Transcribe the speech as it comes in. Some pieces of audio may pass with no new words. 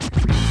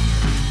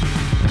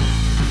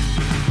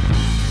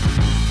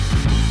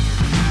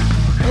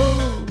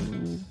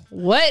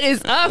What is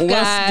up,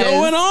 guys? What's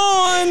going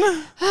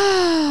on?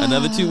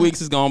 Another 2 weeks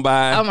has gone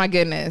by. Oh, my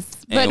goodness.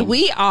 But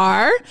we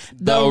are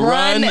the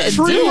Run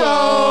Trio.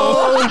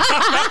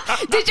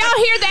 Did y'all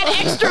hear that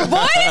extra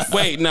voice?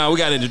 Wait, no, we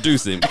got to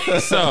introduce him.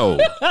 So,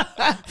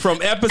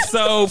 from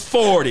episode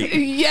 40,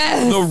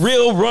 yes, the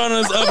real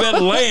runners of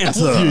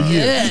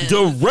Atlanta,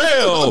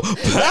 Darrell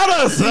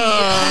Patterson.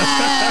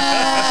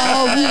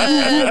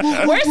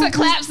 Where's the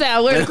clap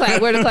sound? Where's the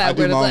clap? Where's the clap?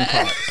 Where's the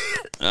clap?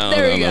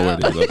 There we go.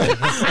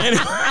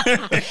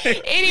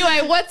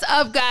 Anyway, what's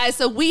up, guys?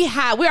 So we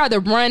are the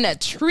Run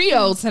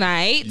Trio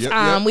tonight.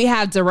 Yep. We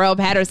have Darrell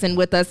Patterson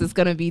with us. Is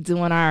going to be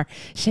doing our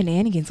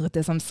shenanigans with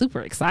us. I'm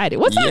super excited.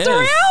 What's up,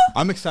 Darrell?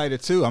 I'm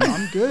excited too.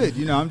 I'm good.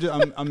 You know,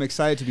 I'm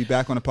excited to be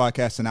back on the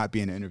podcast and not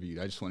being interviewed.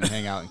 I just want to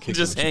hang out and kick.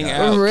 Just hang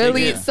out.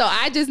 Really? So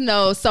I just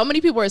know so many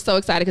people are so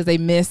excited because they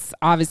miss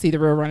obviously the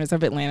real runners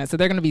of Atlanta. So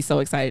they're going to be so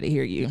excited to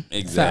hear you.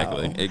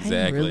 Exactly.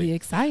 I'm really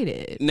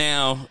excited.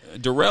 Now,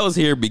 Darrell is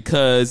here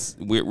because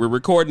we're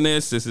recording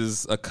this. This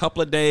is a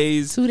couple of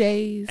days. 2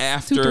 days.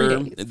 After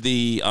 3 days.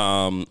 the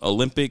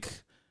Olympic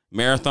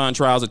marathon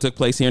trials that took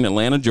place here in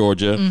Atlanta,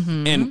 Georgia.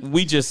 Mm-hmm. And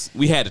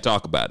we had to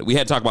talk about it. We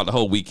had to talk about the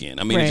whole weekend.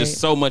 I mean, There's just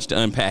so much to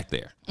unpack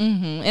there.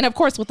 Mm-hmm. And of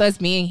course, with us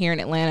being here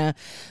in Atlanta,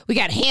 we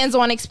got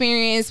hands-on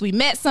experience. We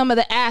met some of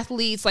the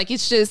athletes. Like,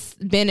 it's just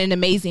been an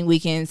amazing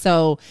weekend.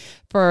 So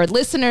for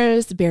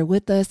listeners, bear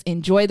with us.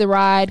 Enjoy the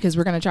ride because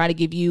we're going to try to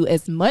give you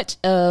as much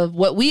of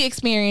what we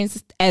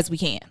experienced as we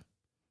can.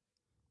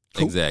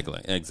 Cool.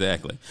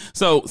 Exactly.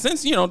 So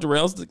since,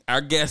 Darrell's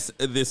our guest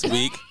this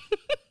week,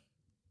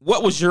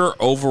 what was your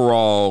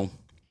overall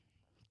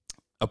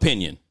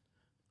opinion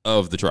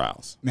of the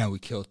trials? Man, we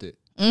killed it.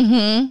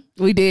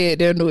 Mm-hmm. We did,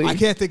 didn't we? I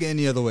can't think of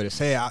any other way to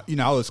say it.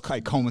 I was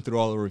like combing through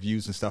all the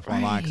reviews and stuff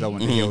online because I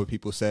wanted to hear what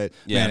people said.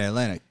 Yeah. Man,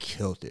 Atlanta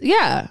killed it.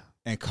 Yeah.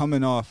 And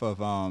coming off of,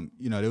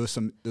 there was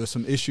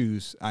some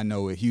issues I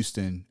know with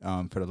Houston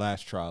for the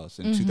last trials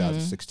in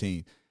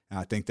 2016. And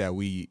I think that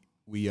we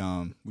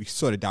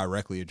sort of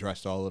directly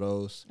addressed all of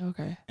those.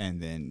 Okay. And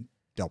then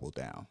doubled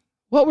down.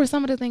 What were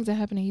some of the things that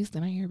happened in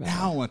Houston? I hear about.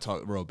 I don't want to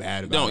talk real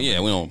bad about it. We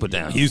don't want to put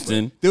down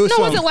Houston. Was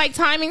it like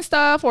timing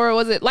stuff or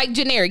was it like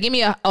generic? Give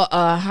me a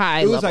high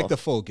level. It was like the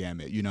full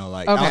gamut,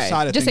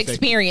 outside of just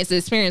experience. The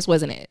experience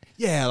wasn't it?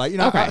 Yeah,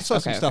 I saw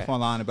some stuff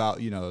online about,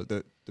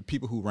 the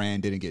people who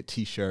ran didn't get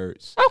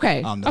T-shirts.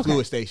 Okay. The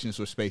fluid stations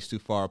were spaced too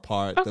far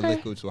apart. Okay. The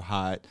liquids were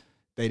hot.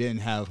 They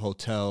didn't have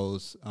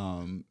hotels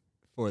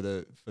for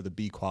the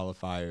B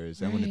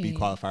qualifiers. And when the B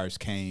qualifiers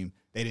came,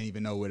 they didn't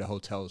even know where the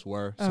hotels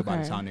were. So by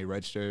the time they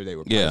registered, they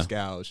were price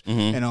gouged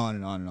and on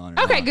and on and on.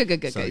 Okay,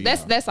 good. So,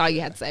 that's all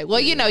you had to say. Well,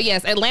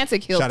 yes, Atlanta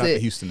killed it. Shout out to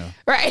Houston, though.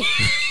 Right.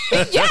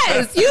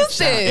 Yes,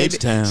 Houston.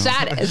 H-Town.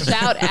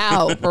 Shout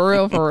out, for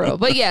real.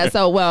 But yeah,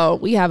 so,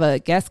 we have a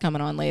guest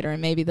coming on later,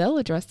 and maybe they'll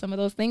address some of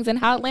those things and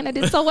how Atlanta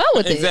did so well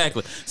with it.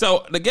 Exactly.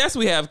 So the guest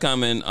we have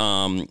coming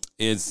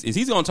is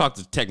he's going to talk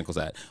the technical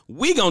side.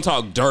 We going to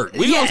talk dirt.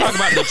 We going to talk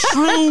about the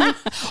true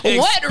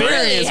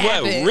experience,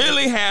 what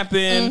really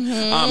happened.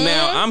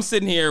 Now, I'm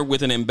sitting here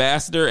with an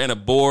ambassador and a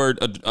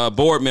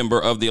board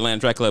member of the Atlanta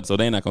Track Club, so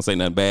they're not going to say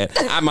nothing bad.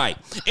 I might.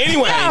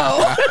 Anyway.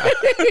 No.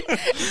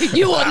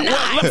 You will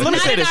not. Let me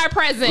say this. Our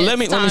presence, let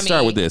me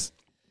start with this.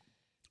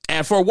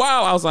 And for a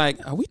while, I was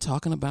like, are we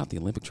talking about the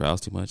Olympic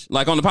trials too much?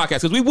 Like on the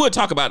podcast, because we would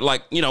talk about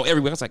every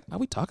week. I was like, are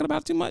we talking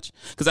about it too much?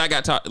 Because I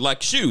got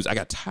like shoes. I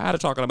got tired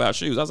of talking about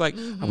shoes. I was like,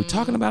 are we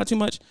talking about it too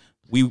much?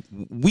 We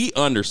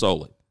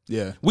undersold it.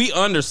 Yeah. We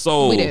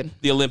undersold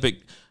the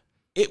Olympic.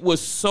 It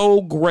was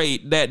so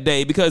great that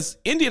day because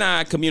Indy and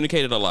I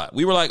communicated a lot.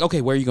 We were like,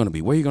 okay, where are you going to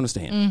be? Where are you going to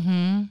stand?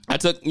 Mm-hmm. I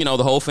took, the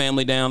whole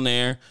family down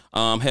there.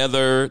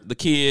 Heather, the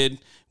kid.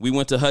 We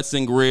went to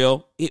Hudson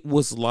Grill. It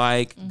was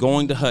like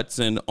going to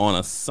Hudson on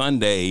a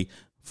Sunday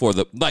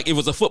it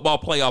was a football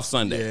playoff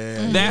Sunday.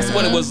 Yeah. That's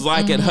what it was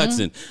like at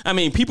Hudson. I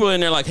mean, people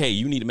in there like, hey,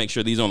 you need to make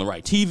sure these are on the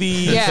right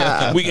TV.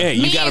 Yeah.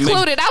 You gotta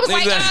included. I was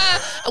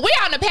like, we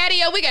out in the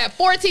patio. We got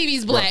 4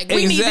 TVs black.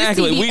 We need this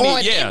TV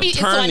on.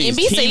 It's on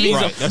NBC.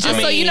 Right.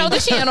 Just so you know the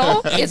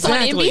channel. It's on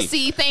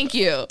NBC. Thank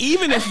you.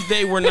 Even if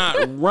they were not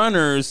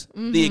runners,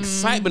 the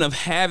excitement of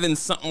having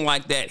something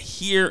like that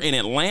here in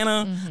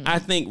Atlanta, I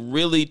think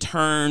really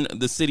turned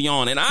the city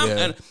on.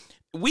 And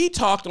we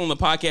talked on the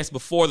podcast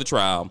before the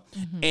trial,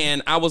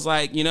 and I was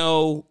like,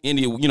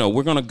 India,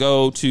 we're going to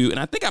go to, and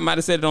I think I might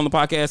have said it on the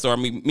podcast, or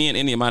me and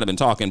India might have been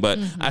talking, but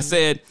I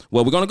said,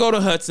 well, we're going to go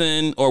to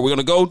Hudson, or we're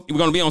going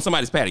to be on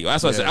somebody's patio.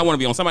 That's what I said. I want to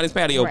be on somebody's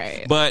patio,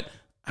 but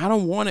I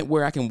don't want it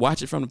where I can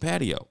watch it from the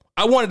patio.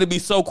 I want it to be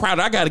so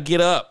crowded. I got to get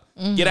up,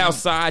 get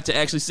outside to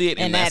actually see it,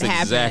 and that's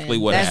exactly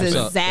what happened.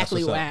 That's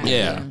exactly what happened.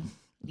 Yeah.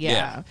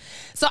 Yeah.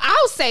 So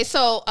I'll say,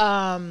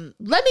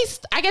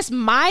 I guess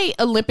my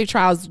Olympic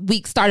trials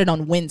week started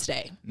on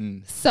Wednesday.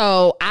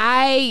 So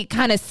I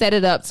kind of set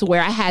it up to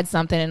where I had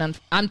something, and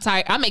I'm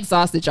tired. I'm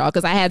exhausted, y'all,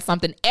 because I had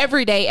something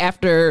every day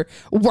after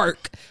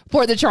work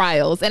for the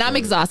trials, and I'm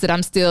exhausted.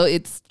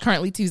 It's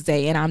currently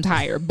Tuesday and I'm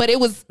tired, but it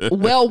was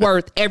well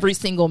worth every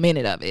single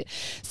minute of it.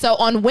 So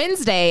on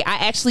Wednesday, I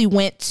actually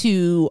went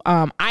to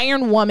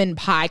Iron Woman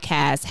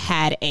podcast,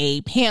 had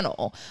a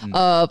panel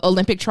of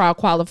Olympic trial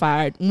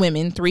qualified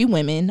women, 3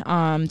 women.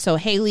 So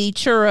Haley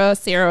Chura,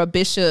 Sarah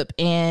Bishop,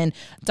 and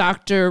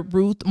Dr.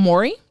 Ruth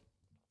Morey.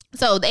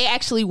 So they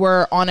actually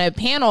were on a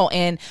panel,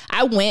 and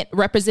I went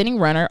representing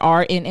runner,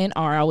 RNNR.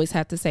 I always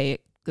have to say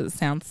it because it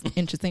sounds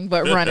interesting,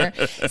 but runner.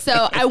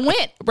 So I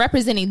went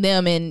representing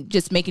them and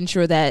just making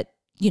sure that,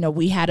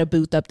 we had a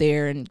booth up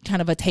there and kind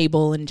of a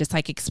table and just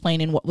like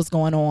explaining what was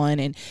going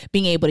on and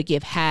being able to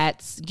give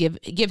hats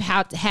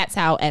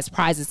out as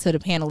prizes to the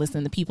panelists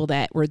and the people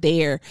that were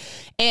there.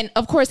 And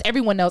of course,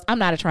 everyone knows I'm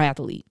not a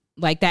triathlete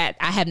like that.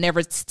 I have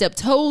never stepped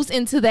toes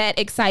into that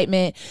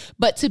excitement,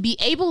 but to be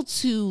able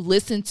to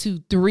listen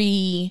to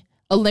 3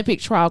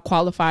 Olympic trial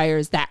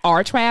qualifiers that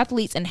are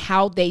triathletes and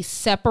how they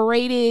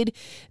separated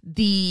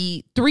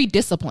the 3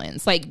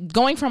 disciplines, like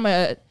going from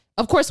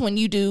of course, when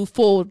you do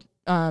full,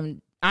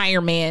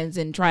 Ironmans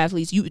and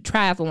triathlons,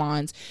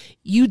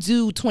 you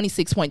do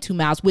 26.2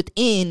 miles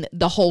within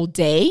the whole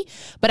day.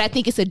 But I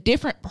think it's a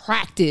different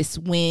practice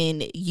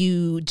when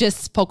you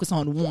just focus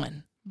on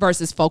one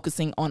versus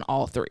focusing on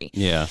all 3.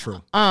 Yeah,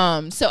 true.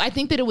 So I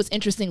think that it was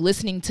interesting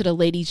listening to the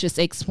ladies just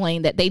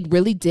explain that they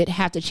really did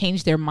have to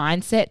change their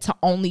mindset to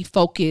only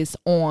focus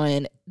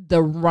on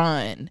the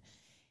run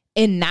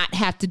and not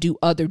have to do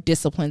other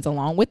disciplines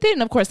along with it.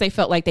 And of course, they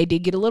felt like they did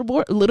get a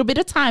little bit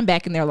of time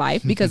back in their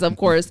life because, of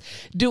course,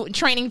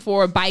 training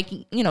for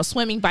biking,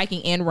 swimming,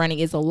 biking, and running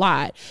is a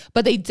lot.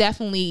 But they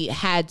definitely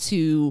had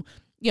to,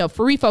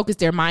 refocus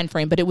their mind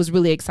frame. But it was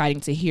really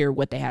exciting to hear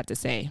what they had to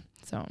say.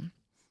 So,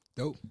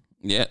 dope.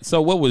 Yeah. So,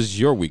 what was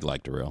your week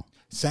like, Darrell?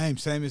 Same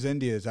as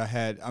India's.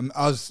 I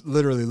was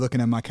literally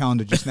looking at my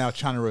calendar just now,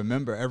 trying to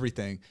remember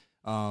everything.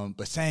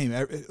 But same.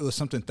 It was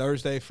something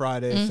Thursday,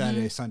 Friday,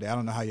 Saturday, Sunday. I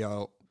don't know how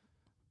y'all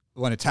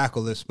want to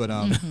tackle this, but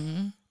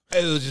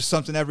it was just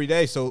something every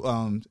day. So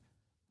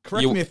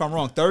correct me if I'm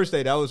wrong.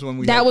 Thursday, that was when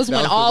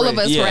all of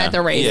us were at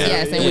the race.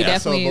 Yes, and we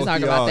definitely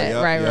talked about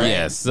that. Right.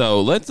 Yeah.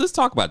 So let's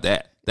talk about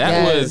that.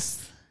 That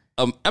was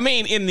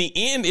in the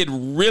end, it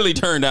really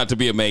turned out to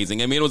be amazing.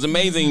 It was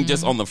amazing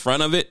just on the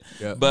front of it,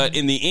 but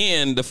in the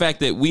end, the fact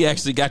that we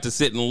actually got to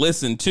sit and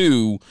listen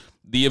to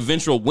the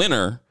eventual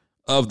winner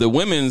of the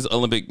women's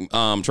Olympic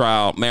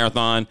trial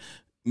marathon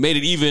made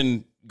it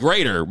even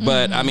greater.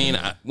 But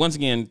once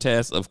again,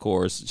 Tess, of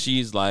course,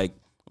 she's like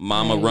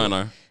mama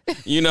runner,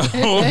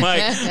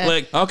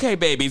 like okay,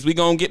 babies, we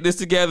gonna get this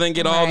together and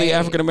get all the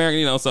African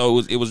American, so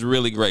it was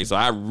really great. So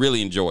I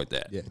really enjoyed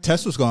that. Yeah,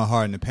 Tess was going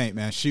hard in the paint,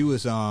 man. She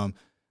was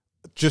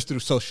just through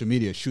social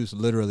media, she was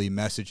literally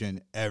messaging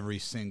every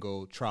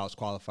single trials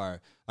qualifier.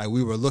 Like,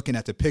 we were looking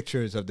at the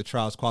pictures of the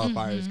trials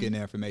qualifiers, getting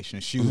the information,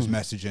 and she was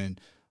messaging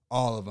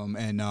all of them,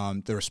 and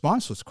the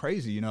response was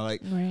crazy.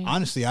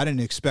 Honestly, I didn't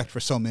expect for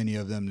so many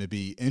of them to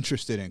be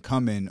interested in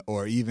coming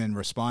or even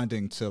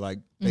responding to like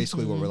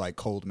basically what were like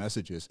cold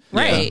messages,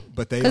 right?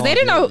 But because they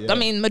didn't know.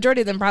 Yeah.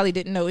 Majority of them probably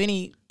didn't know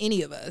any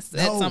of us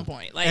at some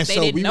point. Like, and they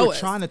didn't know us.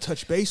 So we were trying to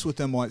touch base with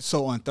them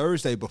on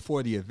Thursday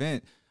before the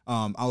event.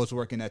 I was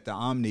working at the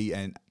Omni,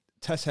 and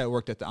Tess had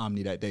worked at the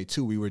Omni that day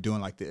too. We were doing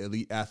like the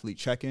elite athlete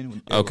check-in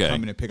when they were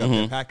coming to pick up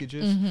their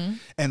packages,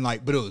 and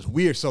but it was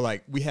weird. So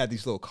like, we had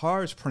these little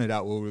cards printed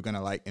out where we were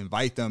gonna like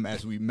invite them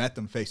as we met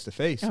them face to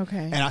face.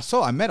 Okay, and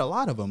I met a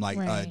lot of them.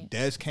 Like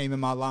Des came in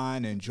my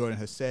line, and Jordan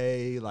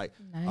Hussey,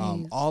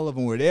 all of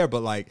them were there.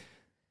 But like,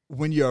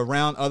 when you're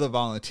around other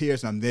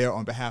volunteers and I'm there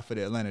on behalf of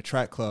the Atlanta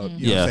Track Club,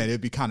 you know what I'm saying? It'd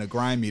be kind of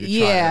grimy to try.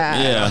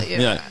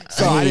 Yeah.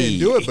 So I didn't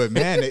do it, but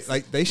man,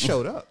 they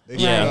showed up. They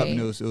showed up, and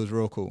it was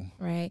real cool.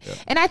 Right. Yeah.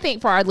 And I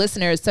think for our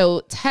listeners,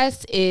 so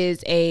Tess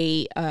is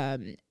a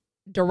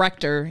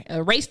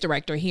race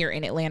director here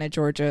in Atlanta,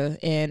 Georgia.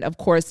 And of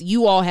course,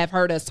 you all have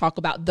heard us talk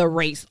about the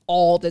race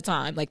all the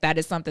time. Like, that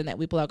is something that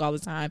we plug all the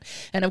time.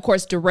 And of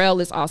course, Darrell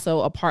is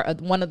also a part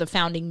of one of the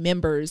founding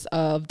members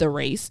of the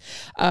race.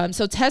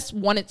 So Tess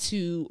wanted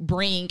to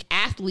bring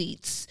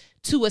athletes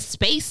to a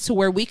space to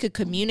where we could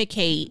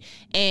communicate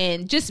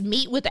and just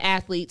meet with the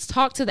athletes,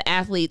 talk to the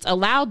athletes,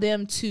 allow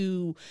them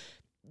to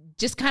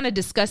just kind of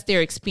discuss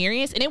their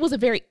experience. And it was a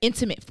very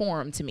intimate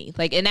forum to me.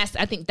 Like, and I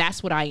think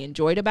that's what I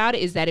enjoyed about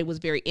it, is that it was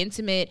very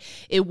intimate.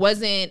 It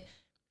wasn't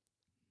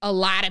a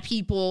lot of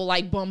people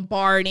like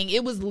bombarding.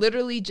 It was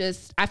literally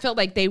just, I felt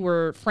like they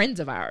were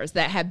friends of ours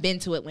that have been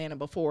to Atlanta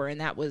before.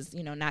 And that was,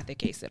 not the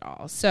case at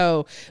all.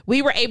 So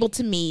we were able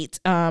to meet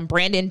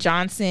Brandon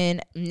Johnson,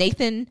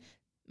 Nathan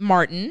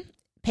Martin,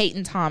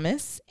 Peyton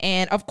Thomas,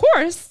 and of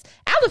course,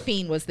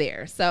 Aliphine was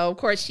there. So of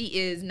course, she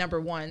is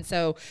number 1.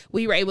 So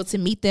we were able to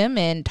meet them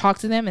and talk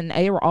to them, and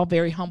they were all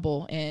very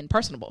humble and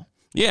personable.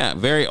 Yeah,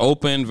 very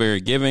open, very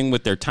giving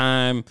with their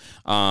time.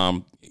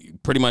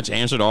 pretty much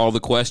answered all the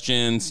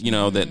questions,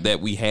 that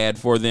we had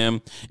for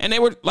them. And they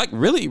were like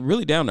really,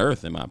 really down to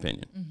earth, in my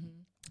opinion.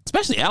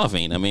 Especially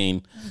Alafine. I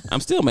mean, I'm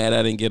still mad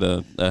I didn't get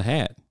a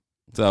hat.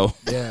 So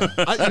yeah,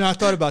 I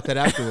thought about that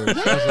afterwards.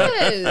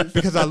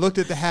 Because I looked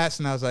at the hats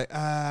and I was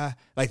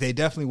like they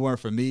definitely weren't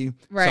for me.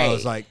 Right. So I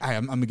was like,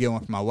 I'm gonna get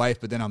one for my wife.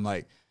 But then I'm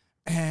like,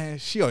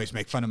 she always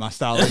make fun of my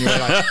style.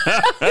 Anyway.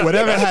 Like,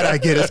 whatever hat I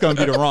get, it's gonna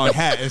be the wrong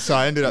hat. And so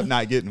I ended up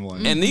not getting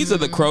one. And these are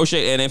the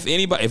crochet. And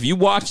if you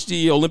watched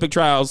the Olympic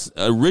trials,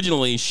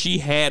 originally she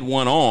had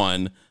one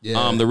on.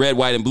 Yeah. The red,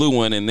 white, and blue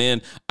one. And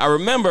then I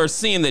remember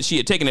seeing that she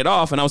had taken it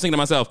off, and I was thinking to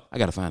myself, I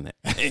got to find that.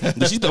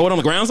 Did she throw it on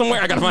the ground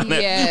somewhere? I got to find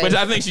that. Yes. But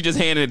I think she just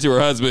handed it to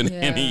her husband,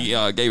 and he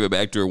gave it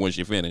back to her when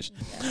she finished.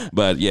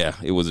 But yeah,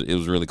 it was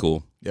really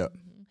cool. Yep.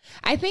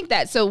 I think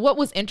that, so what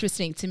was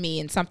interesting to me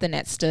and something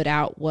that stood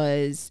out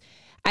was,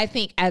 I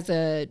think as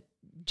a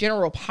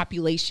general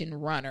population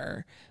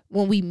runner,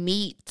 when we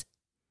meet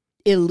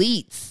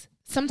elites,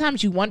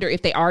 sometimes you wonder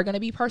if they are going to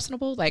be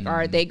personable. Like,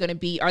 are they going to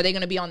be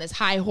on this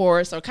high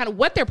horse, or kind of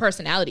what their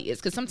personality is?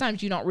 Because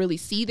sometimes you don't really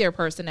see their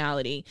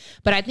personality.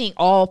 But I think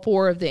all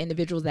 4 of the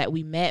individuals that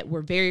we met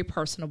were very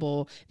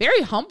personable,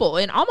 very humble,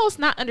 and almost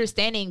not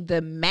understanding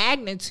the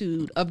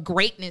magnitude of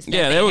greatness.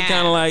 Yeah, they were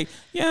kind of like,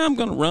 I'm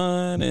going to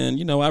run,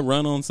 and I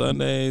run on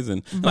Sundays,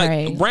 and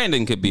like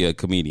Brandon could be a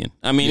comedian.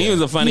 I mean, he was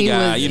a funny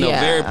guy,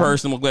 very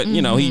personable, but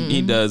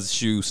he does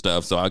shoe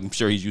stuff, so I'm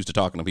sure he's used to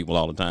talking to people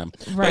all the time.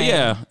 Right. But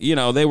yeah,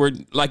 they were,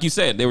 like you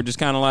said, they were just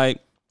kind of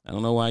like, I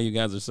don't know why you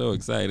guys are so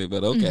excited,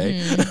 but okay.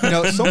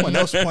 Someone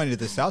else pointed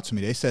this out to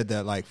me. They said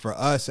that, like, for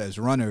us as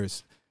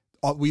runners,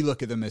 we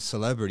look at them as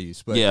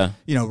celebrities, but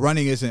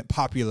running isn't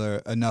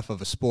popular enough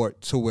of a sport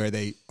to where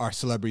they are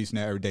celebrities in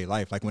their everyday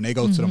life. Like when they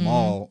go to the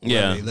mall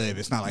where they live,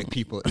 it's not like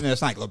people. It's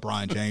not like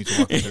LeBron James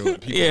walking through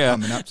it. People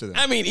coming up to them.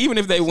 I mean, even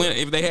if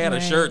they had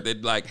a shirt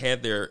that like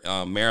had their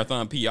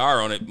marathon PR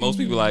on it, most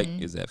people are like,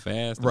 is that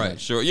fast? I'm not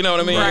sure. You know what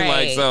I mean? Right.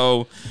 Like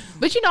so.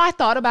 But I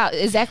thought about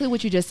exactly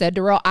what you just said,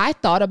 Darrell. I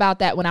thought about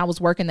that when I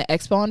was working the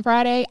expo on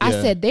Friday. I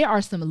said there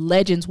are some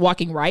legends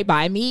walking right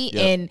by me,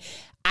 and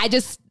I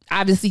just.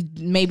 Obviously,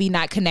 maybe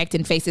not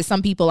connecting faces.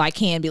 Some people I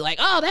can be like,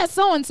 oh, that's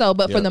so-and-so.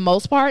 But for the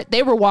most part,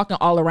 they were walking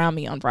all around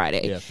me on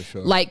Friday. Yeah, for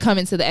sure. Like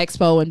coming to the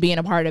expo and being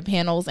a part of the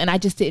panels. And I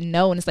just didn't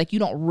know. And it's like, you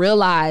don't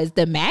realize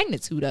the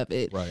magnitude of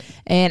it. Right.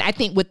 And I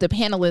think with the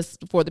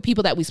panelists, for the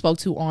people that we spoke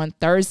to on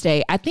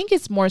Thursday, I think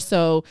it's more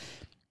so,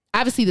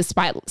 obviously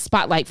the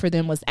spotlight for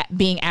them was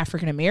being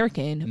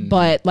African-American,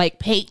 but like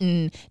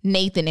Peyton,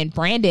 Nathan, and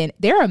Brandon,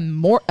 they're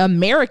more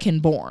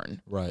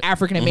American-born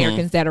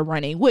African-Americans that are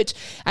running, which,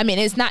 I mean,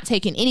 it's not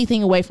taking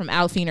anything away from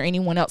Alafine or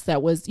anyone else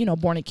that was,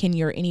 born in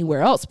Kenya or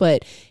anywhere else,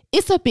 but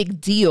it's a big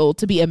deal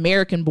to be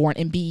American-born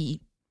and be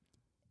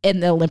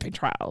in the Olympic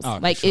trials.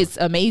 It's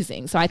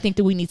amazing. So I think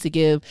that we need to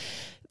give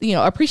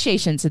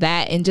appreciation to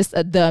that and just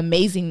the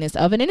amazingness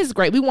of it. And it's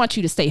great. We want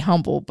you to stay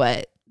humble,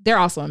 but they're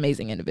also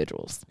amazing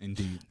individuals.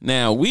 Indeed.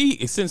 Now,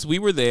 since we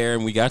were there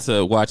and we got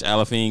to watch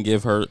Alafine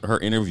give her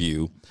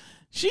interview,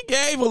 she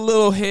gave a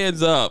little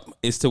heads up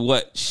as to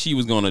what she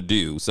was going to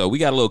do. So we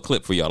got a little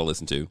clip for y'all to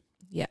listen to.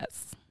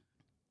 Yes.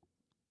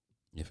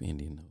 If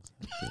Indian knows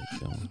how to get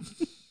going.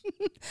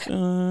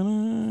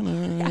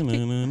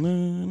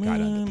 Got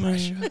under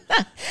pressure.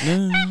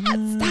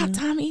 Stop,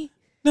 Tommy.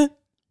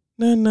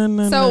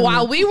 So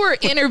while we were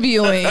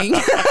interviewing, while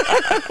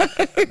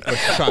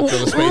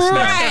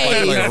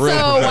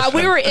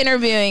we were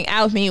interviewing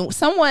Alafine,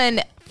 someone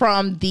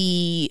from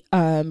the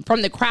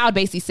crowd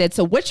basically said,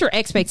 "So, what's your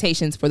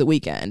expectations for the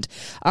weekend?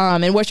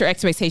 And what's your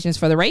expectations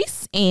for the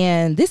race?"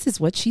 And this is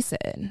what she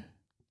said.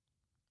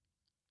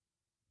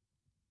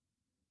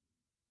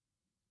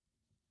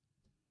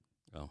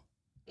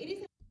 It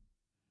is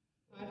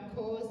a hard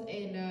cause,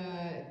 and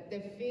the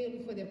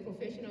field for the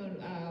professional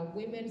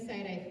women's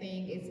side, I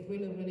think, is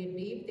really, really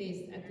deep.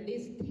 There's at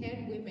least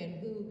 10 women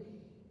who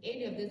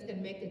any of this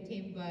can make the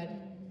team, but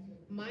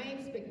my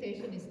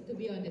expectation is to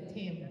be on the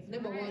team.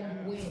 Number 1,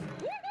 win. And number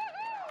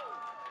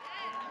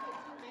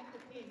 2, make the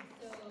team.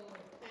 So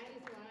that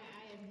is why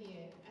I am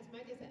here. As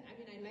much as I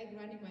like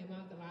running my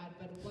mouth a lot,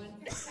 but once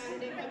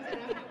Saturday comes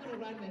around, I'm going to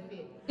run my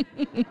feet.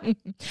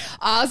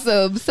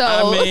 Awesome.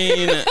 So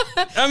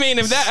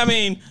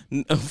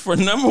for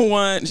number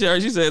 1,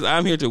 she says,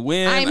 "I'm here to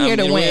win. I'm here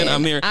to win.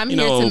 I'm here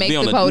to make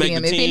the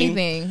podium. If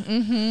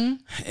anything,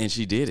 and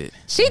she did it.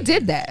 She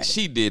did that.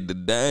 She did the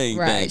dang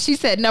thing. She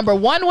said number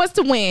 1 was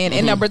to win,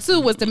 and number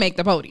 2 was to make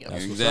the podium.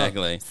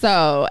 Exactly.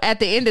 So at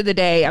the end of the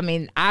day,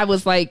 I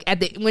was like,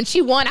 when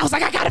she won, I was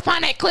like, I gotta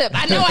find that clip.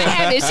 I know I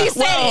have it. She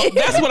said it.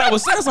 That's what I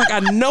was saying. I was like, I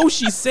know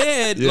she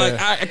said. Yeah. Like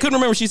I couldn't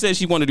remember. She said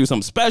she wanted to do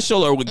something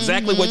special or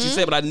exactly what she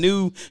said, but I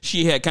knew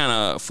she had kind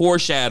of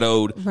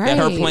foreshadowed that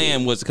her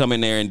plan was to come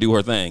in there and do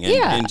her thing,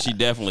 and she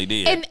definitely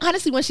did. And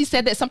honestly, when she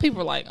said that, some people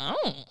were like,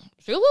 "Oh,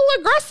 she's a little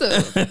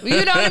aggressive."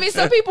 You know what I mean?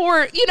 Some people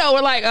were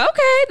like,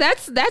 "Okay,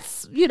 that's."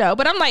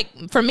 But I'm like,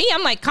 for me,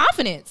 I'm like,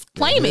 confidence,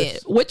 claim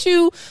it. What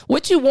you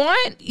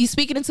want, you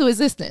speak it into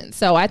existence.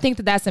 So I think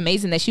that's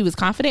amazing that she was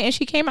confident and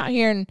she came out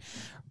here and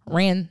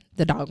ran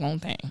the doggone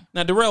thing.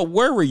 Now, Darrell,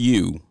 where were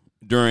you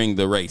during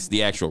the race,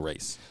 the actual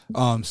race?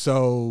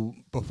 So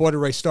before the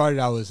race started,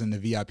 I was in the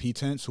VIP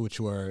tents, which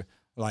were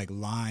like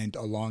lined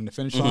along the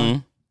finish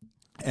line.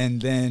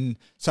 And then,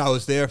 so I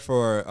was there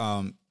for,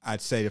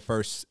 I'd say the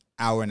first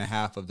hour and a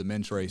half of the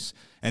men's race.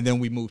 And then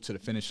we moved to the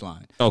finish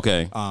line.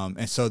 Okay.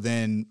 And so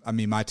then, I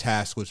mean, my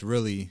task was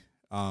really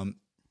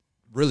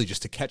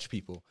just to catch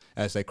people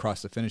as they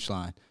crossed the finish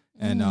line.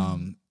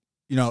 And,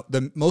 you know,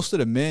 most of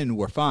the men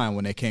were fine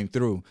when they came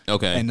through.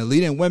 Okay. And the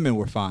leading women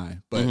were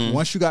fine. But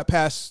once you got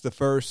past the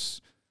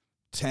first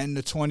 10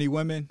 to 20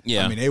 women,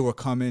 I mean, they were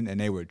coming and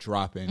they were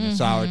dropping. And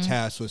so our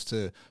task was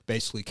to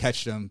basically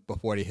catch them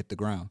before they hit the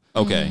ground.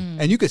 Okay.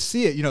 And you could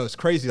see it, you know, it's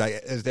crazy. Like,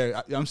 as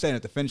I'm standing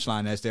at the finish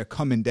line, as they're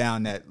coming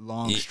down that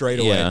long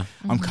straightaway,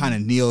 I'm kind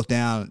of kneeled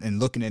down and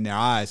looking in their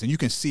eyes, and you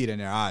can see it in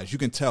their eyes. You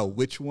can tell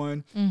which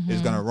one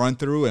is going to run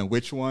through and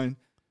which one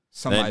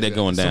somebody's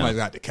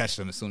got to catch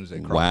them as soon as they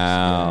cross.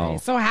 Wow.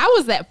 So how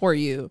was that for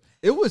you?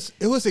 It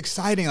was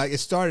exciting. Like, it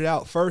started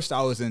out first,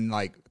 I was in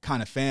like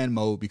kind of fan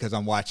mode because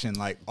I'm watching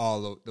like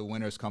all of the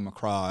winners come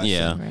across.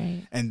 Yeah.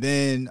 And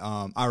then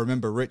I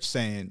remember Rich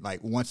saying,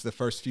 like, once the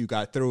first few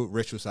got through,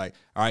 Rich was like,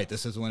 all right,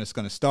 this is when it's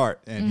going to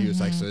start. And he was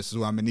like, so this is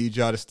where I'm going to need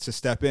y'all to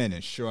step in.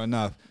 And sure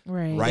enough,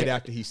 right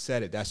after he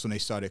said it, that's when they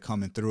started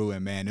coming through.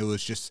 And man,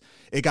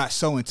 it got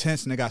so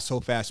intense and it got so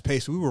fast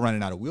paced. We were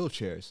running out of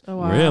wheelchairs. Oh,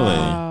 wow.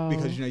 Really?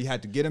 Because, you know, you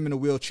had to get them in a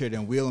wheelchair,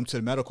 then wheel them to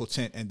the medical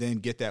tent, and then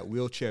get that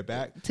wheelchair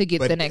back to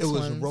get the next one. It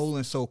was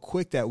rolling so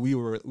quick that we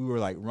were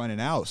like running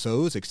out. So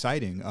it was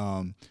exciting.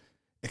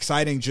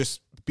 Exciting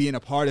just being a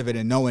part of it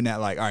and knowing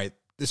that, like, all right,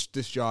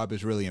 this job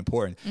is really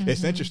important.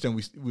 It's interesting.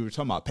 We were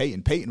talking about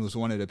Peyton. Peyton was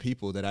one of the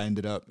people that I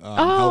ended up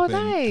helping.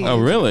 Nice. Oh,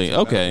 really?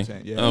 Okay.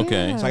 Yeah.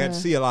 Okay. So I got to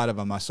see a lot of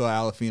them. I saw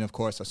Alafine, of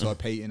course. I saw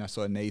Peyton. I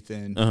saw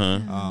Nathan.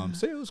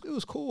 So it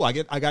was cool. I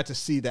got to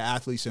see the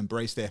athletes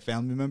embrace their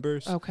family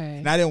members. Okay.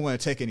 And I didn't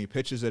want to take any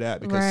pictures of that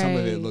because some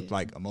of it looked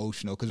like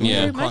emotional. Because when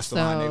they crossed the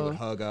line, they would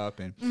hug up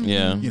and you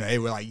know, they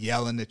were like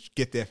yelling to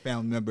get their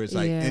family members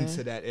like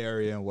into that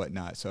area and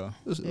whatnot. So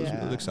it was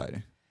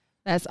exciting.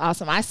 That's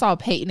awesome. I saw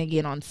Peyton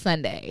again on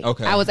Sunday.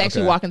 Okay. I was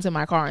actually walking to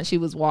my car and she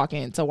was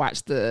walking to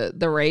watch the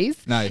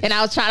race. Nice. And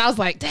I was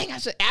like, dang,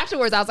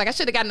 afterwards I was like, I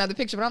should have got another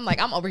picture, but I'm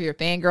like, I'm over here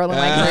fangirling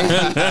like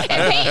crazy.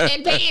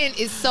 and Peyton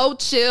is so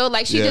chill.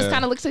 Like, she just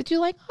kind of looks at you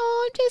like,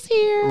 oh, I'm just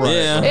here. Right.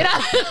 Yeah. And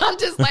I'm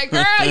just like,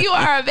 girl, you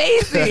are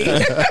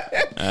amazing.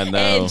 I know.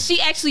 And she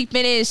actually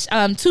finished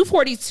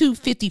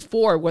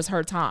 2:42.54 was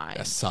her time.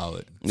 That's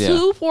solid.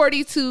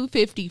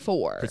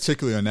 2:42.54.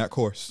 Particularly on that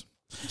course.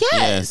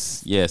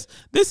 Yes.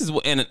 This is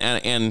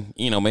and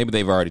you know, maybe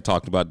they've already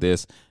talked about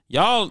this.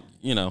 Y'all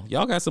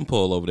got some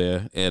pull over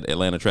there at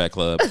Atlanta Track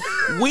Club.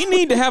 We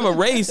need to have a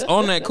race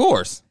on that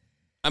course.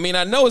 I mean,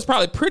 I know it's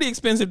probably pretty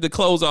expensive to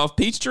close off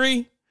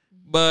Peachtree,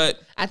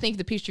 but I think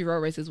the Peachtree Road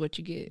Race is what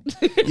you get.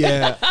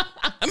 Yeah.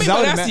 I mean,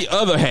 but that's the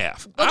other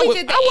half. I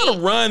want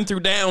to run through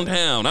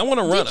downtown. I want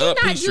to run up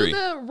Peachtree. Did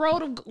you not do the road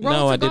to gold?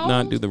 No, I did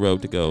not do the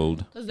road to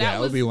gold. That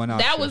would be one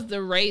option. That was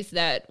the race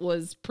that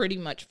was pretty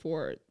much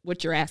for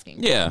what you're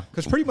asking. Yeah.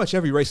 Because pretty much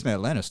every race in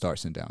Atlanta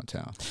starts in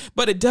downtown.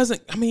 But it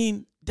doesn't, I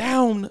mean,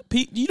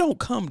 you don't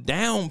come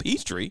down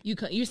Peachtree.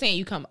 You're saying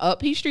you come up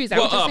Peachtree? Is that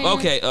what you're saying?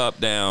 Okay, up,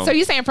 down. So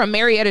you're saying from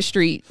Marietta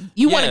Street,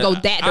 you want to go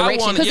that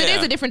direction? Because it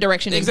is a different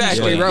direction than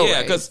Peachtree Road.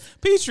 Yeah, because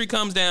Peachtree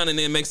comes down and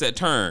then makes that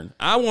turn.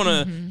 I want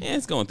to,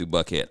 it's going through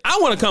Buckhead. I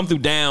want to come through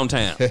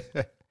downtown.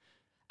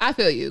 I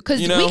feel you.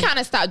 Because we kind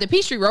of stopped, the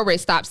Peachtree Road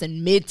Race stops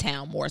in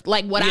Midtown more,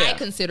 like what I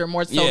consider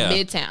more so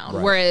Midtown.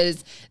 Right.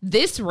 Whereas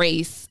this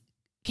race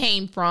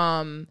came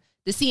from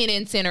the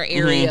CNN Center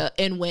area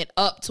and went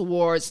up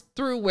towards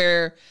through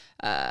where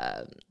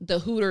the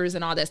Hooters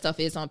and all that stuff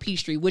is on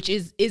Peachtree, which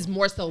is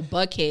more so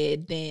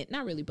Buckhead than,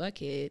 not really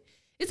Buckhead.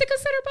 Is it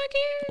considered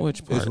Buckhead?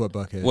 Which part? Is what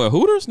Buckhead? Well,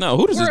 Hooters? No,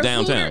 Hooters is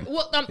downtown.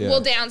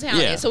 Well, downtown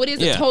is. So it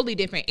is a totally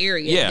different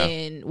area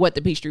than what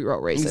the Peachtree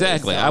Road Race is.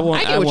 Exactly. So I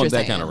want that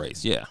saying. kind of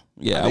race. Yeah.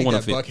 I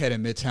want that Buckhead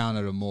and Midtown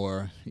are the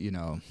more,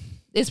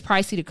 it's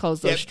pricey to close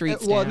those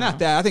streets Well, down. not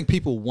that. I think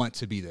people want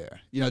to be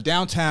there.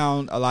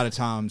 Downtown, a lot of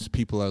times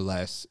people are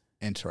less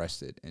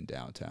interested in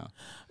downtown.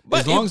 But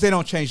as long as they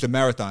don't change the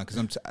marathon,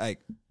 because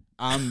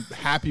I'm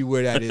happy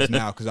where that is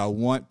now, because I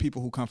want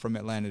people who come from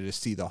Atlanta to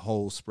see the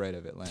whole spread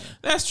of Atlanta.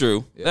 That's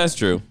true. Yeah. That's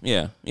true.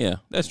 Yeah,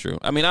 that's true.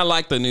 I mean, I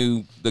like the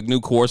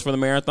new course for the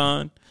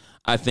marathon.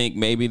 I think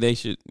maybe they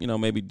should,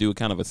 maybe do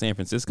kind of a San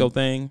Francisco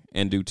thing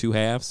and do two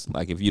halves.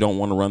 Like, if you don't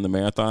want to run the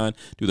marathon,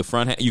 do the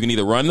front half. You can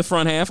either run the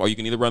front half or you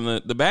can either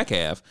run the back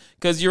half,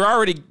 because you're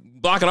already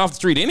blocking off the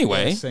street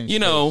anyway.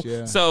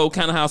 So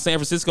kind of how San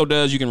Francisco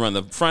does, you can run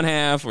the front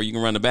half or you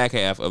can run the back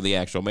half of the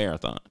actual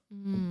marathon.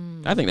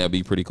 I think that'd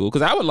be pretty cool,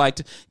 because I would like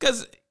to,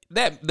 because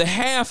the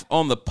half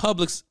on the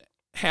Publix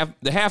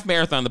half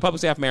marathon, the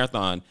Publix half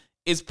marathon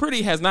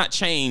has not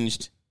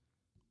changed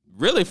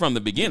really from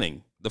the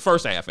beginning. The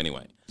first half,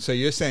 anyway. So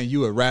you're saying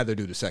you would rather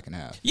do the second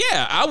half?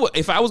 Yeah, I would.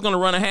 If I was going to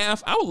run a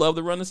half, I would love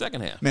to run the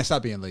second half. Man,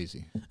 stop being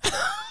lazy.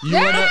 You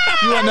want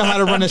to know how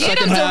to run the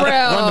second half?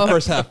 Run the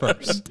first half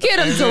first. Get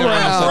him, Terrell.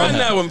 Run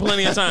that one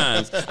plenty of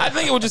times. I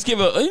think it would just give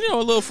a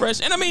little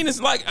fresh. And I mean,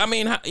 it's like,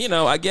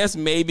 I guess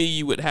maybe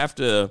you would have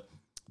to.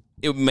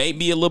 It may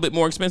be a little bit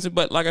more expensive,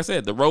 but like I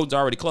said, the road's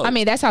already closed. I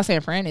mean, that's how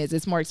San Fran is.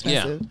 It's more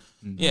expensive.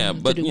 Yeah,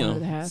 but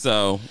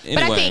so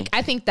anyway. But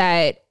I think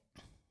that,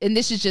 and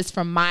this is just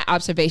from my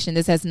observation,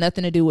 this has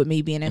nothing to do with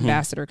me being an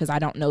ambassador because I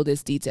don't know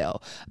this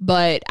detail.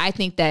 But I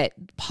think that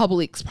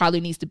Publix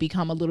probably needs to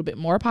become a little bit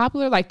more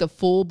popular, like the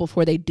full,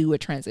 before they do a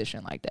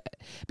transition like that.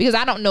 Because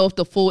I don't know if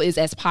the full is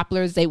as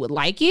popular as they would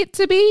like it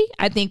to be.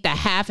 I think the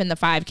half and the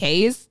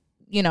 5K is,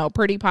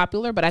 pretty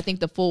popular, but I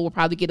think the full will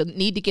probably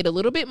need to get a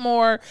little bit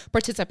more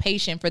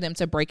participation for them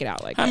to break it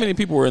out like that. How many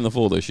people were in the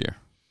full this year?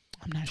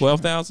 I'm not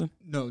 12,000?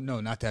 No,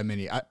 not that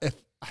many. I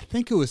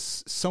think it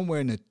was somewhere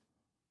in the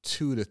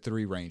 2 to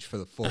 3 range for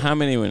the full. How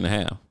many were in the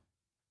half?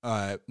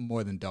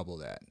 More than double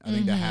that. I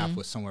think the half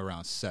was somewhere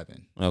around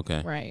 7.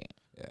 Okay. Right.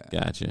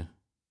 Yeah. Gotcha.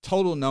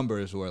 Total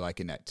numbers were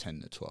like in that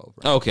 10 to 12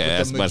 range. Okay,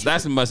 that must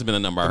have been the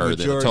number I heard.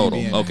 The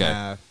total. Okay.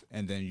 Half,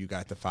 and then you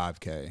got the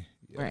 5K.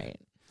 Yeah. Right.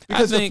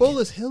 Because the full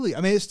is hilly.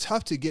 I mean, it's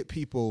tough to get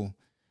people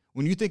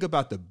when you think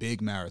about the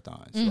big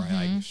marathons,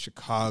 right? Like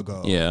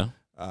Chicago. Yeah.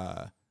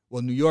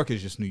 Well, New York is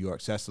just New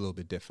York, so that's a little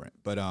bit different.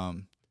 But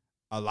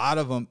a lot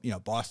of them,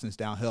 Boston's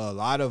downhill. A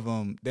lot of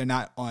them, they're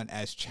not on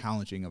as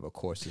challenging of a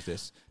course as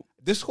this.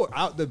 This course,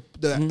 the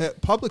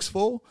Publix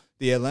full,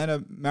 the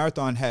Atlanta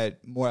Marathon had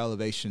more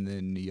elevation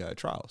than the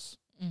trials.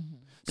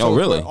 So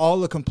really? All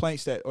the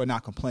complaints or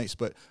not complaints,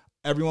 but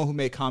everyone who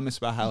made comments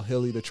about how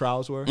hilly the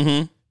trials were.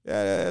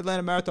 Yeah,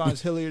 Atlanta Marathon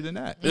is hillier than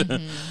that.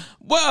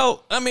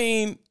 Well, I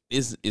mean,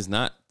 is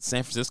not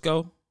San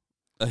Francisco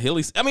a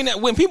hilly? I mean,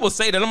 when people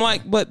say that, I'm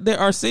like, but there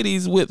are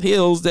cities with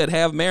hills that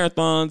have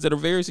marathons that are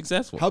very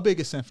successful. How big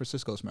is San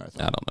Francisco's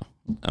marathon? I don't know.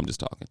 I'm just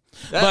talking,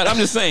 but I'm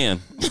just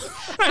saying.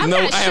 I'm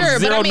not sure, I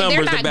have zero but I mean, they're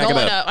numbers to not back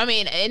going it up. I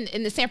mean,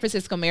 in the San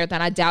Francisco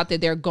Marathon, I doubt that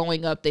they're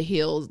going up the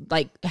hills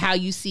like how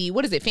you see.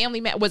 What is it?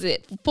 Was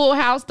it Full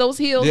House? Those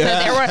hills?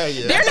 Yeah,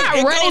 They're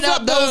not running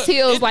up those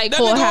hills like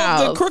Full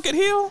House. The Crooked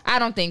Hill? I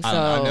don't think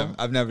so.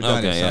 I've never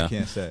done it, so I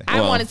can't say.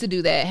 I wanted to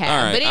do that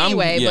half, right, but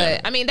anyway.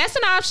 but I mean, that's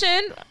an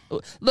option.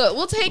 Look,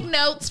 we'll take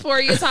notes for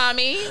you,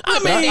 Tommy. I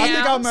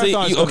think our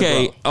marathon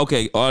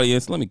okay,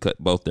 audience. Let me cut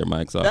both their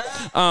mics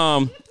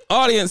off.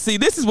 Audience, see,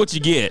 this is what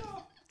you get.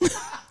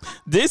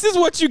 This is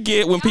what you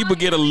get when people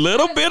get a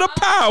little bit of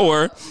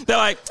power. They're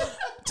like,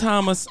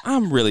 Thomas,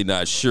 I'm really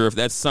not sure if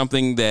that's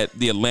something that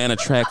the Atlanta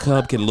Track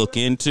Club can look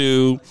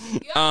into.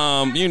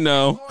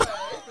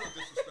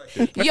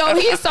 Yo,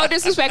 he is so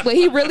disrespectful.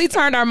 He really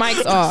turned our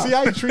mics off. See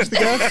how he treats the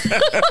guests?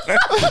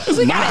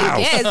 We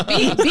gotta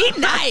be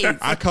nice.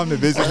 I come to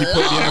visit. He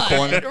put me in the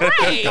corner.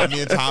 Right. Got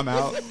me in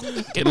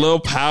timeout. Get a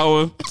little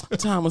power.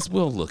 Thomas,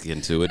 we'll look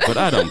into it, but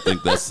I don't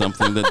think that's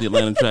something that the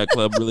Atlanta Track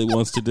Club really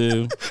wants to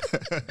do.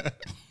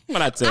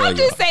 What I tell I'm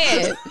just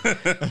saying,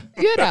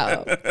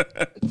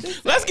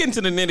 Let's get into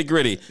the nitty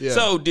gritty. Yeah.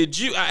 So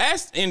I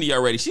asked Indy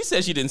already. She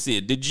said she didn't see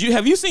it.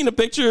 Have you seen a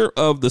picture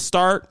of the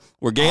start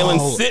where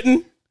Galen's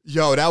sitting?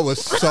 Yo, that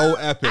was so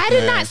epic. I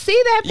did not see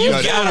that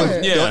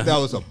picture. That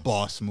was a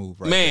boss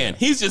move, right? Man, there.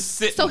 he's just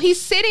sitting. So he's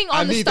sitting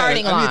on the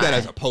starting line. I need that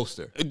as a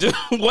poster.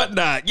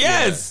 Whatnot?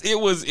 Yes, yeah. It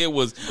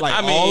was.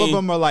 Like all of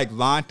them are like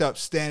lined up,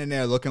 standing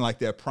there, looking like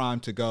they're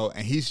primed to go,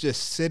 and he's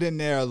just sitting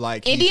there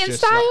like Indian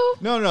he's just style.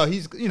 No,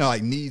 he's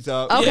like knees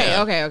up.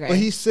 Okay. But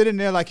he's sitting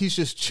there like he's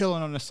just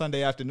chilling on a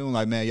Sunday afternoon.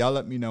 Like, man, y'all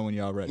let me know when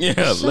y'all ready.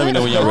 Yeah, let me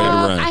know when y'all ready to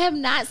run. I have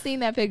not seen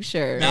that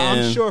picture. Now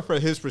I'm sure for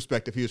his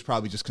perspective, he was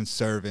probably just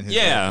conserving his.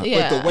 Yeah. Life.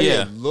 But the way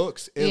it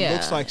looks. It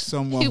looks like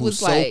someone who's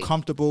so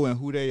comfortable in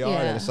who they are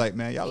that it's like,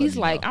 man, y'all. He's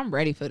like, I'm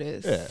ready for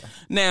this. Yeah.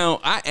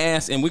 Now I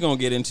asked, and we're gonna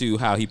get into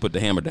how he put the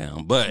hammer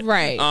down, but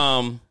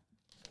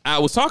I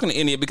was talking to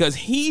India because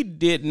he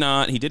did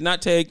not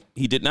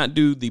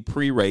do the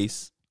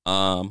pre-race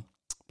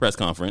press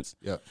conference.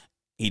 Yep.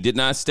 He did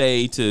not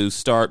stay to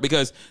start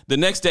because the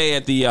next day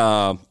at the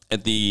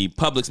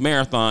Publix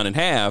marathon and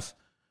half,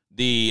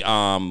 the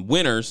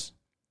winners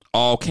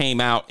all came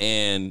out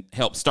and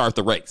helped start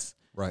the race.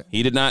 Right.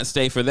 He did not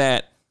stay for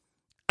that.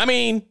 I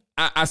mean,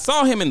 I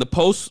saw him in the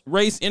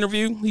post-race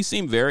interview. He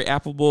seemed very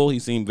affable. He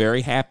seemed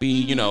very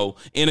happy, in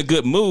a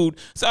good mood.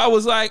 So I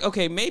was like,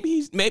 okay, maybe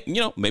he had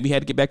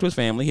to get back to his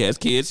family. He has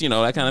kids,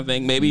 that kind of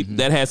thing. Maybe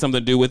that has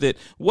something to do with it.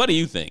 What do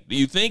you think? Do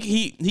you think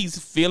he's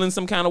feeling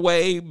some kind of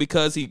way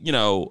because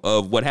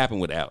of what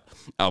happened with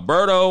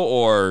Alberto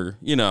or,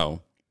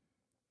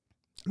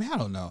 I mean, I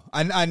don't know.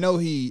 I know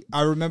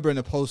I remember in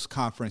the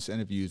post-conference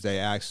interviews,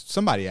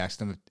 somebody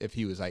asked him if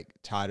he was like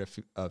tired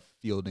of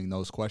fielding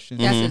those questions.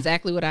 That's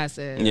exactly what I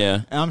said.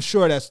 Yeah. And I'm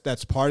sure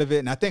that's part of it.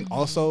 And I think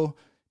also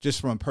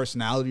just from a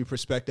personality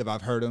perspective,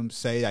 I've heard him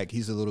say like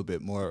he's a little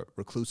bit more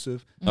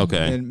reclusive.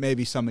 Okay. And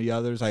maybe some of the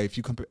others, like if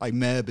you compare, like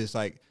Meb is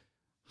like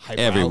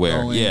everywhere.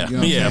 outgoing, Yeah.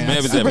 Meb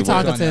is super everywhere.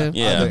 talkative. On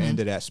the other end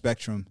of that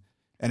spectrum.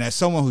 And as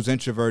someone who's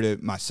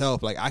introverted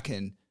myself, like I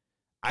can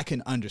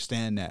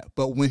understand that.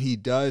 But when he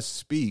does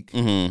speak,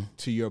 to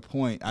your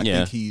point, I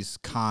think he's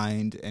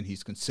kind and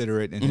he's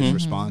considerate in his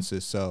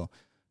responses. So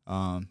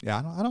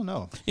I don't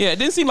know. Yeah, it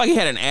didn't seem like he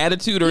had an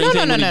attitude or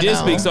anything when he did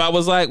speak. So I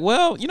was like,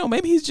 well,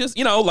 maybe he's just,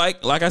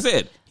 like I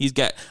said, he's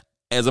got,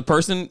 as a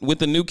person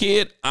with a new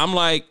kid, I'm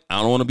like,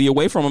 I don't want to be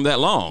away from him that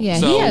long. Yeah,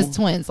 he has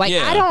twins. Like,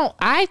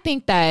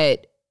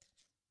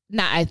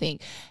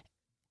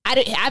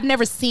 I've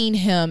never seen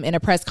him in a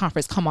press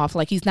conference come off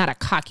like he's not a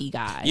cocky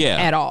guy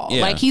at all.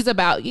 Yeah. Like, he's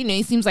about,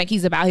 he seems like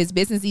he's about his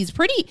business. He's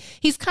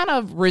kind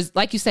of,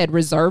 like you said,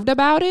 reserved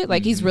about it.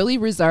 Like, he's really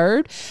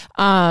reserved.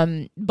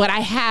 But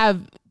I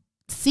have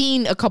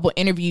seen a couple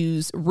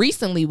interviews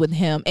recently with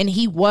him, and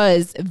he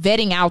was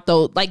vetting out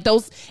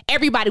those,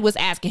 everybody was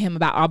asking him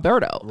about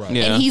Alberto. Right.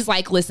 Yeah. And he's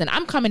like, listen,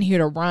 I'm coming here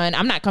to run.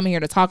 I'm not coming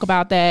here to talk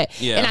about that.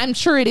 Yeah. And I'm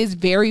sure it is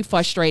very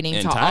frustrating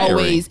and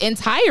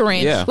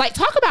tiring. Yeah. Like,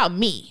 talk about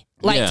me.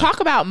 Like, talk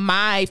about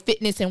my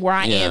fitness and where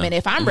I am, and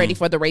if I'm ready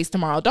for the race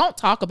tomorrow. Don't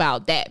talk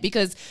about that,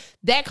 because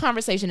that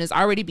conversation is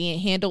already being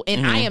handled,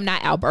 and I am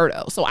not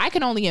Alberto. So I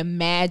can only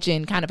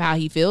imagine kind of how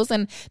he feels,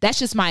 and that's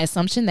just my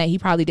assumption that he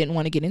probably didn't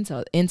want to get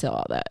into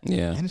all that.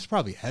 Yeah. And it's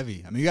probably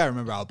heavy. I mean, you got to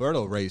remember,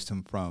 Alberto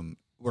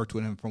worked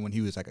with him from when he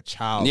was like a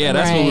child. Yeah,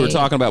 that's what we were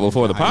talking about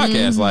before the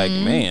podcast. Like,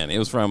 man, it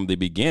was from the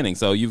beginning.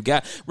 So you've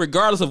got,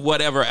 regardless of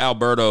whatever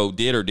Alberto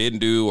did or didn't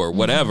do or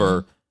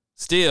whatever,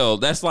 still,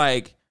 that's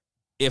like,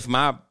 if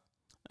I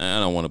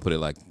don't want to put it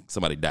like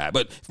somebody died,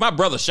 but if my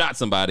brother shot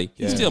somebody,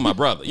 he's still my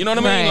brother. You know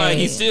what I mean? Like,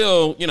 he's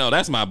still,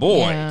 that's my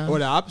boy. Yeah. Or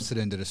the opposite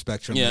end of the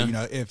spectrum.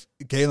 Yeah. If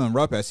Galen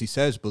Rupp, as he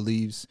says,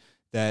 believes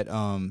that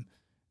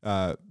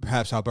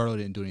perhaps Alberto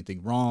didn't do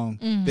anything wrong,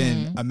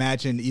 then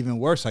imagine even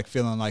worse, like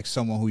feeling like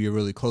someone who you're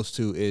really close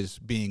to is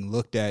being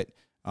looked at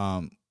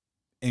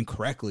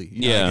incorrectly.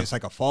 Like it's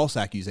like a false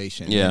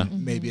accusation. Yeah.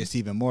 And maybe it's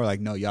even more like,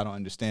 no, y'all don't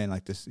understand,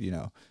 like this,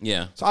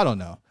 Yeah. So I don't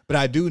know. But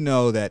I do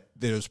know that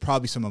there was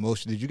probably some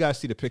emotion. Did you guys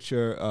see the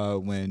picture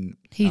when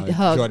he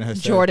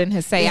hugged Jordan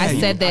Hesse? I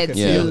said that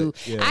too.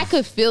 Yeah. I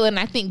could feel it, and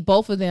I think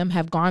both of them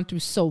have gone through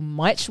so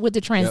much with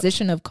the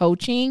transition of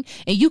coaching,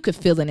 and you could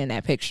feel it in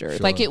that picture. Sure.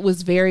 Like, it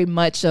was very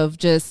much of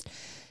just,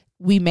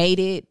 we made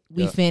it,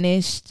 we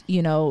finished.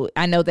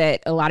 I know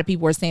that a lot of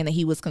people were saying that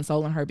he was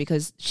consoling her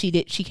because she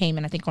came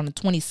in, I think, on the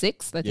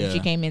 26th. I think she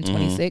came in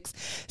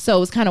 26th. So it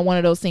was kind of one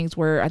of those things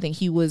where I think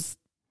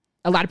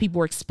a lot of people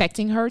were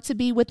expecting her to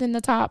be within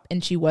the top,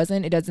 and she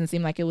wasn't. It doesn't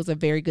seem like it was a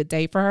very good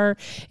day for her.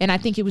 And I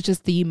think it was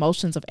just the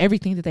emotions of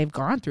everything that they've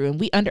gone through. And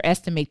we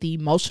underestimate the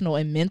emotional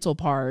and mental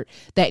part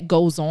that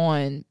goes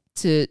on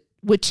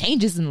with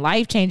changes in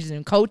life, changes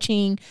in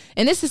coaching.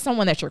 And this is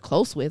someone that you're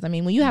close with. I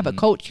mean, when you have a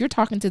coach, you're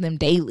talking to them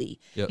daily.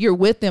 Yep. You're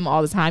with them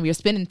all the time. You're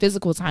spending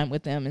physical time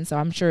with them. And so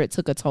I'm sure it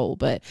took a toll.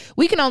 But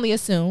we can only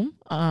assume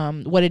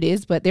what it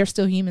is. But they're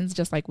still humans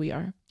just like we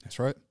are. That's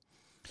right.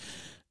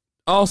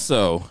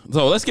 Also,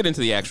 so let's get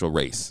into the actual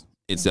race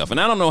itself. And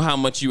I don't know how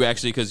much you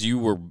actually, because you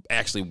were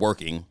actually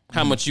working,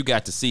 how much you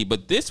got to see.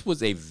 But this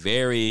was a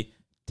very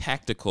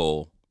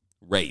tactical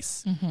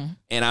race.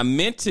 And I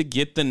meant to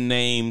get the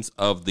names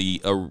of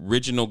the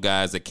original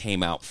guys that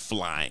came out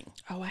flying.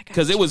 Oh, I got you.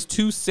 Because it was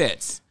 2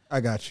 sets.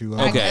 I got you.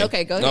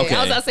 Okay, go ahead. Okay.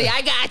 I was about to say,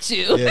 I got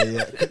you.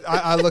 Yeah.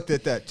 I looked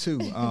at that too.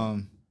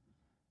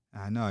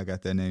 I know I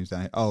got their names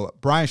down here. Oh,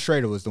 Brian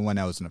Schrader was the one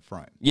that was in the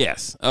front.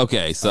 Yes.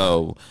 Okay,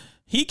 so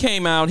he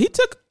came out. He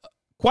took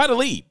quite a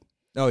lead.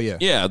 Oh, yeah.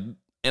 Yeah.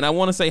 And I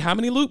want to say, how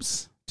many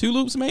loops? 2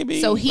 loops,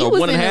 maybe? So he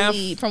was in the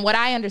lead, from what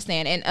I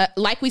understand. And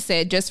like we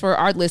said, just for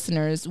our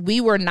listeners,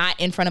 we were not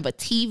in front of a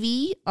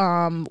TV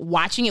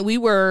watching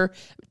it.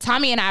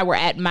 Tommy and I were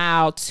at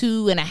mile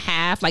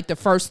 2.5. Like, the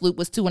first loop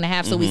was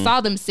 2.5. So we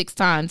saw them 6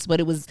 times, but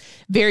it was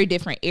very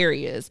different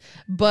areas.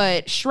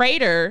 But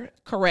Schrader,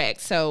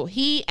 correct. So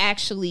he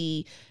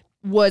actually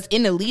was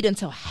in the lead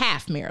until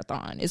half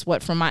marathon, is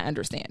what, from my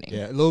understanding.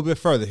 Yeah, a little bit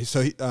further.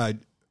 So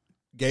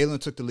Galen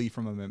took the lead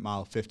from him at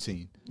mile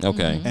 15.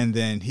 Okay. And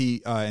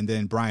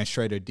then Brian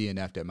Schrader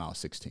DNF'd at mile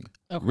 16.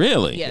 Okay.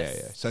 Really? Yes.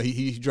 Yeah. So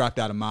he dropped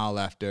out a mile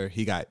after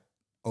he got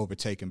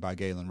overtaken by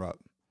Galen Rupp.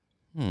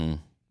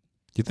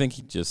 You think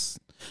he just...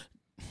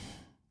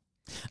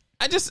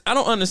 I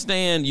don't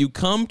understand. You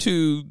come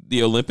to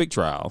the Olympic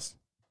trials.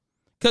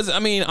 Because, I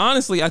mean,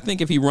 honestly, I think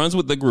if he runs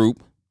with the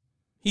group,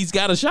 he's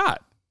got a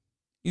shot.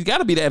 He's got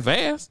to be that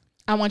fast.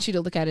 I want you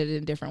to look at it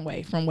in a different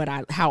way from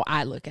how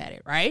I look at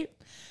it, right?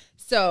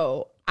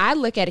 So I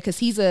look at it because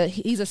he's a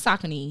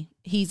Saucony.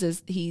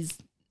 He's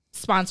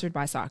sponsored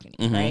by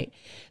Saucony, right?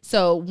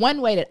 So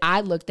one way that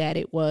I looked at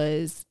it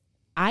was,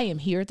 I am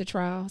here at the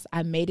trials.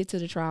 I made it to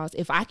the trials.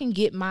 If I can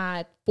get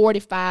my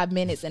 45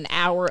 minutes, an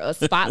hour, a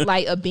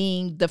spotlight of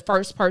being the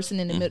first person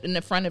in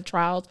the front of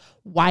trials,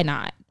 why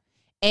not?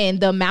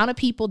 And the amount of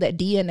people that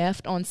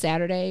DNF'd on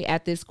Saturday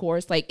at this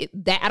course, I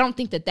don't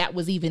think that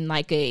was even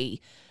like a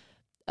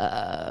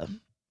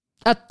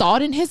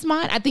thought in his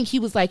mind. I think he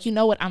was like, you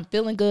know what? I'm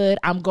feeling good.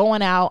 I'm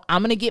going out.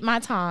 I'm going to get my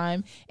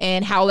time.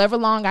 And however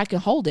long I can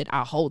hold it,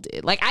 I'll hold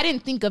it. Like, I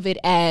didn't think of it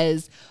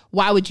as,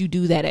 why would you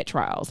do that at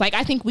trials? Like,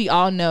 I think we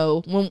all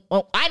know,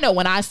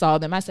 when I saw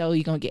them, I said, oh,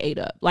 you're going to get ate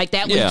up. Like,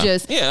 that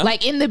was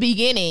like, in the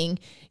beginning,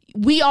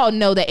 we all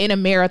know that in a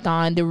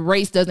marathon, the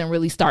race doesn't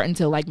really start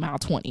until like mile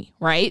 20,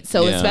 right?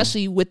 So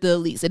especially with the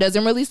elites, it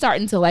doesn't really start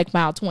until like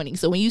mile 20.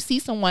 So when you see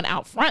someone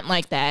out front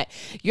like that,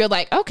 you're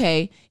like,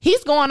 okay,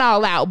 he's going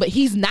all out, but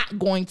he's not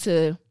going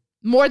to,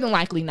 more than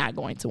likely not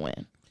going to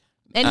win.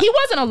 And he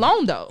wasn't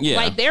alone though. Yeah.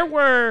 Like there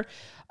were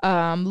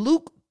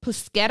Luke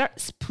Puskedra.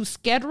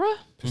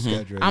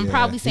 I'm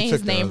probably saying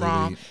his name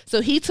wrong. Lead.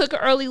 So he took an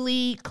early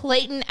lead.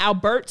 Clayton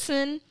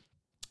Albertson,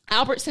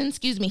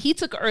 he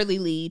took an early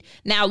lead.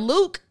 Now,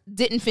 Luke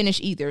didn't finish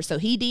either, so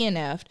he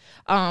DNF'd.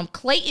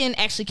 Clayton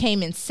actually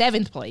came in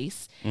 7th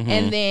place.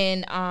 And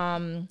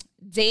then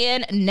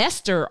Dan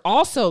Nestor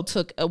also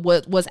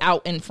was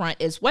out in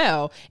front as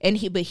well,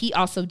 but he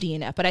also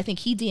DNF'd. But I think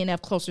he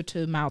DNF'd closer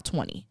to mile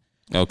 20.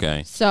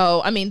 Okay.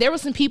 So, I mean, there were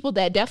some people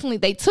that definitely,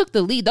 they took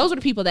the lead. Those were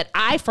the people that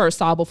I first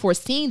saw before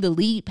seeing the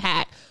lead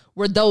pack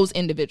were those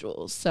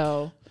individuals.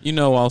 So,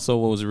 also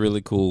what was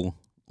really cool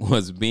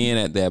was being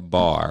at that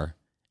bar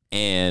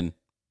and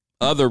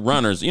other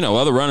runners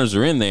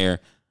are in there.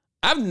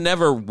 I've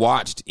never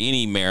watched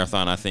any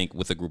marathon, I think,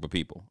 with a group of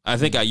people. I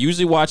think I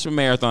usually watch a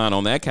marathon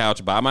on that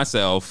couch by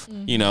myself, at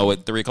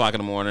 3:00 in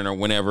the morning or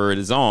whenever it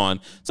is on.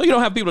 So you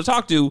don't have people to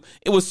talk to.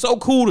 It was so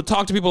cool to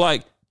talk to people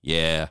like,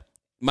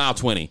 mile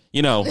 20.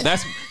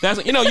 That's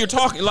you're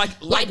talking like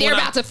they're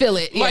about to feel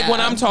it. Like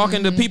when I'm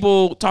talking to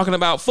people talking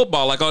about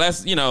football, like, oh,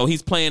 that's,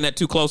 he's playing that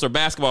too close, or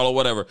basketball or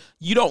whatever.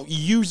 You don't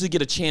usually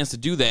get a chance to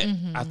do that.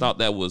 I thought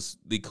that was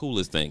the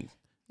coolest thing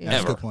ever.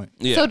 That's a good point.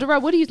 Yeah. So,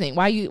 Darrell, what do you think?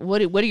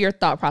 What are your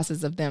thought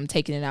process of them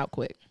taking it out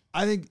quick?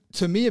 I think,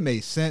 to me, it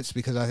made sense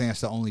because I think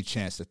that's the only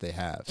chance that they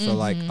have. So,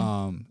 like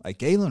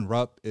Galen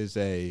Rupp is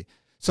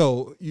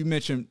so you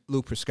mentioned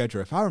Luke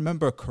Preskedra. If I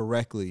remember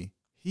correctly,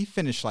 he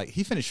finished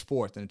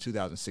 4th in the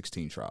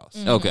 2016 trials.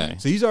 Okay.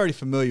 So he's already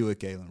familiar with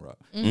Galen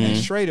Rupp. And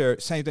Schrader,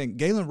 same thing.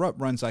 Galen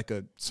Rupp runs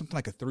something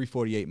like a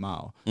 3:48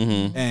 mile.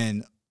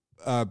 And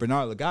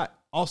Bernard Lagat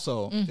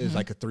also is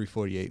like a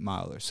 3:48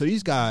 miler. So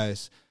these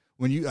guys,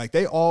 when you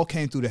they all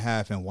came through the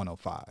half in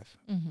 1:05.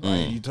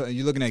 Right?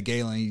 You're looking at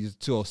Galen, he's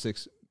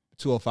 2:06,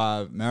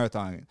 2:05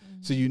 marathon.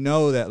 So you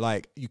know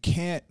that you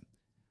can't,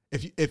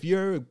 if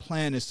your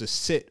plan is to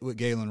sit with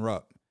Galen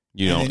Rupp,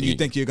 you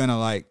think you're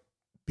gonna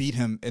beat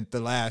him at the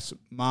last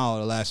mile or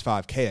the last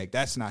 5K,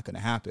 that's not going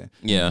to happen.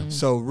 Yeah.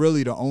 So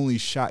really the only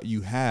shot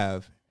you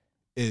have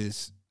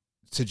is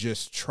to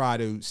just try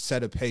to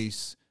set a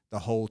pace the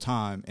whole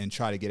time and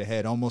try to get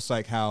ahead. Almost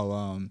like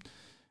how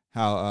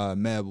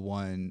Meb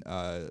won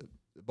the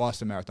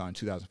Boston Marathon in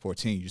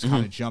 2014. You just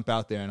kind of jump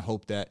out there and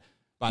hope that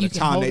by the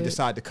time they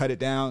decide to cut it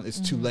down, it's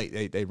too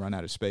late. They run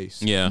out of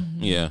space. Yeah,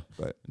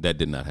 But that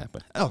did not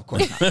happen. Oh, of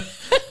course not.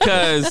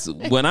 Because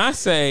when I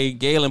say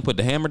Galen put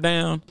the hammer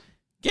down,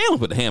 Galen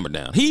put the hammer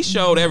down. He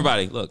showed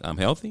everybody, look, I'm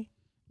healthy.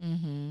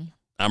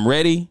 I'm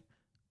ready.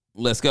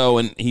 Let's go.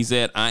 And he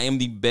said, I am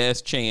the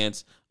best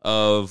chance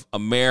of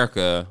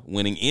America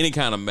winning any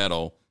kind of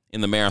medal in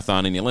the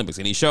marathon in the Olympics.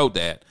 And he showed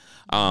that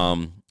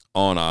on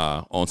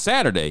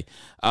Saturday.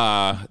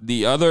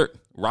 The other,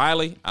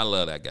 Riley, I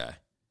love that guy.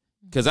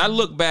 Because I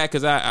look back,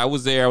 because I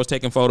was there, I was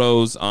taking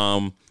photos.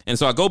 And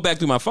so I go back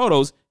through my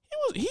photos.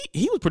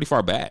 He was pretty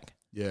far back.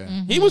 Yeah,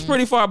 he was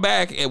pretty far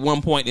back at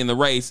one point in the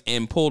race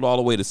and pulled all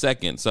the way to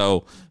second.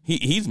 So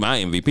he's my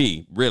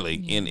MVP, really,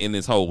 in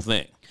this whole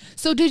thing.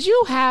 So did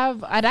you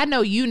have? And I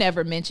know you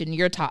never mentioned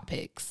your top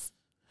picks.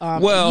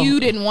 Well, you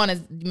didn't want to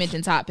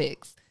mention top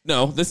picks.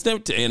 No,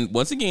 and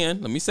once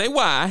again, let me say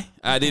why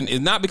I didn't. It's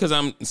not because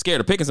I'm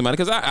scared of picking somebody,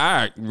 because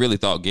I really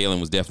thought Galen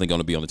was definitely going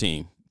to be on the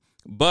team,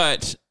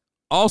 but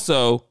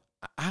also.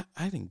 I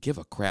didn't give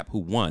a crap who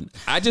won.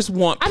 I just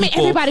want people.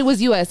 Everybody was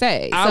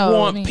USA. I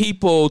want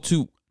people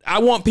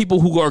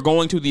who are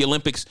going to the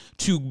Olympics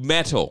to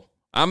medal.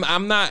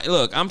 I'm not,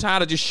 look, I'm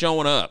tired of just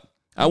showing up.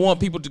 I want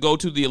people to go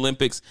to the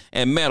Olympics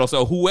and medal.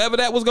 So whoever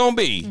that was going to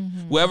be,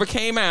 whoever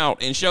came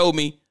out and showed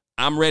me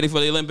I'm ready for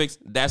the Olympics,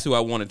 that's who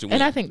I wanted to win.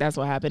 And I think that's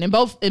what happened.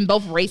 In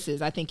both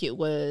races, I think it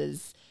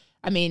was,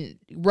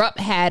 Rupp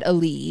had a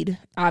lead,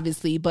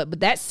 obviously, but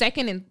that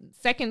second,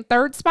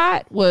 third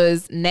spot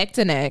was neck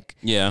to neck.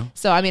 Yeah.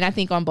 So, I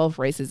think on both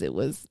races, it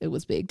was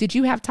big. Did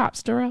you have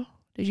tops, Duro?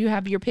 Did you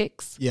have your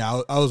picks?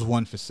 Yeah, I was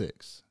 1 for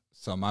 6.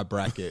 So my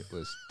bracket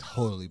was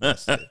totally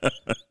busted.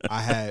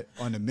 I had,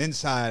 on the men's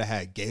side, I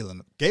had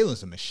Galen.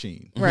 Galen's a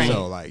machine. Right.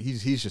 So,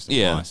 he's just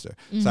a monster.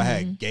 So I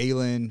had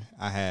Galen,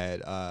 I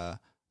had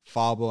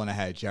Fauble, and I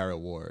had Jared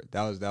Ward.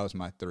 That was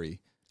my 3.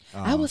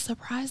 I was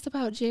surprised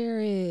about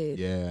Jared.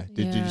 Yeah.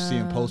 Did you see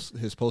him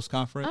his post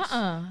conference?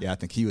 Yeah, I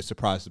think he was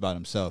surprised about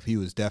himself. He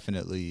was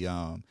definitely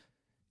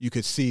you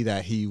could see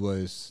that he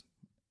was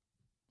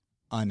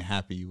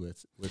unhappy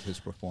with his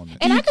performance.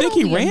 And Do you think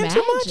he ran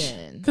imagine. too much?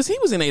 Because he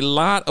was in a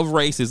lot of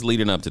races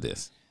leading up to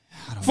this.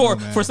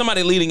 For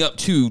somebody leading up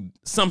to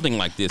something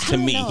like this, to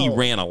me, he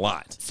ran a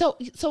lot. So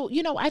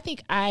I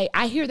think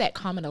I hear that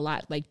comment a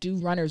lot. Like, do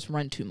runners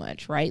run too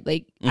much, right?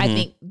 Like, I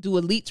think, do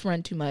elites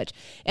run too much?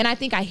 And I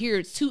think I hear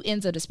it's two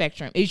ends of the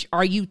spectrum.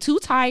 Are you too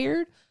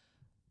tired?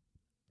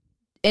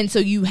 and so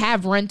you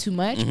have run too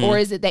much, or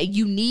is it that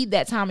you need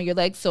that time in your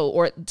legs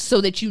so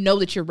that you know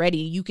that you're ready,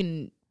 you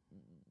can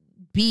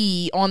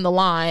be on the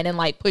line and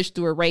like push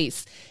through a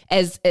race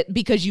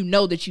because you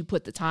know that you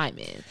put the time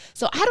in.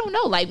 So I don't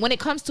know, like when it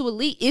comes to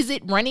elite, is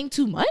it running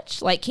too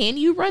much? Like, can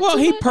you run too much?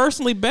 Well, he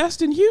personally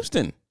best in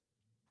Houston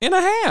and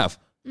a half.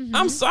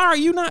 I'm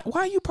sorry, why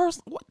are you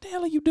what the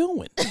hell are you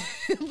doing? But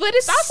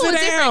it's also a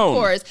different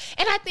course.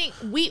 And I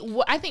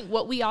think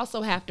what we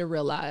also have to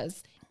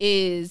realize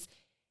is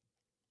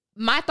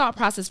my thought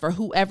process for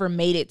whoever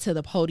made it to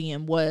the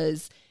podium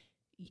was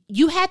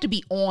you had to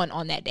be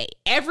on that day.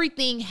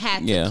 Everything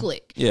had to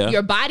click. Yeah.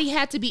 Your body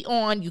had to be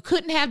on. You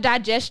couldn't have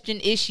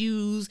digestion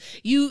issues.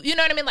 You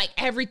know what I mean? Like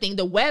everything.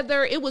 The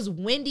weather, it was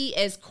windy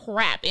as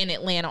crap in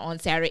Atlanta on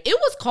Saturday. It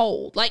was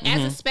cold. Like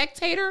as a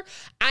spectator,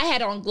 I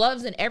had on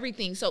gloves and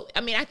everything. So,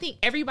 I mean, I think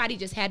everybody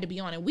just had to be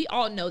on. And we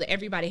all know that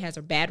everybody has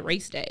a bad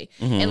race day.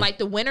 And like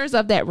the winners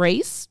of that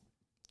race,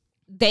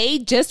 they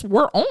just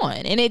were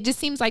on. And it just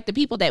seems like the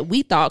people that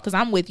we thought, because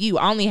I'm with you,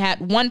 I only had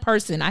one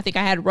person. I think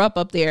I had Rupp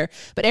up there.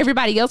 But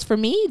everybody else for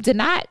me did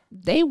not.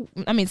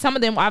 Some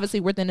of them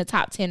obviously were within the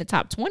top 10 and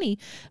top 20,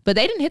 but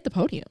they didn't hit the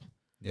podium.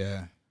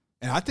 Yeah.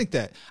 And I think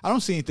that I don't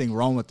see anything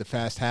wrong with the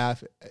fast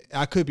half.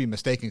 I could be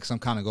mistaken because I'm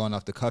kind of going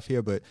off the cuff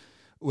here, but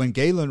when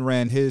Galen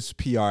ran his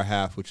PR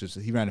half, which was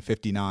he ran a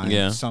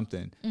 59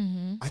 something,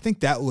 I think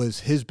that was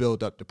his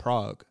build up to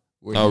Prague,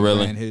 where he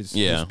ran his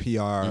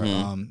PR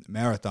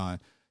marathon.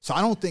 So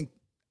I don't think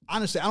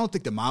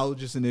the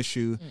mileage is an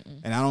issue,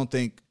 and I don't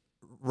think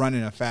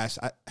running a fast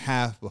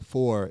half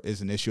before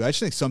is an issue. I just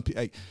think some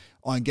people, like,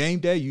 on game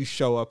day, you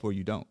show up or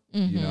you don't,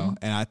 you know,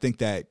 and I think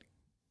that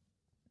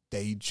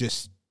they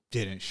just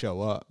didn't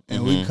show up.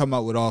 And we can come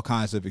up with all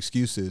kinds of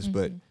excuses,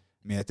 but,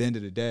 I mean, at the end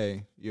of the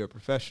day, you're a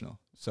professional.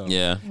 So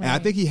and I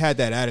think he had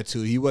that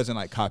attitude. He wasn't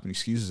like copying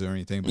excuses or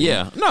anything. But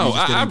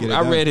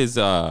I read his.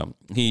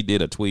 He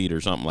did a tweet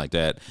or something like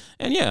that,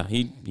 and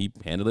he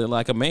handled it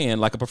like a man,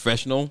 like a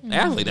professional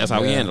athlete. That's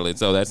how he handled it.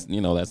 So that's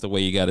the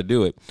way you got to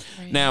do it.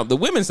 Right. Now the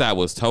women's side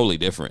was totally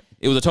different.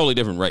 It was a totally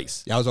different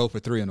race. Yeah, I was 0 for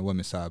 3 on the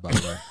women's side, by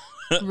the way.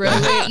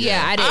 Really?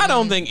 Yeah, I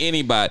don't think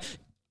anybody.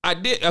 I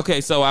did.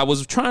 Okay, so I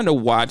was trying to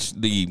watch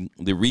the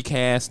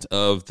recast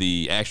of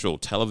the actual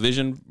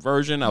television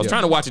version. I was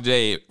trying to watch it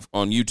today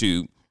on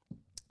YouTube.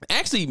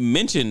 Actually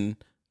mentioned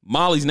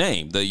Molly's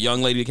name, the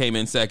young lady that came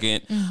in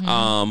second.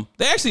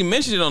 They actually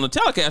mentioned it on the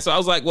telecast, so I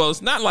was like, well,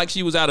 it's not like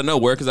she was out of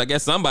nowhere, because I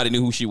guess somebody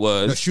knew who she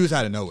was. No, she was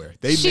out of nowhere.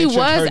 She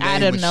mentioned her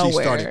name when she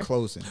started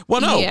closing.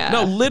 Well,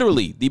 no,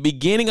 literally, the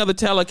beginning of the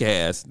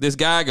telecast, this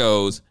guy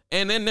goes,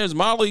 and then there's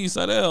Molly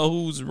Seidel,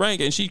 who's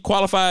ranked, and she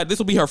qualified. This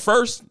will be her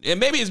first, and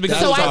maybe it's because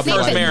so it's her I think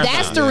first marathon.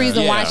 That's the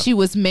reason why she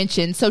was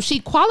mentioned. So she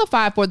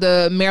qualified for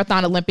the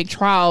Marathon Olympic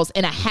trials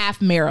in a half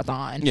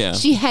marathon. Yeah.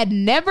 She had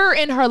never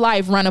in her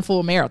life run a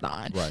full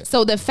marathon. Right.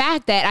 So the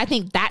fact that I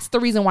think that's the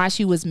reason why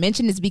she was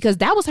mentioned is because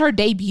that was her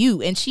debut,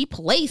 and she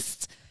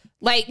placed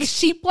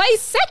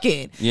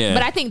second. Yeah.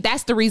 But I think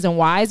that's the reason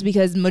why, is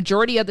because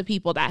majority of the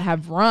people that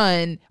have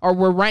run or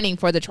were running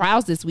for the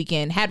trials this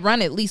weekend had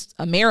run at least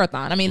a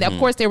marathon. I mean, of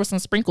course, there were some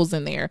sprinkles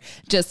in there,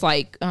 just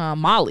like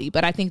Molly,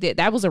 but I think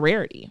that was a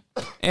rarity.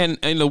 And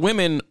the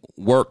women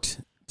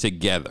worked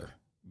together,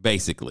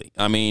 basically.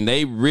 I mean,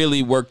 they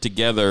really worked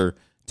together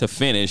to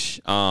finish,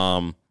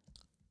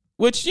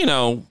 which, you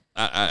know,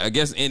 I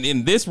guess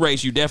in this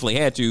race, you definitely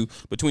had to,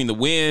 between the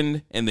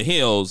wind and the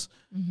hills.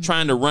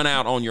 Trying to run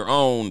out on your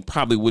own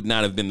probably would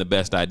not have been the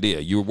best idea.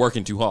 You were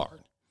working too hard.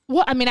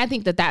 Well, I mean, I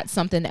think that that's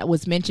something that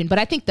was mentioned, but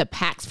I think the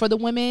packs for the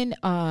women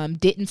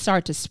didn't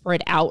start to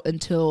spread out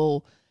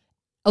until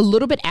a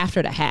little bit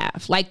after the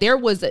half. Like there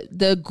was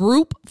the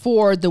group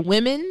for the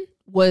women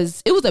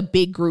was a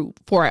big group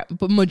for a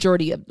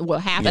majority of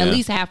at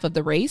least half of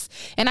the race.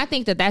 And I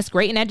think that that's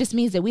great. And that just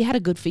means that we had a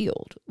good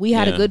field. We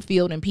had a good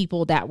field and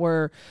people that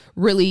were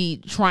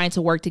really trying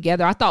to work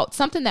together. I thought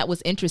something that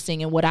was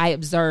interesting and what I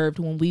observed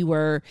when we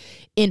were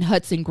in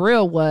Hudson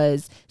Grill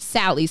was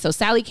Sally. So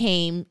Sally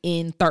came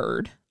in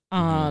third.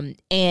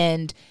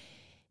 And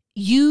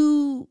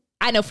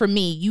I know for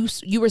me,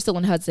 you were still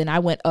in Hudson. I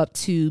went up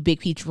to Big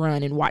Peach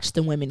Run and watched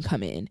the women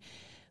come in.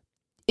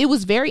 It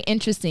was very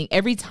interesting.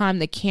 Every time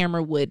the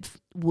camera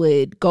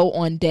would go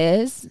on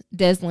Des,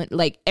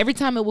 like every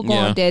time it would go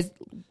on Des,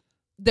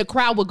 the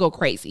crowd would go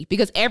crazy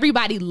because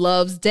everybody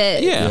loves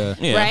Des,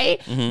 right?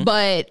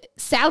 But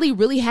Sally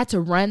really had to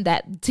run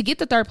that to get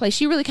the third place.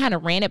 She really kind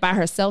of ran it by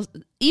herself.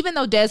 Even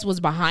though Des was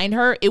behind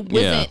her, it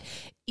wasn't.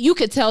 You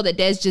could tell that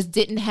Des just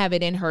didn't have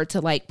it in her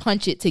to like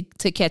punch it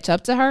to catch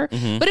up to her.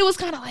 But it was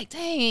kind of like,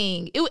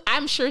 dang.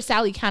 I'm sure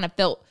Sally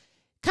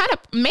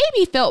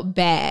maybe felt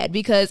bad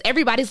because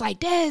everybody's like,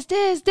 Des.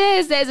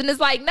 And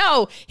it's like,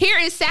 no, here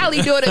is Sally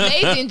doing an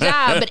amazing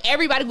job. But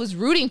everybody was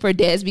rooting for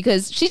Des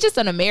because she's just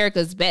an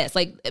America's best.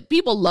 Like,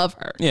 people love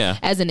her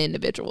as an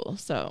individual.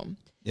 So.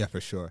 Yeah, for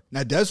sure.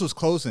 Now, Des was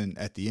closing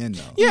at the end,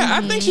 though. Yeah,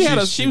 I think she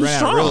was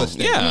strong.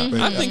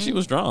 I think she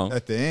was strong.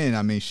 At the end,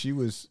 I mean, she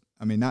was,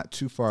 not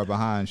too far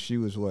behind. She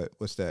was,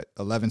 what's that,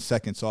 11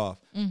 seconds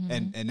off.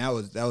 And that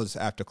was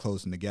after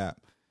closing the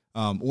gap.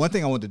 One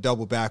thing I want to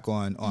double back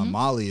on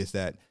Molly is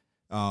that,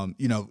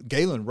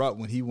 Galen Rupp,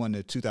 when he won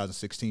the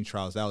 2016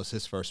 trials, that was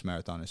his first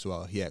marathon as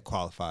well. He had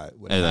qualified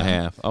with a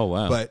half. Oh,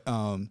 wow. But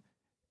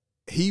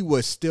he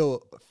was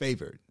still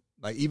favored.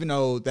 Like, even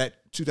though that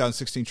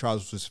 2016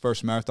 trials was his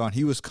first marathon,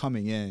 he was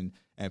coming in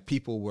and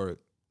people were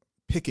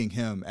picking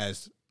him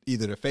as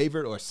either the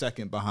favorite or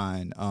second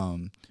behind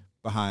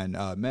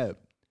Meb.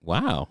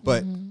 Wow.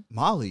 But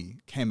Molly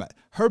came out.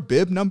 Her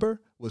bib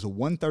number was a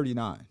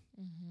 139.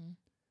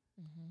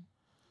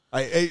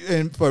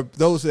 And for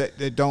those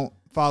that don't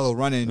follow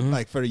running,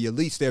 like for the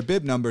elites, their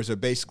bib numbers are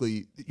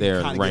basically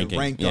they're kind of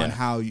ranked on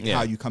how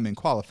you come in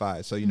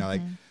qualified. So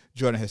like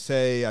Jordan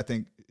Hesse, I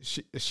think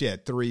she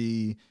had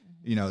 3.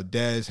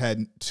 Des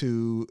had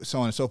 2, so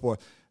on and so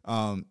forth.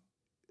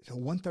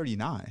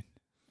 139.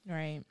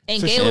 Right.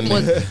 And so Galen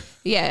was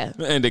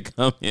and to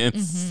come in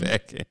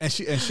second. And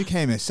she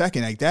came in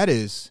second. Like that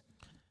is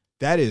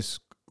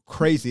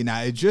crazy.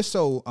 Now it just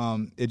so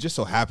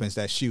happens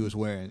that she was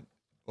wearing,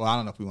 well, I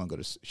don't know if we want to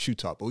go to shoe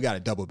talk, but we got to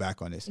double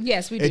back on this.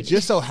 Yes, we do. It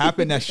just so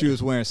happened that she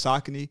was wearing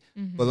Saucony.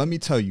 But let me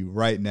tell you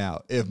right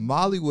now, if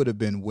Molly would have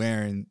been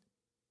wearing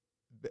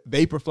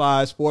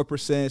Vaporflies,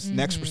 4%,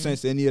 Next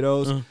Percents, any of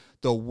those,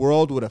 the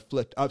world would have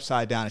flipped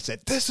upside down and said,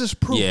 "This is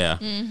proof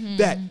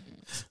that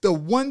the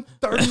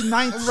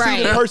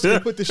 139th person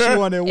put the shoe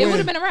on and win." It would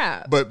have been a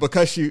wrap. But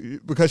because she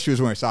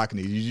was wearing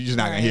Saucony, you're just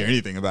not going to hear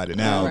anything about it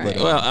now. Right.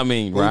 But, well, I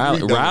mean,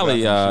 Riley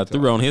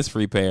threw on his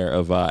free pair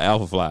of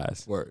Alpha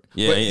Flies. Word.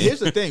 Yeah. But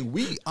here's the thing: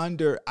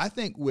 I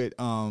think with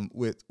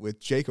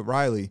Jacob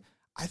Riley,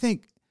 I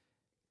think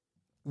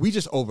we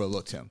just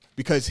overlooked him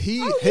because he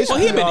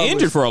had been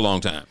injured for a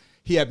long time.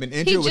 He had been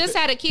injured. He just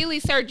had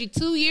Achilles surgery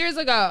 2 years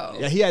ago.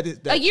 Yeah, he had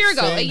a year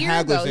ago.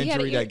 Hagler's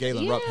injury that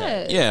Galen Rupp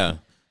had. Yeah.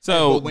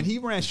 So when he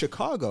ran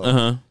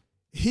Chicago,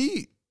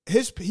 he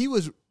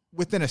was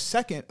within a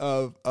second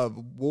of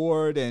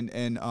Ward and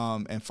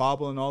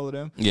Fable and all of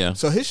them. Yeah.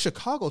 So his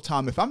Chicago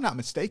time, if I'm not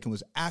mistaken,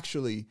 was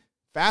actually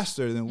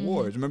faster than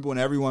Ward's. Remember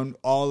when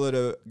all of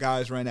the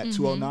guys ran at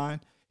 209?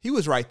 He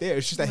was right there.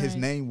 It's just that his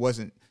name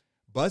wasn't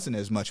buzzing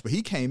as much. But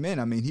he came in.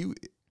 I mean,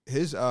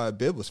 his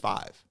bib was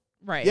 5.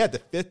 Right. He had the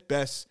 5th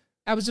best.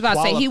 I was about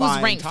to say he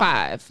was ranked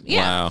time. 5.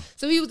 Yeah. Wow.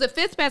 So he was the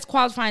 5th best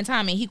qualifying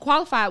time, and he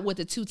qualified with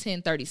a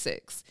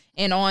 2:10.36.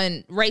 And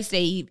on race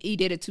day, he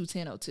did a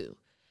 2:10.02.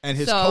 And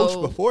his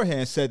coach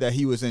beforehand said that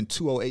he was in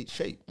 208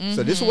 shape.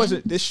 So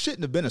this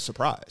shouldn't have been a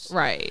surprise.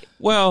 Right.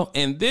 Well,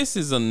 and this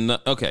is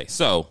okay.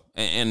 So,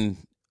 and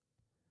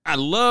I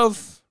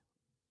love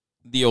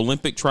the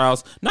Olympic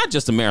trials, not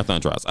just the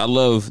marathon trials. I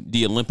love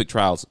the Olympic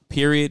trials,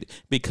 period,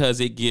 because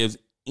it gives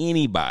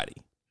anybody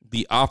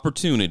the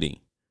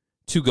opportunity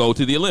to go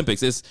to the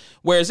Olympics.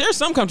 Whereas there's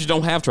some countries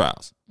don't have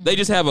trials. They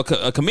just have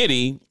a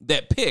committee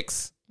that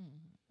picks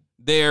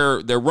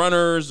their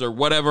runners or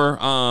whatever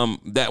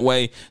that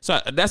way. So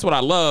that's what I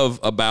love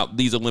about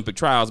these Olympic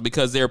trials,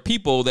 because there are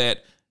people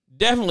that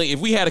definitely, if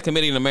we had a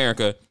committee in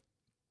America,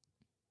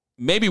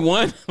 maybe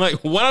one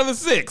of the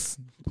 6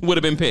 would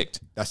have been picked.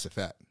 That's a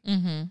fact.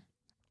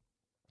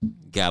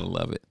 Gotta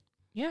love it.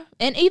 Yeah,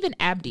 and even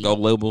Abdi. Gold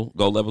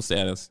level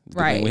status.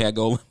 Right. We had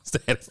gold level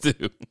status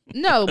too.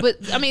 No,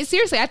 but I mean,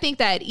 seriously, I think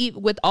that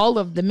with all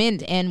of the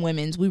men's and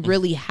women's, we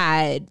really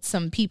had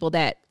some people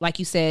that, like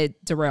you said,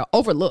 Darrell,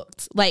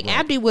 overlooked. Like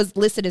Abdi was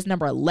listed as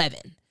number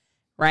 11.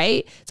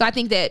 Right. So I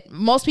think that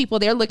most people,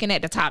 they're looking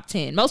at the top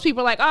 10. Most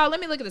people are like, oh, let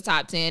me look at the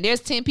top 10. There's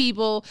 10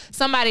 people.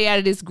 Somebody out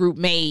of this group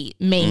may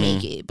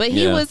make it. But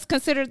he was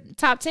considered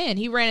top 10.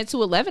 He ran a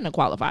 2:11 to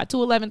qualify,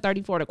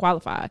 2:11.34 to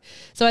qualify.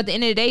 So at the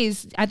end of the day,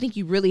 I think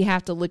you really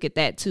have to look at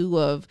that too,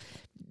 of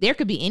there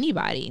could be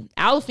anybody.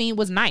 Alafine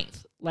was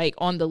 9th,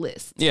 on the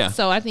list. Yeah.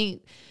 So I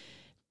think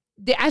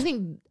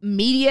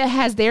media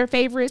has their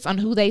favorites on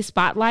who they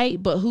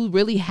spotlight, but who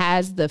really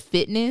has the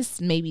fitness,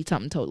 maybe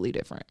something totally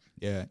different.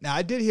 Yeah. Now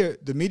I did hear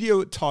the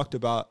media talked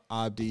about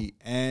Abdi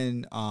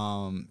and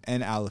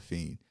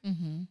Alafine.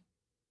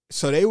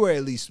 So they were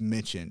at least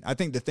mentioned. I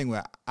think the thing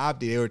with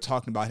Abdi, they were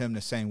talking about him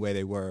the same way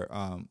they were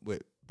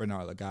with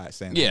Bernard Lagat,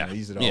 saying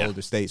these are the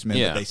older statesmen,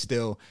 but they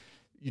still,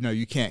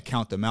 you can't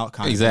count them out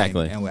kind of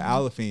thing. And with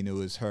Alafine, it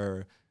was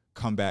her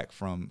comeback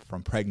from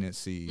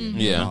pregnancy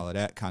and all of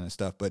that kind of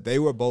stuff. But they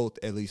were both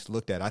at least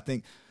looked at. I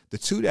think the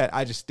two that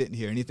I just didn't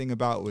hear anything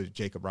about was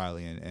Jacob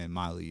Riley and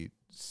Miley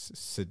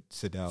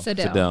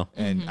Siddell.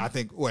 And I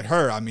think with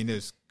her, I mean,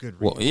 there's good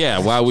reason. Well, yeah,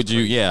 why would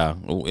you? Yeah,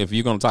 if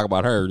you're going to talk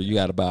about her, you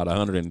got about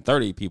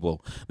 130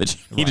 people that you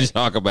need to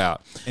talk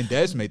about. And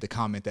Des made the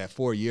comment that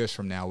 4 years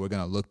from now, we're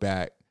going to look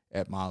back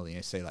at Molly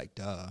and say,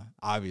 duh,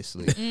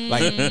 obviously.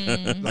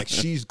 Like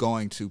she's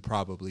going to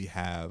probably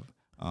have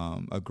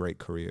a great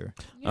career.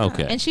 Yeah.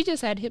 Okay. And she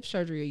just had hip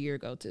surgery a year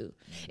ago too.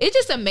 It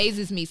just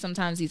amazes me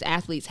sometimes these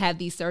athletes have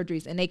these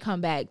surgeries and they come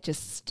back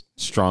just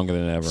stronger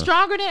than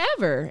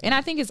ever. And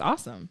I think it's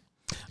awesome.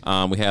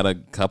 We had a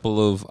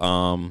couple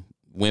of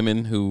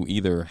women who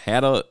either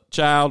had a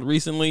child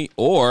recently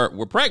or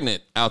were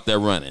pregnant out there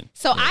running.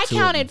 So I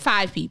counted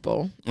 5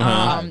 people.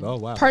 Oh,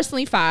 wow.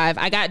 Personally 5.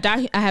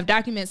 I have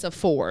documents of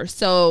 4.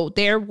 So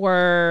there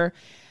were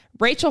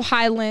Rachel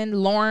Hyland,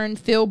 Lauren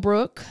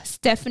Philbrook,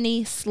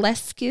 Stephanie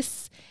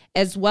Sleskis,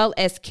 as well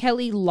as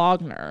Kelly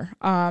Logner.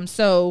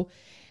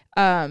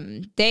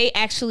 They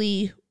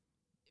actually,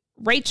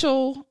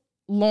 Rachel,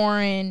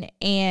 Lauren,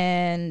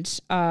 and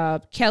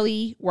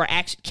Kelby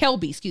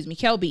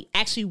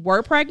actually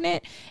were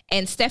pregnant,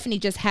 and Stephanie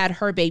just had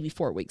her baby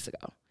 4 weeks ago.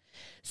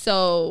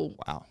 So,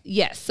 wow.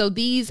 Yes. So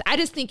I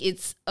just think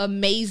it's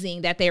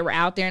amazing that they were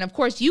out there. And of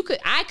course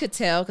I could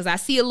tell, because I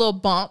see a little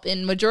bump,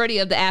 and majority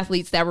of the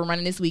athletes that were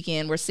running this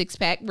weekend were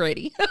 6-pack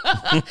ready.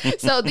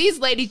 So these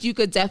ladies, you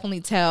could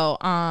definitely tell,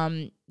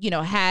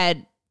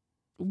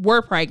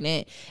 were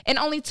pregnant, and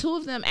only 2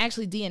 of them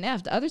actually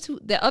DNF'd.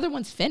 The other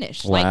ones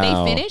finished. Wow. Like, they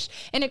finished.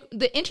 And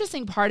the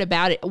interesting part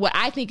about it, what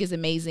I think is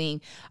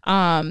amazing,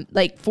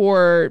 like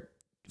for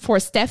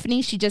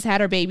Stephanie, she just had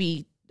her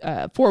baby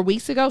 4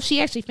 weeks ago.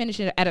 She actually finished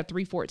it at a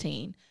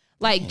 3:14.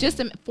 Like,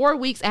 just 4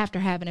 weeks after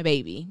having a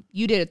baby,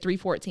 you did a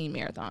 3:14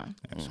 marathon.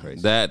 That's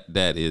crazy.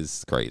 That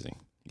is crazy.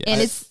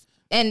 Yes.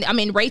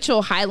 And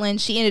Rachel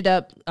Hyland, she ended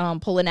up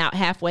pulling out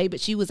halfway,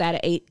 but she was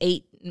at an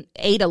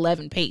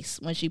 8:11 pace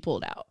when she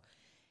pulled out.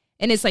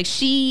 And it's like,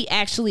 she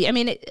actually,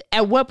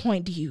 at what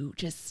point do you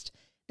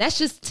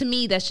to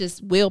me, that's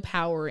just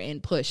willpower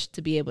and push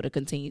to be able to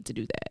continue to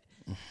do that.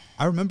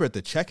 I remember at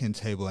the check-in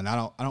table, and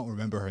I don't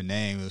remember her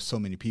name. There was so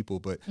many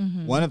people, but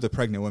one of the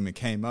pregnant women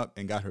came up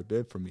and got her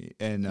bib for me,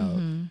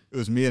 and it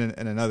was me and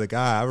another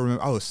guy. I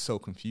remember I was so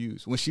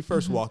confused when she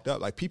first walked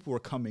up. Like, people were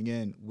coming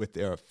in with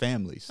their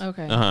families.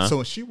 Okay, so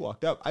when she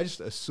walked up, I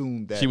just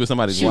assumed that she was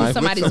somebody's wife.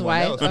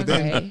 Okay.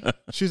 Then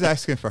she was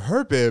asking for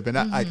her bib, and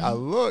I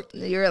looked.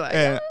 You're like,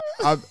 and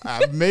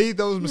I've made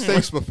those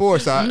mistakes before,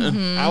 so I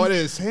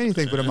didn't say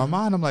anything. But in my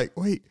mind, I'm like,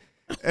 wait.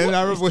 And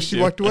I remember when she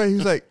walked away, he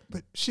was like,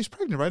 "But she's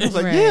pregnant, right?" I was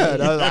like, right. "Yeah."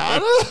 And I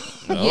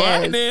was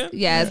like,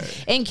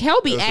 yes. And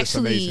Kelby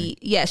actually,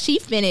 she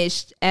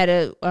finished at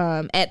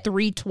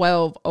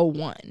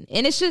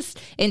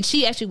 3:12:01, and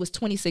she actually was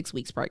 26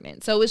 weeks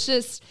pregnant. So it's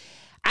just,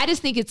 I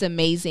just think it's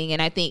amazing.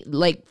 And I think,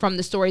 like, from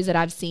the stories that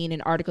I've seen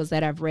and articles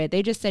that I've read,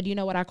 they just said, you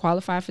know what, I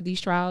qualify for these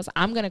trials.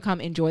 I'm going to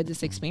come enjoy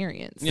this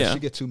experience. Yeah. Did she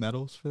get 2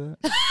 medals for that?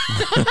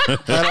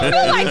 I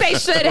feel like they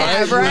should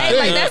have, right?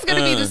 Like, that's going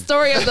to be the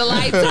story of the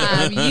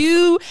lifetime.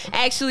 You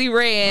actually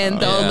ran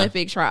the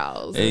Olympic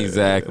trials.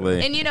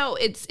 Exactly. And,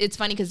 it's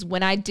funny, because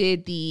when I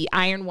did the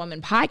Iron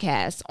Woman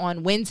podcast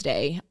on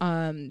Wednesday,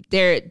 one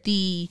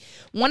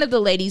of the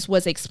ladies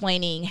was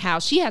explaining how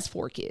she has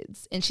 4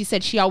 kids. And she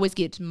said she always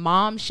gets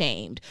mom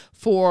shamed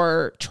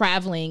for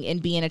traveling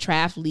and being a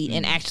triathlete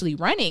and actually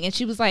running. And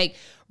she was like,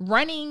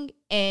 running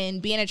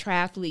and being a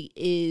triathlete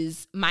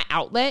is my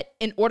outlet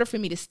in order for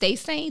me to stay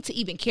sane, to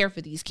even care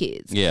for these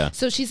kids. Yeah.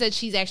 So she said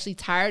she's actually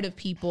tired of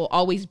people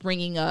always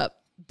bringing up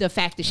the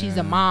fact that she's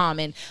a mom,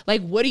 and like,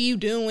 what are you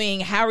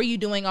doing? How are you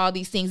doing all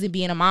these things and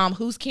being a mom?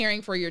 Who's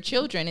caring for your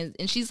children?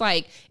 And she's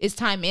like, it's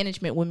time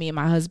management with me and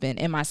my husband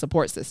and my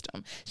support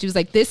system. She was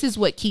like, this is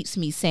what keeps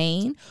me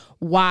sane.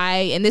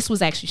 Why? And this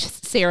was actually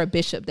Sarah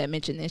Bishop that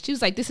mentioned this. She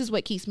was like, this is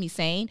what keeps me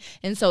sane.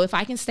 And so if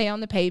I can stay on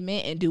the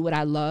pavement and do what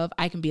I love,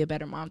 I can be a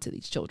better mom to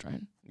these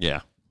children.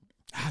 Yeah.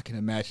 I can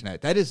imagine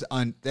that. That is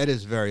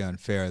very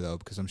unfair, though,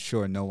 because I'm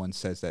sure no one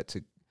says that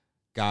to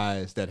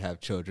guys that have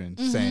children,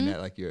 saying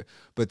that, like,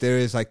 but there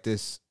is like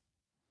this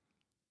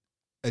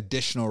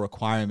additional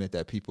requirement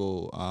that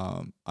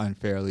people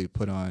unfairly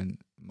put on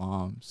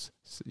moms,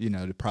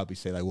 to probably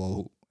say, like,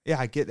 well, yeah,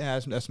 I get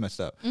that, that's messed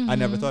up. I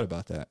never thought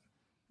about that.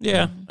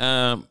 Yeah.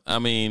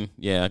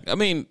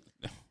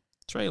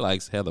 Trey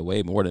likes Heather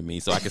way more than me,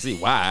 so I can see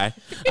why.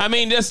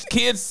 Just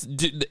kids,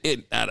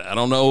 I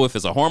don't know if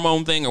it's a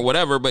hormone thing or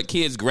whatever, but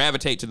kids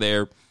gravitate to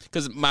their,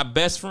 because my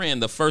best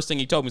friend, the first thing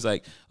he told me is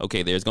like,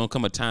 okay, there's going to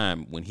come a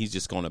time when he's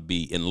just going to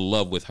be in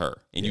love with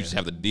her, and you just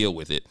have to deal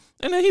with it.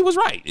 And then he was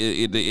right.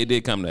 It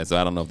did come to that, so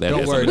I don't know if that don't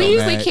has worry, something. We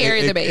usually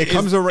carry the baby. It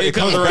comes around. It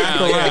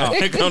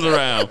comes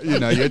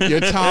around. Your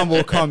time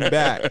will come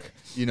back.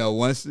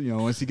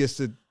 Once he gets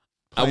to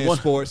playing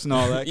sports and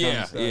all that kind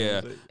of stuff.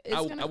 Yeah.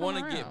 I want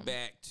to get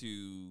back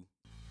to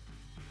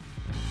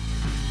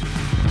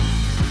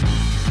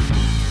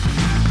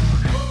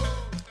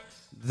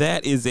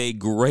that is a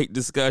great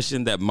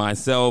discussion that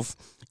myself,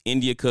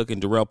 India Cook,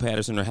 and Darrell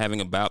Patterson are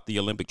having about the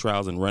Olympic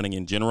trials and running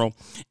in general.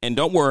 And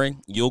don't worry,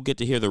 you'll get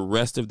to hear the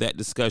rest of that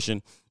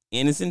discussion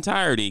in its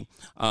entirety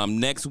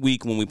next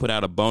week when we put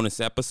out a bonus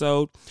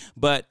episode.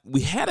 But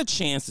we had a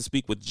chance to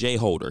speak with Jay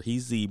Holder.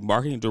 He's the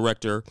marketing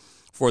director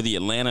for the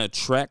Atlanta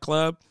Track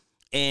Club.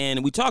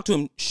 And we talked to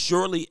him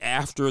shortly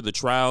after the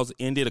trials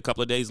ended, a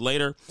couple of days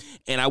later.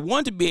 And I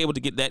wanted to be able to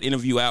get that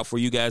interview out for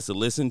you guys to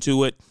listen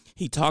to it.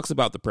 He talks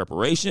about the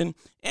preparation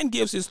and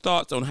gives his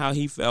thoughts on how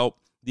he felt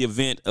the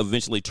event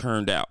eventually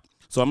turned out.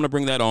 So I'm going to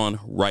bring that on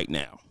right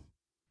now.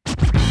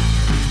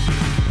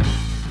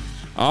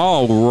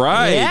 All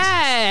right.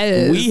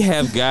 Yes. We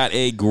have got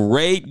a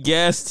great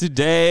guest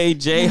today,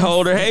 Jay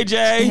Holder. Hey,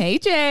 Jay. Hey,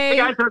 Jay. Hey,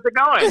 guys. How's it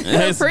going?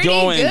 It's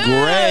going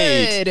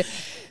good. great.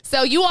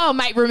 So you all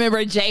might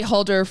remember Jay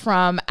Holder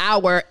from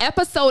our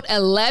episode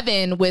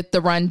 11 with the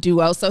Run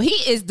Duo. So he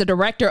is the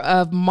director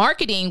of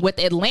marketing with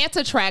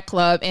Atlanta Track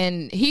Club,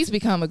 and he's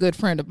become a good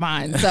friend of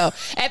mine. So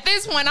at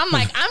this point, I'm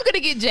like, I'm going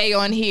to get Jay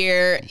on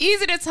here.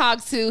 Easy to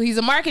talk to. He's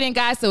a marketing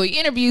guy, so he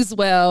interviews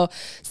well.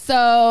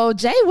 So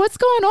Jay, what's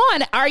going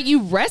on? Are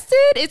you rested?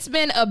 It's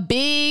been a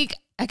big,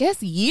 I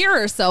guess,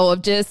 year or so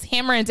of just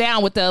hammering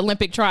down with the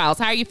Olympic trials.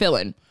 How are you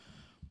feeling?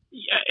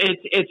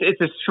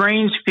 It's a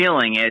strange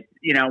feeling.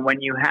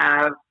 When you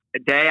have a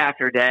day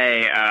after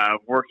day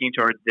working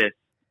towards this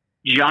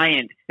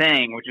giant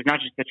thing, which is not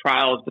just the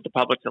trials but the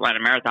Publix Atlanta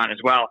Marathon as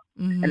well,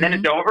 and then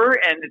it's over,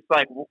 and it's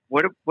like,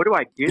 what do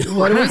I do?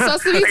 What are we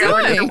supposed to be doing?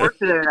 I went to work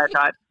today, and I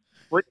thought,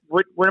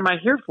 what am I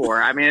here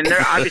for? I mean, there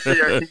are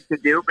things to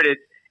do, but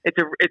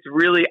it's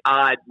really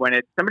odd when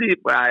it's somebody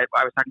I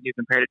was talking to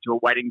compared it to a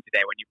wedding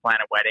today. When you plan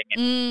a wedding,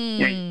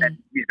 and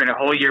you spend a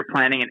whole year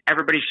planning, and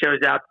everybody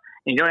shows up.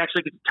 And you don't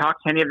actually get to talk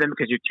to any of them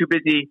because you're too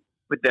busy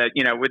with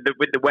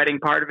the wedding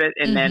part of it,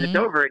 and then it's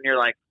over, and you're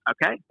like,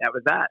 okay, that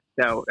was that.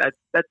 So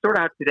that's sort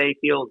of how today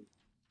feels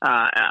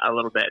a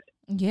little bit.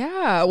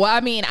 Yeah. Well,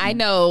 I mean, I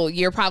know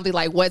you're probably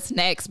like, what's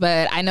next?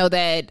 But I know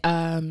that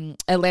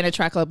Atlanta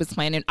Track Club is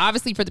planning,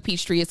 obviously, for the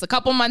Peachtree. It's a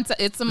couple months.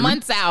 It's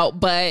months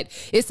out, but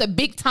it's a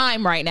big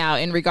time right now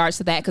in regards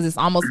to that because it's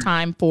almost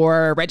time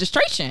for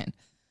registration.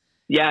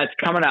 Yeah, it's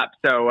coming up.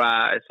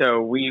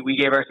 So we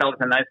gave ourselves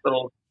a nice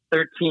little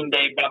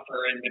 13-day buffer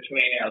in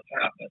between. I'll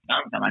turn off the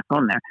sound on my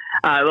phone there.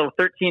 A little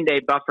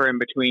 13-day buffer in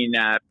between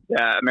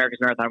America's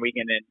Marathon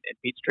Weekend and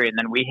Peachtree, and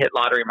then we hit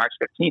lottery March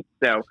 15th.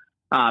 So,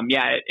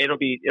 it'll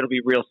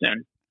be real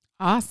soon.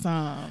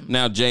 Awesome.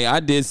 Now, Jay, I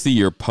did see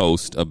your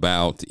post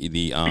about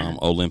the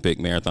Olympic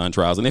marathon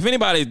trials. And if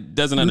anybody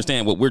doesn't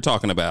understand what we're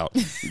talking about,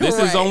 this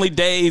is only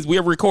days.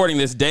 We're recording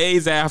this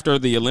days after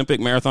the Olympic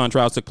marathon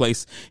trials took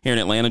place here in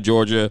Atlanta,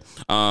 Georgia.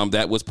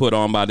 That was put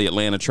on by the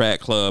Atlanta Track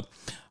Club.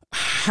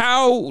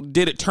 How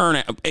did it turn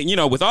out?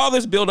 With all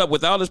this buildup,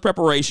 with all this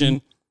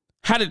preparation,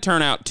 how did it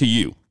turn out to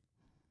you?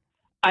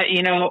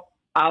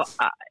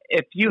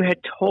 If you had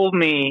told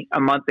me a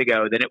month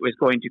ago that it was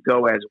going to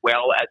go as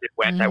well as it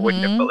went, I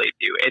wouldn't have believed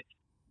you.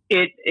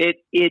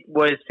 It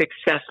was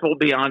successful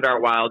beyond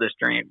our wildest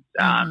dreams.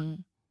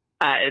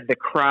 The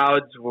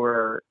crowds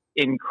were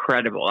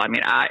incredible. I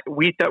mean,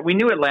 we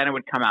knew Atlanta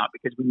would come out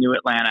because we knew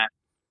Atlanta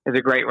is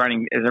a great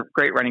running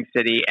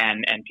city,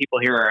 and people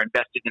here are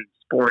invested in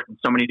sport in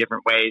so many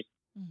different ways.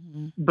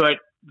 But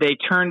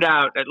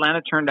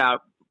Atlanta turned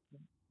out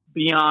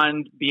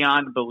beyond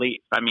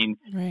belief. I mean,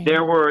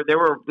 there were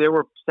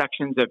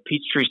sections of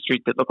Peachtree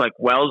Street that looked like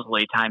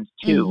Wellesley times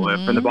 2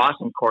 from the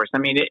Boston course. I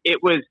mean,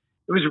 it was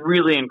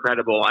really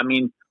incredible. I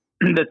mean,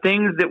 the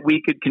things that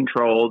we could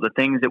control, the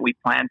things that we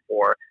planned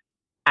for,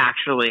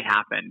 actually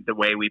happened the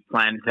way we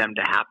planned them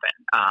to happen.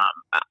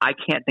 I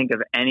can't think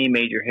of any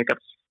major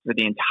hiccups for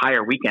the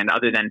entire weekend,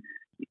 other than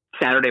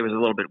Saturday was a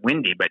little bit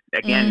windy. But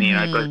again,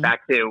 it goes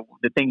back to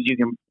the things you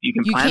can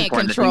plan can't for.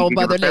 Control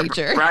Mother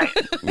Nature, right?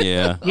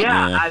 Yeah.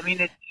 I mean,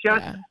 it's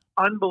just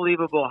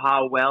unbelievable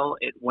how well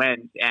it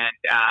went, and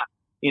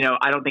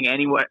I don't think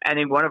any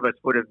one of us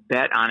would have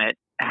bet on it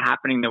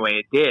happening the way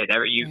it did.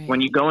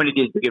 When you go into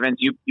these big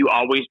events, you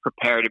always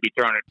prepare to be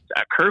thrown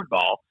a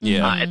curveball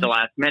at the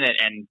last minute,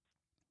 and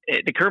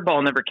the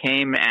curveball never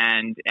came,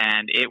 and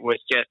it was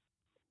just.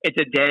 It's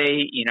a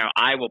day,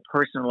 I will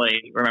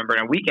personally remember,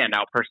 and a weekend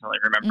I'll personally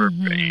remember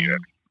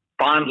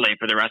fondly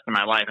for the rest of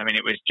my life. I mean,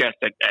 it was just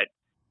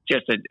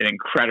an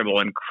incredible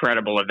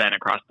event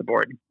across the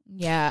board.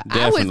 Yeah,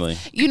 definitely.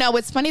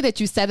 It's funny that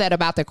you said that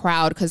about the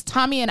crowd, because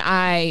Tommy and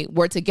I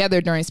were together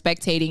during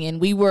spectating,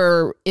 and we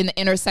were in the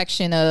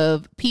intersection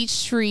of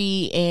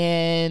Peachtree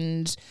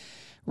and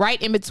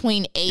right in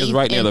between 8th It was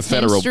right near the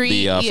Federal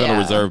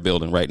Reserve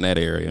building, right in that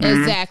area.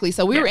 Exactly.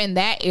 So we were in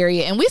that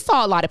area, and we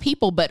saw a lot of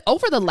people. But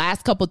over the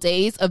last couple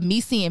days of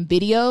me seeing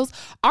videos,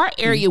 our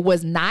area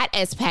was not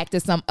as packed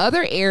as some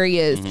other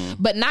areas,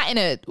 but not in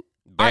a.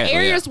 Our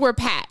areas were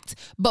packed,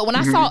 but when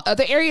I saw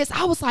other areas,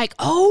 I was like,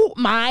 oh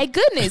my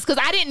goodness. Cause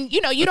I didn't,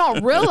 you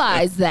don't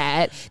realize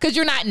that because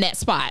you're not in that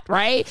spot.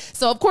 Right.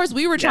 So of course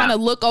we were trying to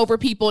look over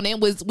people,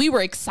 and we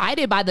were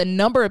excited by the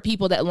number of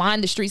people that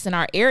lined the streets in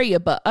our area,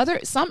 but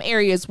some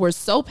areas were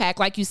so packed,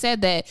 like you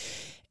said, that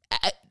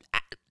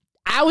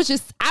I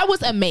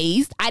was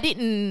amazed.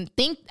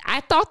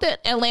 I thought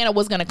that Atlanta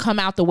was going to come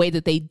out the way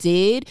that they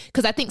did,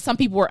 because I think some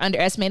people were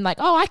underestimating, like,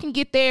 oh, I can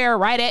get there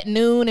right at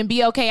noon and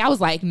be okay. I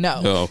was like,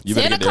 no.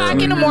 10 o'clock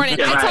in the morning.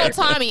 I told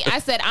Tommy, I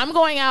said, I'm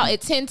going out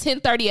at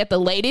 10:30 at the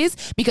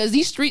latest, because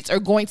these streets are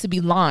going to be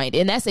lined.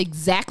 And that's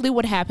exactly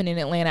what happened in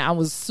Atlanta. I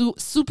was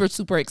super,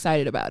 super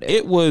excited about it.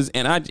 It was,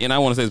 and I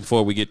want to say this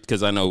before we get,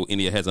 because I know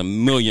India has a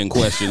million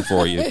questions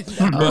for you.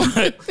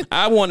 But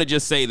I want to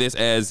just say this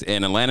as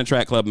an Atlanta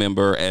Track Club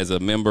member, as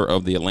a member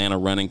of the Atlanta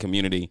running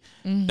community.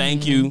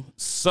 Thank you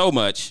so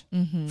much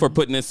for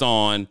putting this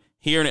on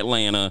here in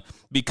Atlanta,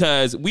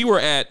 because we were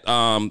at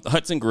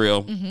Hudson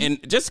Grill, and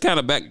just kind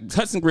of back,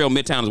 Hudson Grill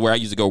Midtown is where I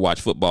used to go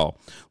watch football.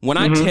 When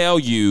I tell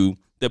you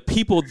the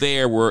people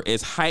there were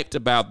as hyped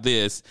about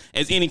this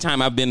as any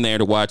time I've been there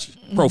to watch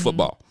pro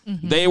football.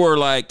 They were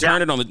like,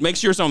 turn it on, make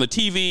sure it's on the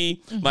TV,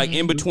 like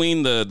in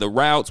between the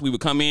routes. We would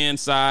come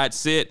inside,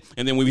 sit,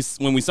 and then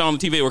when we saw on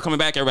the TV, we were coming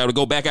back, everybody would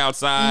go back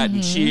outside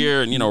and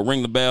cheer and,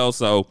 ring the bell.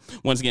 So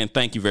once again,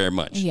 thank you very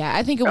much. Yeah,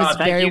 I think it was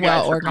very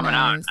well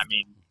organized.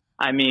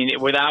 I mean,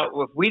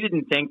 if we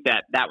didn't think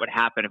that would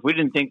happen, if we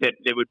didn't think that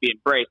it would be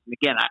embraced, and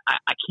again,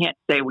 I can't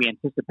say we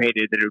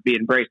anticipated that it would be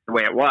embraced the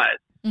way it was,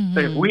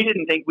 but if we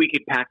didn't think we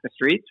could pack the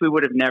streets, we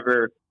would have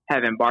never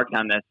have embarked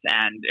on this.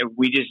 And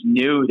we just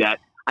knew that.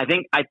 I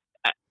think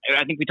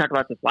we talked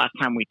about this last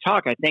time we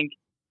talked. I think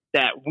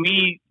that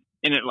we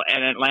in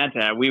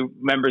Atlanta, we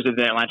members of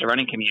the Atlanta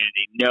running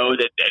community know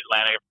that the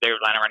Atlanta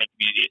running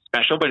community is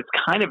special, but it's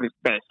kind of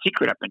been a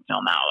secret up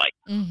until now. Like,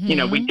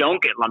 we don't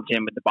get lumped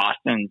in with the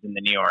Bostons and the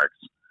New Yorks.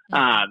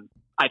 I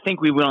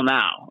think we will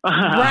now.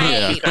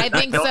 Right. I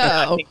think so.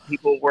 I think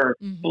people were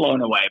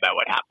blown away by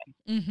what happened.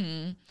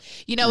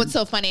 It's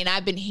so funny. And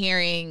I've been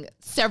hearing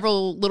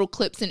several little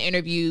clips and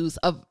interviews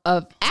of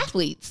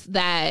athletes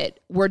that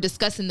were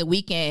discussing the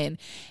weekend.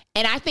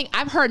 And I think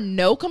I've heard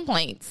no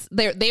complaints.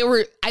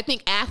 I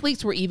think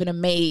athletes were even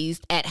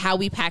amazed at how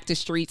we packed the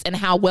streets and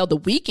how well the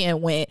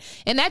weekend went.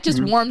 And that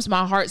just warms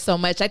my heart so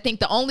much. I think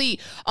the only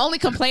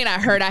complaint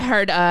I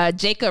heard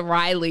Jacob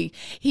Riley.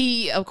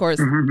 He, of course,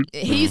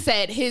 he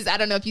said I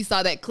don't know if you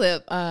saw that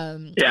clip,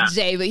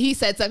 Jay, but he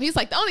said something. He's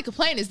like, the only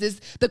complaint is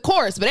the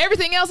course, but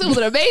everything else, it was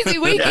an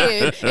amazing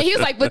weekend. And he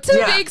was like, but to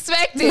be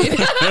expected.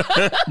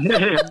 I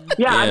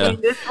mean,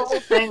 this whole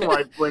thing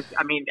was,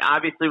 I mean,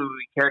 obviously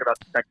we cared about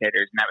the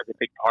spectators, and that was a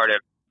big part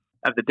of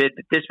the bid,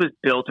 but this was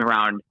built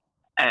around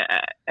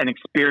an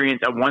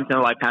experience, a once in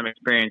a lifetime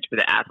experience for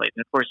the athletes.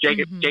 And of course,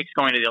 Jake's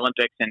going to the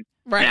Olympics, and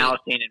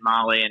Alistine and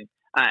Molly and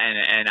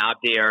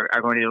Abdi are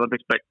going to the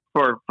Olympics. But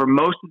for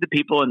most of the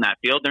people in that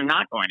field, they're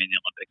not going to the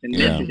Olympics. And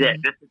this is it.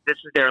 This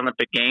is their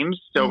Olympic Games.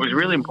 So it was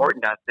really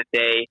important to us that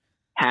they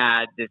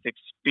had this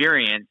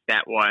experience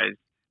that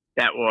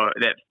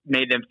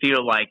made them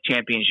feel like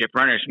championship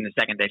runners from the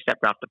second they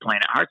stepped off the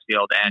plane at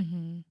Hartsfield.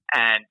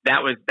 And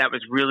that was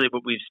really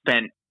what we've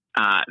spent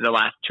the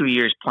last 2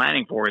 years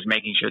planning for, is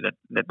making sure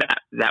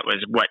that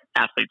was what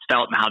athletes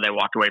felt and how they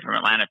walked away from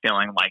Atlanta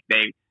feeling like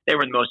they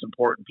were the most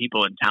important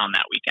people in town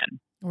that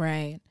weekend.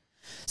 Right.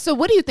 So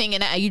what do you think,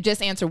 and you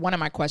just answered one of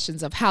my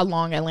questions of how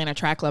long Atlanta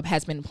Track Club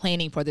has been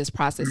planning for this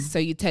process. So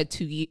you said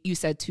 2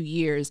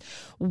 years.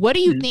 What do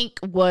you think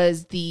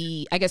was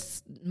the, I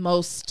guess,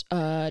 most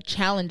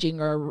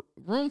challenging or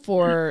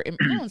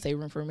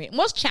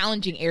most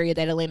challenging area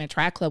that Atlanta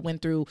Track Club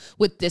went through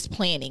with this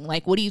planning?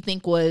 Like, what do you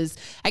think was,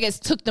 I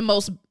guess, took the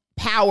most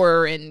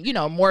power and,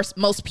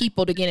 most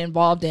people to get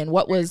involved in?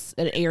 What was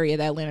an area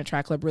that Atlanta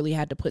Track Club really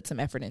had to put some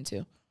effort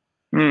into?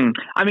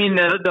 I mean,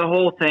 the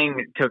whole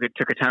thing took a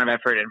ton of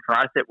effort, and for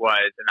us, it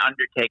was an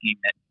undertaking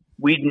that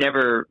we've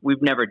never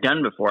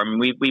done before. I mean,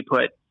 we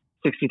put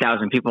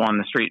 60,000 people on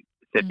the street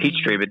at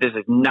Peachtree, but this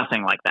is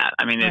nothing like that.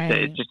 I mean,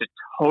 it's just a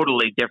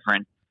totally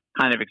different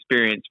kind of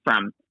experience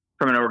from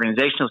an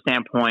organizational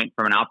standpoint,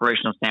 from an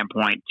operational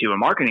standpoint, to a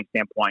marketing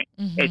standpoint.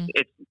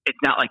 It's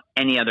not like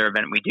any other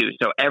event we do.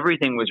 So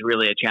everything was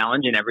really a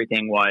challenge, and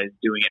everything was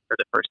doing it for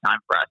the first time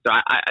for us. So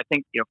I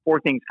think 4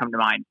 things come to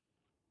mind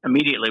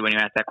immediately when you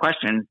ask that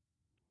question.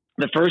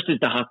 The first is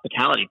the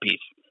hospitality piece.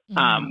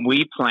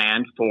 We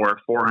planned for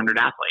 400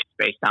 athletes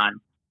based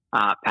on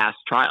past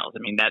trials. I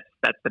mean, that's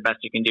the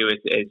best you can do is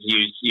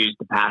use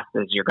the past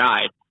as your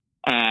guide.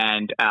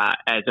 And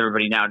as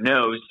everybody now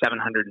knows,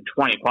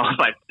 720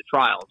 qualified for the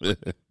trials.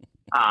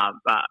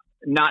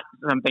 Not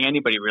something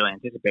anybody really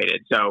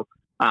anticipated. So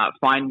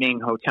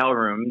finding hotel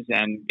rooms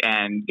and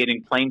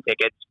getting plane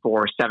tickets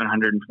for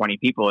 720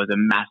 people is a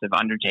massive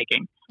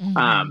undertaking.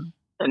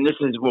 And this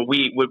is what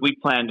we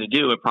planned to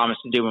do, and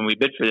promised to do when we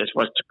bid for this,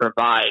 was to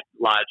provide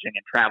lodging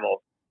and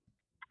travel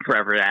for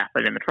every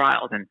athlete in the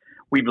trials. And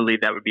we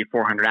believe that would be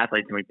 400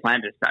 athletes, and we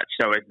planned as such.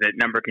 So as the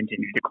number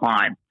continued to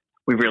climb,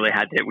 we really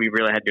had to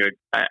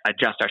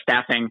adjust our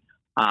staffing,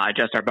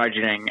 adjust our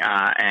budgeting,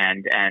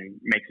 and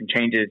make some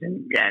changes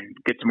and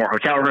get some more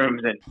hotel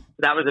rooms. And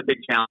that was a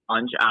big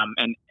challenge,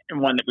 and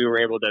one that we were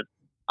able to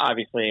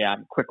obviously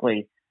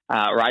quickly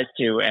rise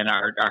to, and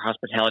our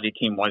hospitality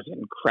team was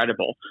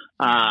incredible.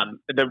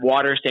 The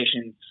water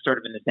station's sort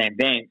of in the same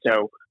vein.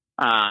 So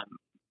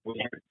we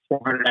have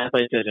 400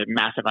 athletes. It's a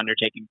massive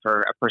undertaking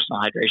for a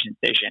personal hydration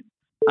station.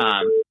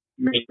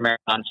 Major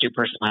marathons do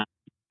personal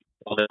hydration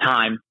all the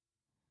time.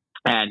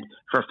 And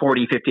for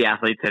 40, 50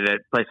 athletes at a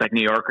place like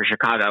New York or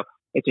Chicago,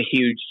 it's a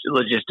huge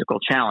logistical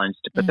challenge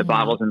to put the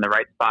bottles in the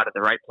right spot at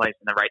the right place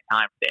in the right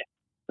time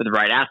for the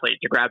right athlete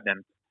to grab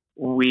them.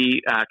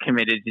 We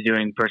committed to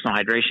doing personal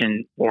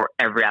hydration for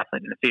every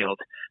athlete in the field.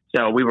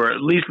 So we were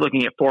at least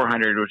looking at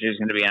 400, which is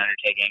going to be an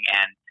undertaking.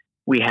 And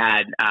we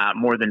had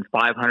more than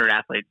 500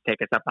 athletes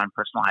take us up on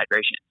personal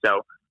hydration.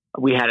 So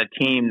we had a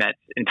team that's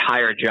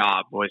entire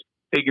job was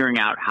figuring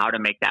out how to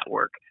make that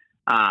work.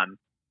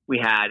 We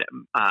had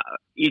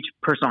each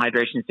personal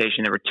hydration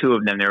station. There were 2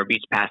 of them. They were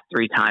each passed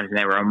 3 times, and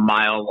they were a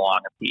mile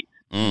long apiece.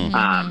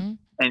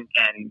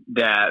 and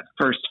the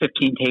first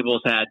 15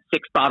 tables had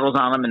 6 bottles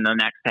on them, and the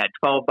next had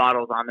 12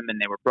 bottles on them, and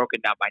they were broken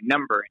down by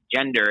number and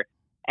gender.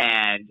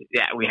 And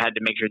we had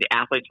to make sure the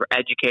athletes were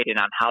educated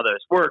on how those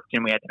worked,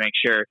 and we had to make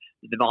sure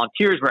that the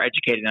volunteers were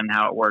educated on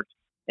how it worked.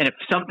 And if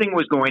something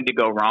was going to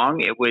go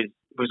wrong, it was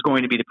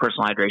going to be the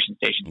personal hydration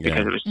station,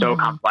 because it was so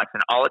complex,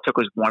 and all it took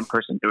was one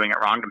person doing it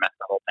wrong to mess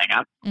the whole thing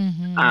up.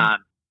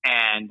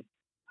 And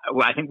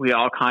I think we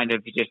all kind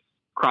of just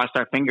crossed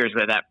our fingers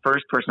with that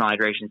first personal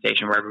hydration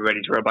station where everybody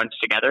threw a bunch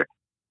together,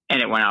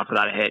 and it went off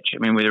without a hitch. I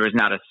mean, there was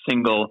not a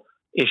single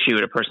issue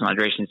at a personal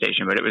hydration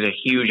station, but it was a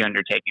huge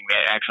undertaking.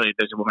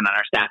 There's a woman on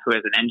our staff who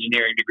has an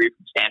engineering degree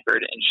from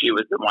Stanford, and she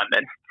was the one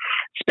that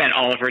spent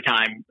all of her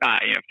time,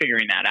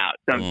 figuring that out.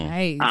 So,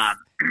 nice.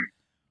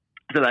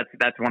 So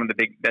that's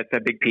a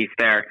big piece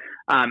there.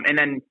 And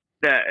then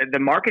the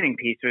marketing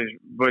piece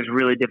was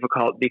really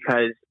difficult,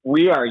 because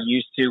we're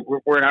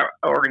an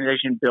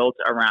organization built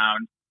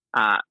around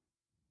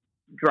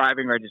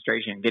driving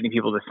registration, getting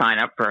people to sign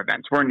up for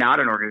events. We're not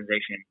an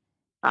organization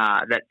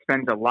that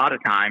spends a lot of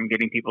time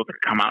getting people to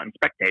come out and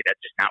spectate. That's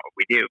just not what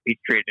we do.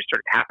 Peachtree, it just sort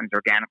of happens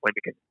organically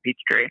because it's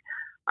Peachtree.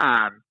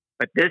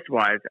 But this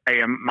was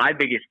my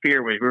biggest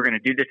fear was we were going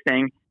to do this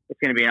thing. It's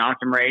going to be an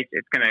awesome race.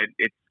 It's going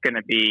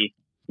to be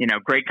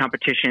great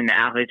competition. The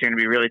athletes are going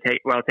to be really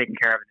well taken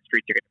care of. And the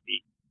streets are going to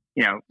be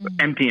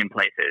empty in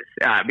places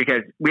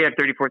because we have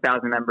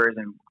 34,000 members,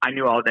 and I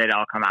knew all they'd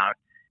all come out,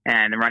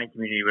 and the running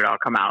community would all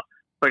come out.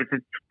 But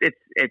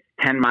it's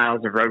 10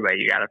 miles of roadway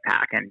you got to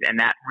pack, and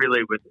that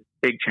really was a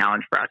big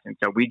challenge for us. And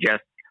so we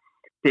just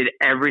did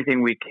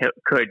everything we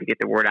could to get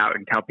the word out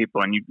and tell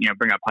people. And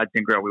bring up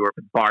Hudson Grill. We worked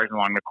with bars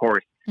along the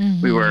course.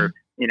 We were,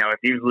 if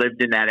you've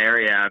lived in that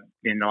area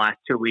in the last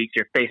 2 weeks,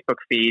 your Facebook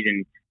feed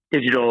and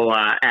digital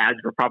ads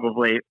were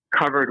probably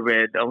covered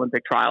with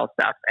Olympic trial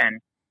stuff. And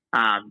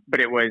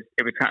but it was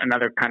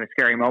another kind of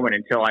scary moment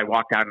until I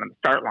walked out on the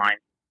start line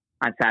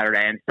on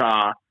Saturday and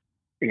saw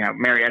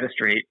Marietta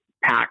Street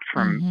packed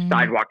from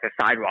sidewalk to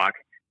sidewalk.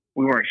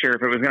 We weren't sure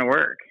if it was going to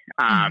work.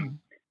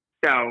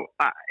 So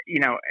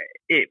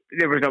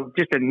there was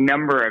just a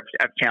number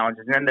of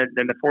challenges. And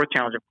then the fourth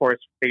challenge, of course,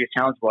 biggest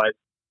challenge was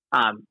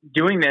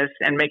doing this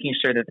and making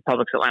sure that the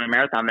Publix Atlanta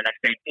Marathon the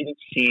next day didn't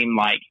seem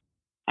like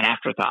an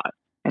afterthought.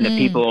 And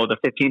the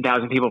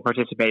 15,000 people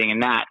participating in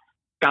that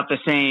got the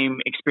same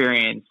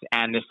experience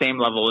and the same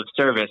level of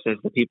service as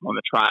the people in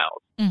the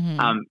trials.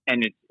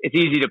 And it's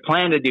easy to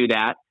plan to do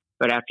that,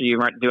 but after you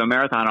do a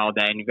marathon all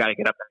day and you've got to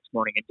get up this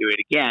morning and do it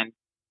again,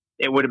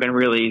 it would have been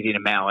really easy to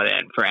mail it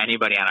in for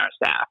anybody on our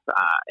staff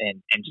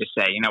and just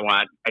say, you know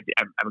what,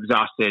 I'm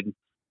exhausted.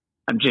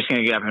 I'm just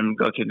going to get up and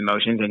go through the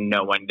motions, and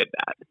no one did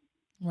that.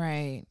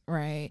 Right.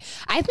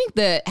 I think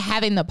that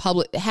having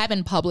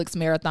Publix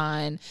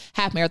marathon,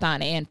 half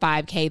marathon, and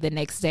 5K the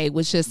next day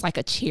was just like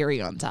a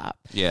cherry on top.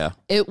 Yeah,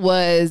 it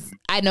was.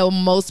 I know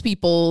most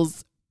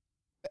people's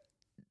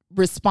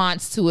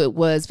response to it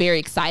was very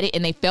excited,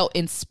 and they felt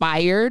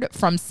inspired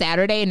from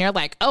Saturday, and they're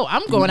like, oh,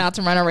 I'm going out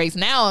to run a race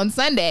now on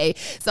Sunday.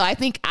 So I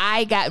think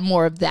I got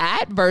more of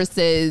that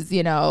versus,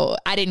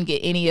 I didn't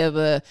get any of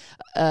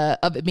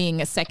it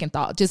being a second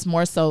thought, just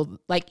more so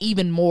like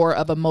even more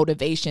of a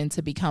motivation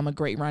to become a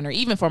great runner.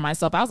 Even for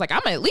myself, I was like,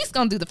 I'm at least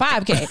going to do the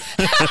 5K.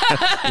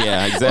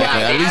 Yeah, exactly.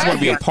 I at least want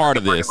to be a part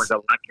of this.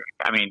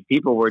 I mean,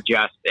 people were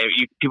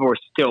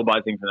still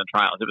buzzing from the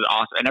trials. It was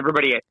awesome. And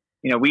everybody,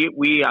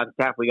 we on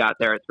staff, we got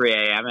there at 3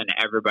 a.m. and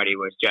everybody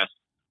was just,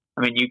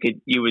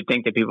 you would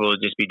think that people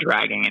would just be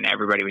dragging, and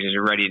everybody was just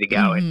ready to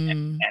go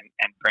and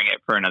bring it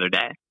for another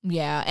day.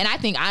 Yeah. And I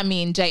think,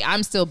 Jay,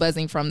 I'm still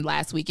buzzing from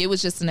last week. It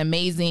was just an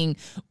amazing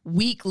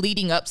week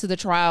leading up to the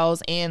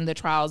trials, and the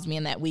trials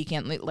being that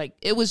weekend. Like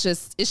it's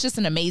just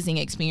an amazing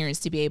experience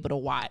to be able to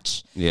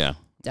watch. Yeah,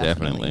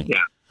 definitely. Yeah.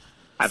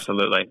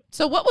 Absolutely.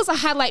 So what was a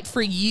highlight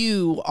for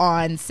you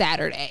on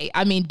Saturday?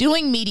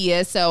 Doing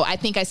media. So I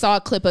think I saw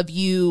a clip of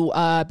you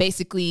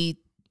basically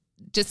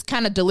just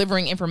kind of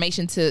delivering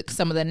information to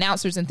some of the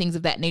announcers and things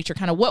of that nature.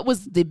 Kind of what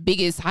was the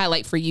biggest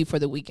highlight for you for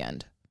the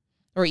weekend,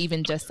 or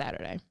even just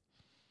Saturday?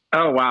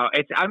 Oh, wow.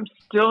 I'm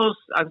still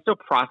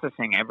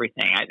processing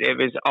everything. It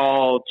was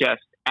all just,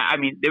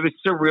 it was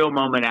surreal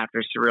moment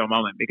after surreal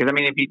moment, because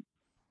if you,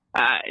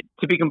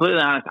 to be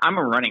completely honest, I'm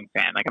a running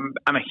fan. Like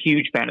I'm a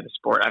huge fan of the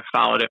sport. I've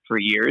followed it for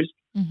years.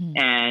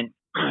 And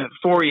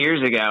 4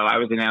 years ago, I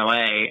was in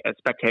LA, a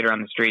spectator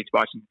on the streets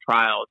watching the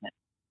trials. And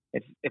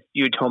if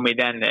you had told me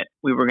then that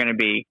we were going to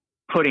be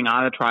putting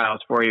on the trials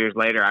 4 years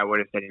later, I would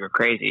have said you were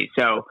crazy.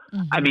 So,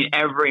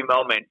 every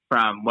moment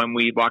from when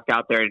we walked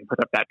out there and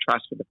put up that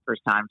trust for the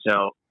first time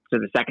to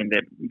the second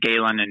that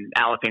Galen and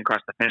Alison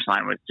crossed the finish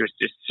line was just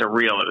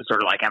surreal. It was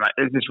sort of like,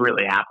 is this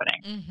really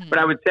happening? But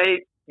I would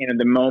say,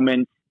 the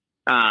moment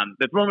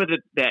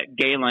that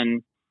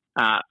Galen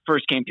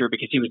first came through,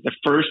 because he was the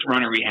first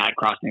runner we had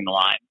crossing the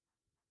line,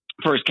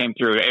 first came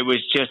through, it was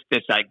just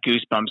this like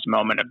goosebumps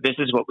moment of, this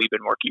is what we've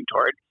been working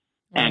toward.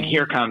 And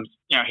here comes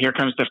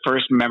the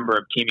first member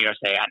of Team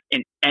USA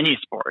in any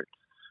sport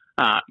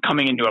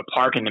coming into a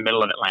park in the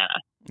middle of Atlanta.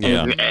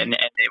 And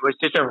it was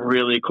just a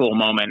really cool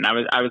moment. And I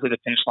was at the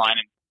finish line,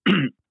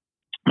 and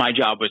my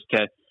job was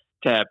to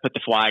put the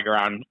flag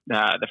around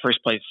the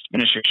first place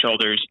finisher's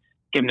shoulders,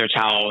 give them their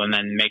towel, and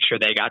then make sure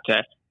they got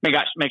to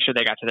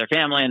their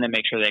family, and then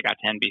make sure they got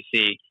to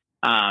NBC.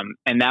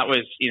 And that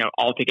was,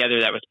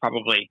 altogether, that was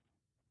probably,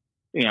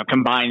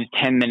 combined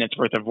 10 minutes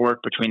worth of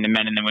work between the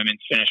men and the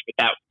women's finish.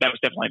 But that was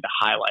definitely the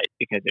highlight,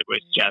 because it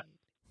was just,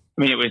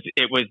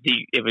 it was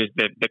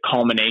the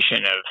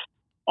culmination of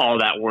all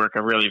that work,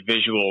 a really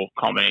visual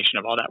culmination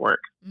of all that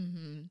work.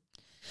 Mm-hmm.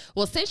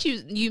 Well, since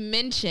you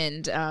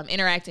mentioned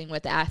interacting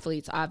with the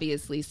athletes,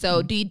 obviously,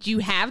 so did you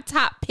have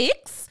top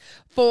picks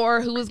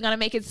for who was going to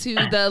make it to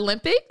the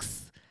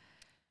Olympics?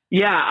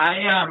 Yeah,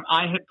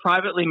 I had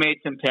privately made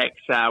some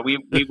picks.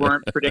 We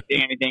weren't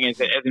predicting anything as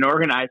an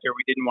organizer.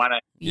 We didn't want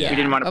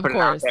to put it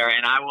out there.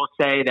 And I will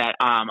say that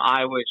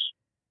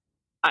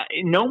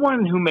no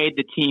one who made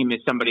the team is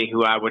somebody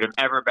who I would have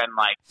ever been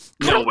like,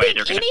 no way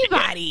they're going to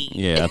anybody.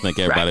 Yeah, I think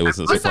everybody was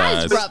surprised.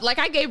 Besides Rupp, like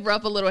I gave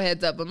Rupp a little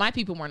heads up, but my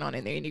people weren't on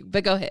in there.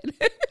 But go ahead.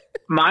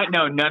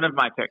 None of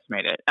my picks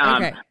made it.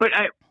 Okay.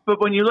 But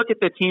when you look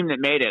at the team that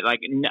made it, like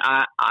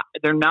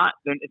they're not.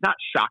 It's not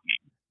shocking.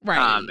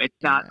 Right. It's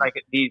not like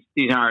these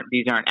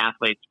aren't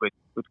athletes with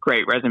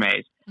great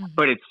resumes,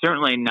 but it's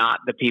certainly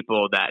not the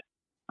people that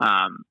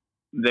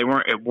they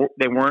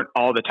weren't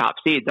all the top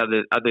seeds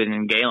other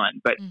than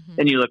Galen. But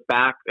then you look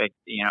back,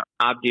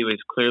 Abdi was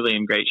clearly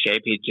in great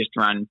shape. He'd just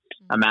run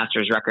a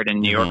Masters record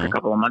in New York a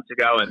couple of months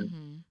ago,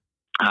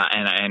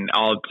 and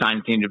all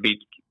signs seem to be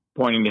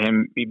pointing to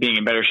him being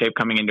in better shape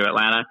coming into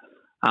Atlanta.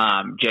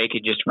 Jake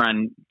had just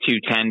run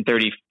 2:10,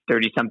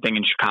 30 something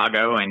in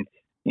Chicago, and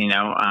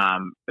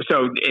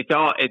so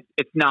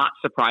it's not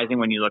surprising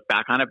when you look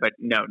back on it, but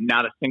no,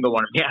 not a single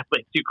one of the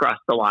athletes who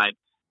crossed the line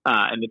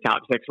in the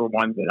top six were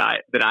ones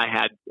that I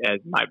had as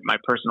my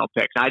personal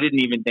picks. I didn't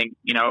even think,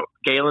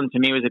 Galen to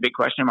me was a big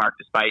question mark,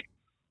 despite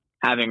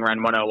having run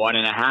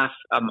 101.5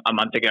 a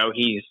month ago.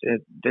 His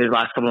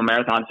last couple of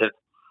marathons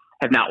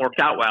have not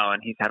worked out well,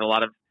 and he's had a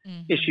lot of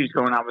issues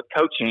going on with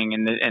coaching,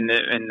 and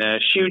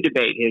the shoe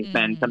debate has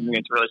been something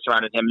that's really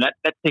surrounded him.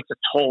 That takes a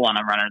toll on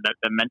a runner,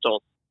 the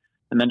mental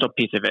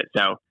piece of it.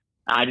 So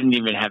I didn't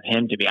even have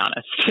him, to be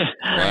honest.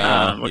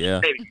 Wow. Which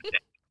is maybe,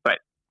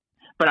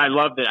 but I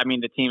love that. I mean,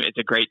 the team, it's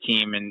a great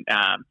team. And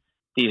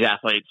these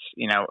athletes,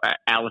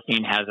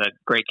 Alethine has a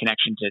great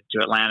connection to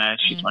Atlanta.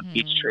 She's won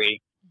Peachtree.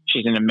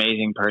 She's an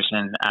amazing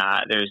person.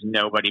 There's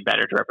nobody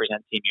better to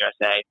represent Team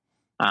USA.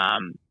 I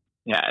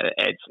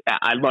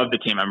love the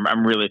team.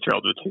 I'm really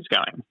thrilled with who's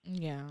going.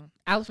 Yeah.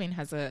 Alethine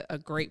has a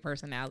great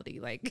personality.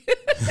 Like,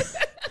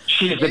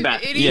 she's the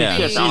best.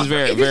 She's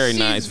very, very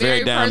nice,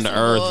 very down to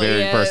earth,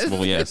 very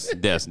personable. Yes,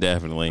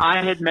 definitely.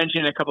 I had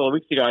mentioned a couple of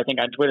weeks ago, I think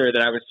on Twitter,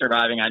 that I was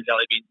surviving on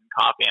jelly beans and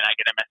coffee, and I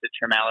get a message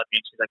from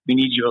Alethine. She's like, "We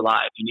need you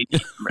alive. You need to."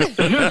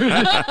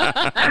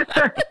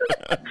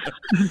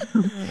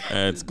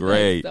 That's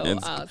great.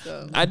 That's so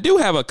awesome. I do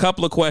have a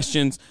couple of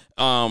questions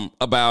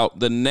about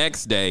the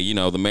next day.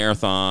 The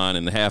marathon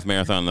and the half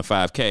marathon and the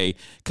 5K.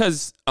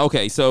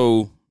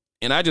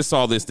 And I just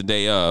saw this the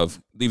day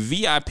of, the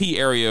VIP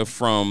area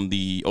from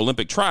the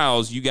Olympic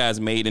trials, you guys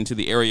made into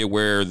the area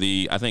where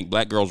I think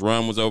Black Girls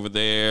Run was over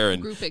there.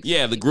 And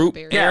the group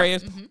area.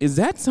 Mm-hmm. Is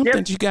that something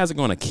that you guys are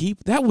going to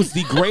keep? That was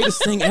the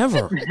greatest thing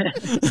ever.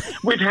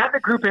 We've had the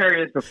group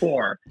areas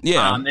before.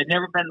 Yeah. They've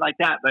never been like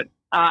that. But,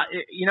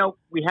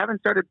 we haven't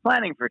started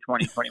planning for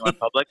 2021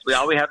 Publix.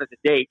 All we have is a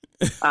date.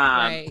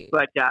 Right.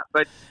 But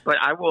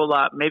I will,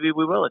 maybe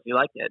we will if you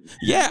like it.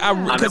 Yeah,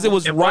 because it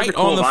was right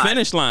on the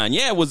finish line.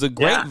 Yeah, it was a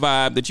great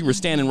vibe that you were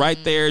standing right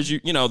there as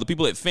the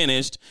people had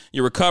finished,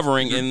 you're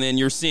recovering, and then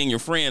you're seeing your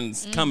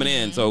friends coming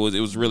in. So it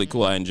was really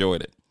cool. I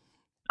enjoyed it.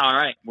 All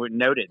right, we're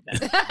noted.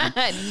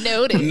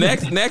 Noted.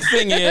 Next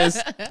thing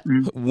is,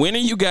 when are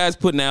you guys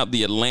putting out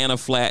the Atlanta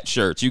flat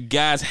shirts? You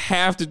guys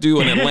have to do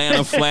an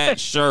Atlanta flat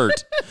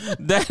shirt.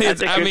 That's a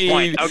good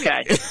point.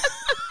 Okay.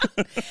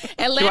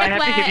 Atlanta Do I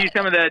have flat. to give you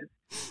some of the?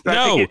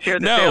 No,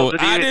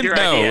 I didn't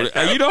know.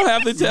 You don't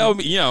have to tell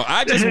me.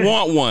 I just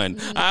want one.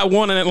 I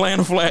want an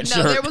Atlanta flat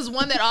shirt. No, there was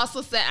one that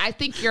also said, I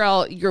think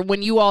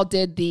when you all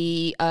did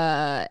the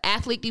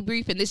athlete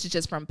debrief, and this is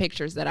just from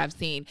pictures that I've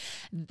seen.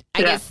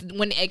 I guess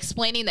when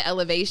explaining the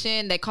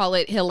elevation, they call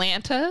it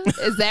Hillanta.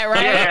 Is that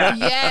right?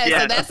 Yeah.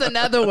 So that's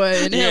another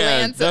one.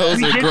 Yeah, Hillanta. those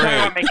We are did great.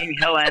 talk about making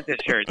Hillanta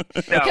shirts.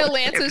 So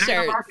Hillanta if there's a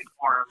shirts. market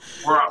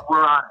for 'em,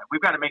 we're on it.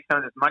 We've got to make some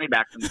of this money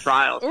back from the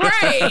trials.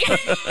 Right.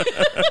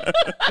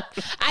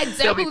 I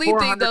definitely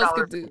think those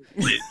could do.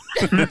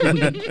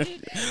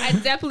 I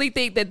definitely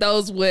think that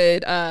those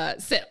would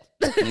sell.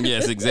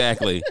 Yes,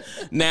 exactly.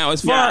 Now,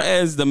 as far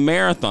as the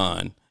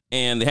marathon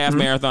and the half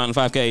marathon and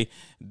 5K,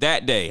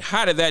 that day,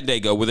 how did that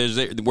day go?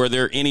 Were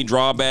there any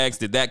drawbacks?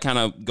 Did that kind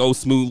of go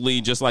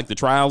smoothly just like the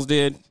trials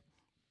did?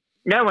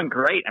 No, it went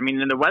great. I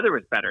mean, the weather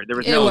was better. There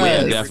was It no was.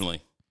 wind. Yeah,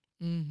 definitely.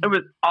 It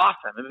was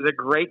awesome. It was a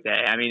great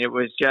day. I mean, it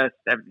was just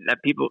that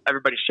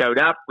everybody showed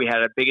up. We had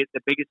the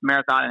biggest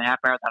marathon and half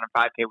marathon and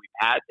 5K we've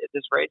had at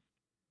this race.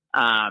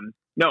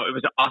 No, it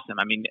was awesome.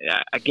 I mean,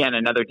 again,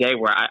 another day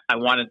where I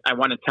want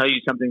to tell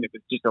you something that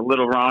was just a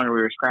little wrong, or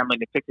we were scrambling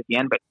to fix at the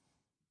end, but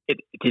it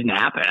didn't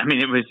happen. I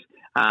mean, it was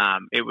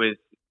It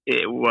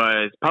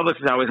was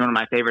Publix is always one of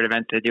my favorite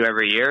events to do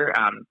every year.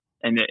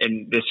 And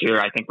this year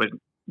I think was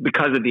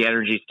because of the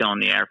energy still in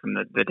the air from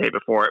the day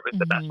before, it was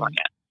the best one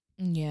yet.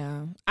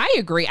 Yeah, I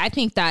agree. I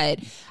think that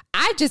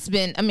I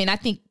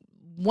think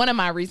one of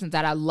my reasons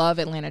that I love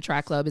Atlanta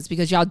Track Club is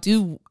because y'all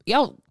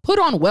put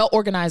on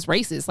well-organized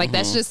races. Like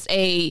that's just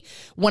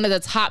one of the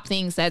top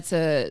things that's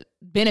a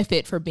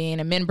benefit for being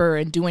a member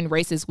and doing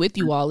races with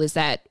you all is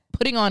that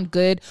putting on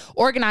good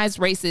organized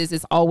races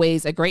is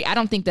always I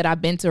don't think that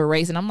I've been to a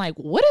race and I'm like,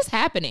 what is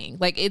happening?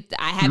 Like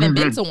I haven't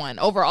been to one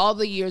over all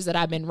the years that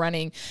I've been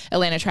running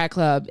Atlanta Track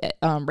Club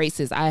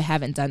races. I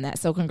haven't done that.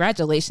 So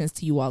congratulations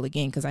to you all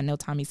again. Cause I know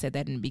Tommy said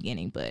that in the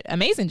beginning, but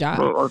amazing job.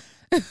 Well,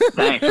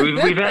 thanks.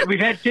 We've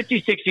had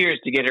 56 years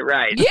to get it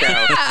right.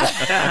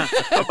 Yeah.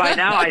 So, but by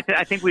now I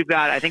think we've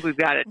got it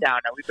down.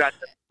 Now we've got an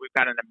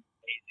amazing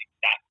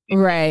staff.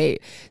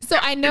 Right. So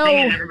I know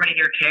everybody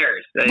here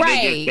cares.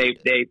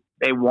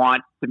 They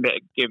want to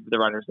give the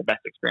runners the best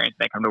experience.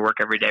 They come to work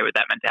every day with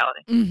that mentality.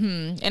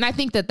 Mm-hmm. And I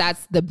think that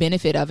that's the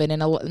benefit of it.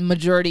 And a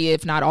majority,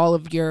 if not all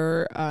of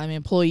your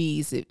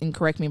employees, and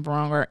correct me if I'm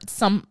wrong, or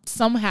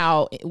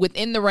somehow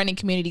within the running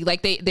community,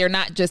 like they're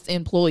not just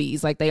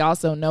employees, like they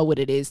also know what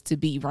it is to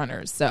be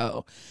runners.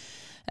 So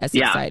that's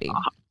exciting.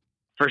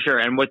 For sure.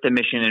 And what the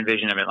mission and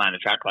vision of Atlanta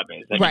Track Club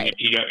is. I mean, if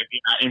you're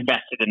not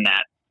invested in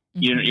that,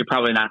 you're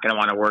probably not going to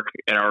want to work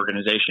at our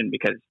organization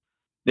because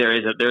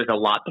there's a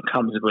lot that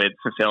comes with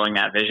fulfilling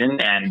that vision.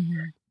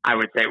 And I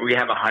would say we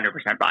have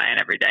 100% buy-in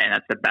every day. And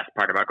that's the best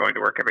part about going to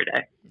work every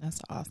day.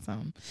 That's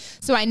awesome.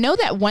 So I know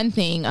that one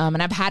thing,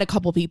 and I've had a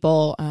couple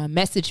people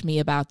message me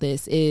about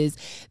this, is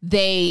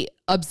they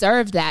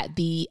observed that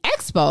the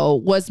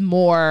expo was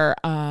more,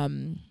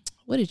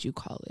 what did you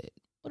call it?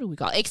 What do we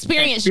call it?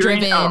 Experience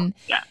driven.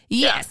 Oh,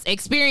 yes.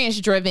 Experience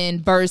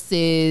driven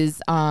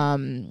versus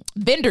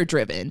vendor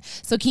driven.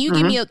 So can you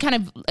give me a kind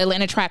of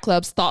Atlanta Track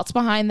Club's thoughts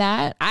behind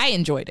that? I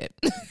enjoyed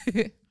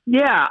it.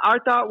 Yeah.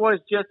 Our thought was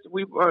just,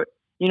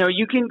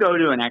 you can go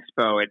to an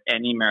expo at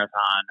any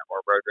marathon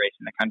or road race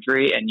in the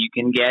country and you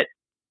can get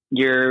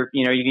your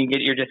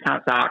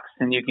discount socks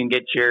and you can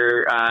get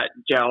your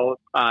gel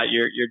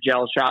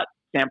shot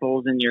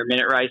samples and your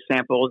minute rice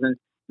samples and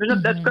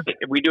that's great.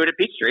 We do it at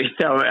Peachtree,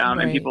 so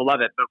and people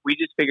love it. But we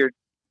just figured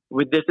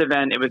with this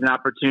event, it was an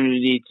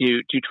opportunity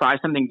to try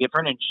something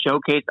different and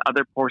showcase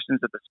other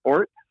portions of the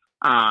sport.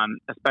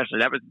 Especially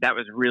that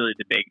was really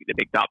the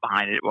big thought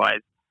behind it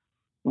was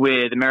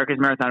with America's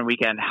Marathon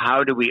Weekend.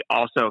 How do we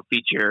also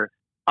feature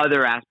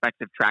other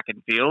aspects of track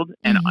and field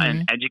and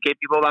educate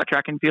people about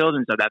track and field?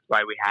 And so that's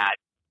why we had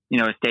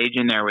a stage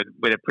in there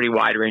with a pretty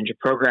wide range of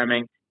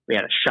programming. We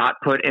had a shot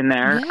put in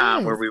there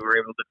where we were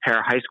able to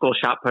pair high school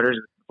shot putters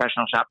with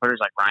professional shot putters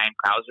like Ryan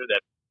Krauser,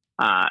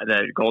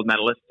 the gold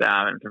medalist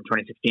from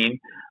 2016,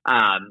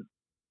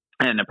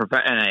 and a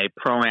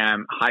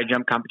pro-am high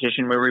jump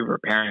competition where we were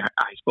pairing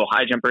high school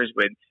high jumpers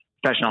with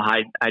professional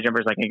high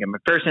jumpers like Inga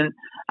McPherson,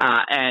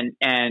 and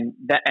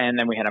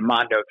then we had a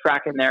Mondo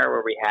track in there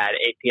where we had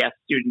APS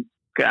students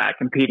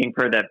competing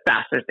for the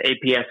fastest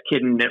APS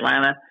kid in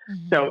Atlanta.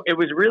 So it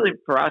was really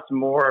for us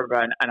more of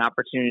an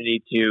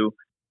opportunity to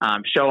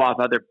show off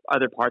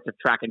other parts of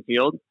track and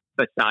field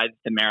besides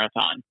the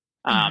marathon.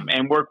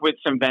 And work with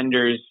some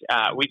vendors,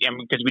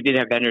 because we did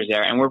have vendors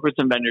there, and work with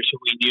some vendors who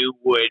we knew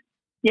would,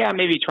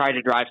 maybe try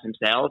to drive some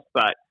sales,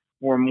 but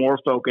were more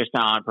focused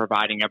on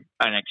providing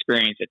an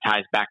experience that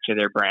ties back to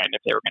their brand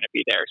if they were going to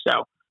be there.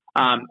 So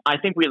I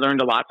think we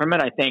learned a lot from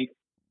it. I think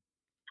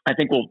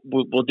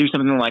we'll do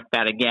something like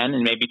that again,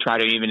 and maybe try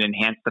to even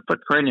enhance the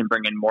footprint and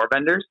bring in more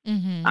vendors.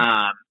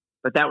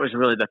 But that was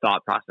really the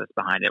thought process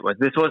behind it. Was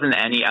this wasn't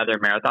any other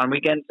marathon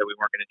weekend, so we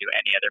weren't going to do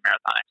any other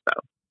marathon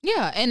expo.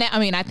 Yeah. And I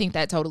mean, I think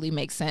that totally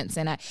makes sense.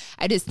 And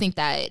I just think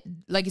that,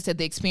 like you said,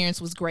 the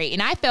experience was great.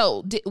 And I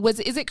felt,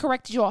 is it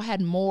correct that you all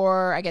had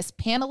more, I guess,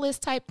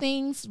 panelist type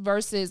things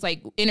versus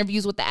like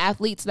interviews with the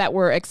athletes that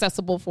were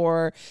accessible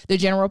for the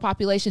general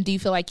population? Do you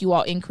feel like you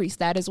all increased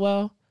that as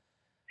well?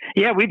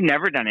 Yeah, we've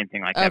never done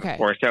anything like that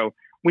before. So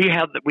we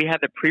had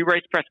the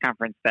pre-race press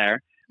conference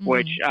there,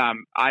 which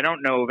I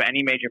don't know of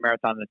any major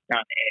marathon that's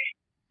done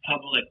a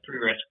public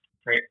pre-race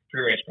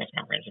press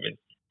conference. It was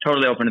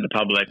totally open to the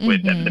public.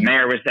 With the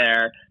mayor was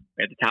there.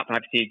 We had the top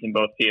 5 seeds in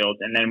both fields,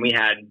 and then we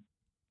had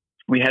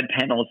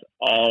panels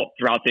all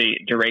throughout the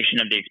duration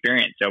of the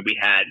experience. So we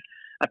had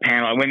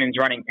a women's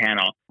running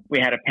panel. We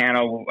had a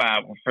panel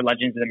for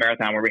Legends of the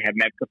Marathon where we had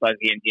Meg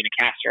Kapleski and Dina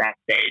Castor on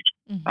stage.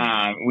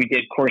 We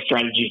did course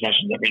strategy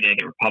sessions every day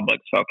that were Publix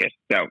focused.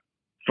 So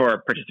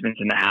for participants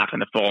in the half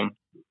and the full,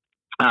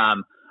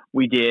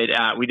 we did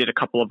a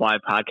couple of live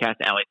podcasts.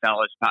 Allie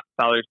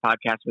Feller's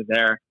podcast was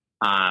there.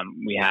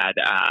 We had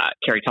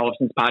Carrie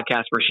Tollefson's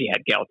podcast where she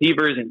had Gail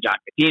Devers and John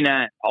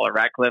Cadena and Paula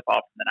Radcliffe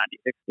all from the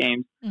 96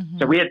 games.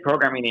 So we had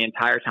programming the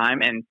entire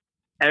time, and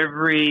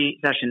every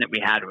session that we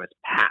had was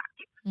packed.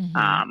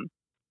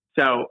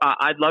 So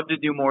I'd love to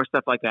do more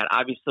stuff like that.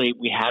 Obviously,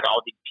 we had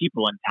all these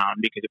people in town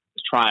because it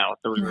was a trial,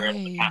 so we were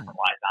able to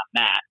capitalize on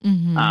that.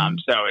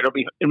 So it'll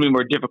be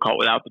more difficult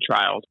without the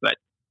trials, but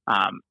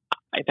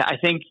I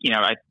think,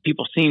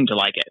 people seem to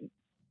like it.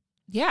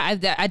 Yeah,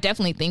 I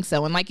definitely think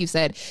so. And like you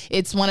said,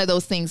 it's one of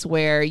those things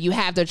where you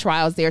have the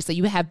trials there. So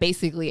you have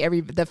basically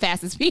the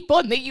fastest people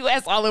in the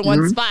U.S. all in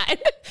one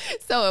spot.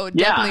 So it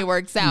definitely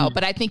works out.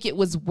 But I think it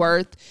was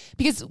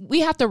because we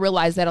have to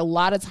realize that a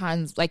lot of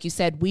times, like you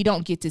said, we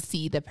don't get to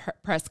see the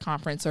press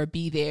conference or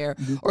be there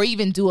or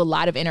even do a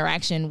lot of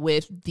interaction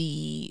with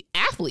the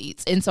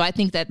athletes. And so I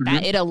think that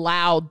it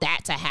allowed that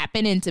to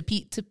happen and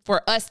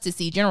for us to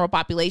see, general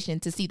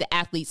population, to see the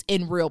athletes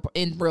in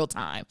real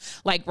time.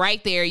 Like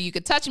right there, you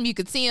could touch them, you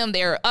could see them,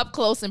 they're up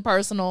close and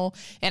personal,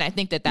 and I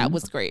think that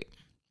was great.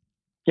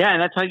 Yeah,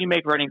 and that's how you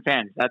make running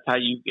fans. That's how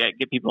you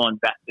get people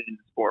invested in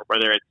the sport,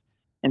 whether it's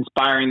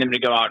inspiring them to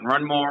go out and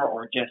run more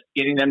or just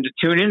getting them to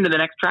tune into the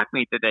next track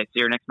meet that they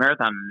see or next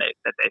marathon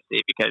that they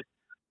see. Because,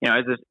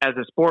 as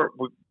a sport,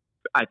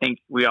 I think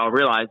we all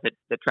realize that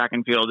the track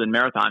and field and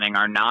marathoning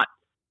are not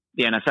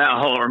the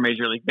NFL or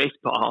Major League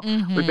Baseball.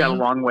 We've got a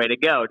long way to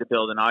go to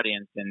build an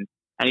audience, and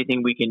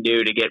anything we can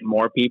do to get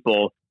more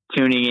people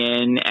tuning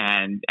in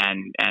and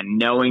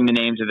knowing the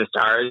names of the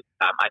stars,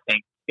 I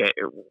think it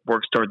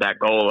works toward that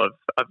goal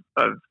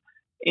of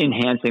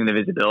enhancing the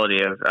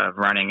visibility of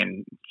running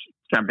and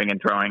jumping and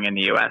throwing in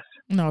the U.S.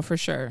 No, for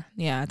sure.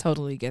 Yeah, I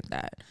totally get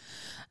that.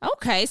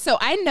 Okay, so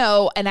I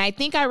know, and I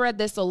think I read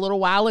this a little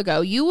while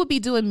ago, you will be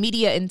doing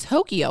media in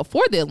Tokyo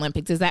for the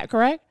Olympics. Is that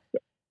correct?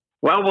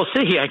 Well, we'll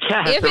see, I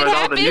guess, if with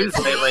all the news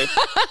lately.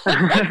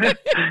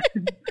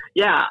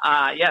 Yes,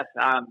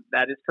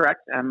 that is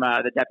correct. I'm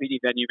the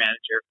deputy venue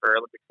manager for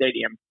Olympic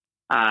Stadium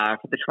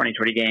for the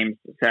 2020 games.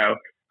 So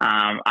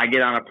I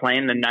get on a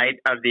plane the night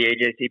of the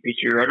AJC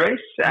Peachtree Road Race.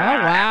 Wow.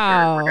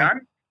 After we're done,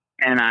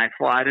 and I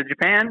fly to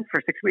Japan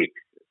for 6 weeks.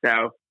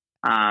 So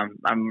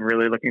I'm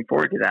really looking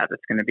forward to that.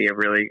 It's going to be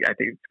I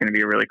think it's going to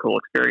be a really cool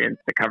experience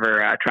to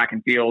cover track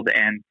and field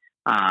and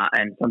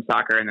some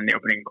soccer, and then the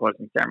opening and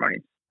closing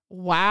ceremonies.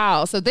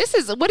 Wow. So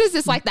what is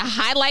this, like the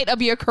highlight of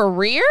your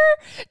career,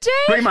 Jay?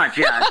 Pretty much,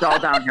 yeah. It's all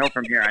downhill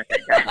from here, I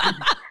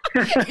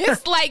think.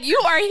 It's like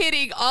you are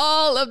hitting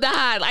all of the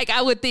high. Like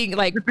I would think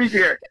like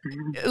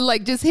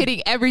just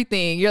hitting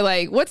everything. You're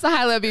like, what's the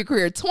highlight of your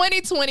career?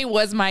 2020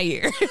 was my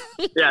year.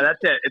 Yeah, that's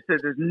it.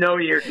 There's no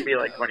year to be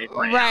like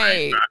 2020.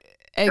 Right.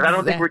 Exactly. I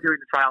don't think we're doing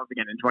the trials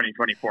again in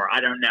 2024.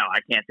 I don't know. I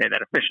can't say that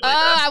officially.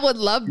 I would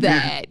love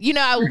that. We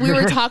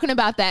were talking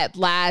about that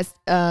last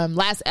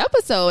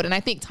episode, and I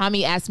think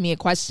Tommy asked me a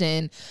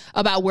question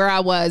about where I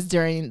was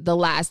during the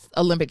last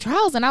Olympic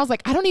trials, and I was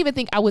like, I don't even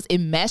think I was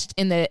enmeshed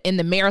in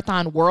the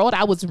marathon world.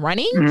 I was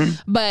running,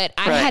 but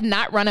I had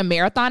not run a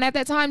marathon at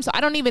that time, so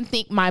I don't even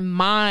think my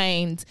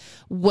mind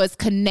was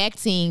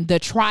connecting the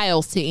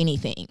trials to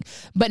anything.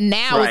 But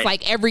now it's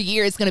like every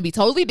year it's going to be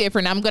totally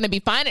different. I'm going to be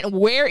finding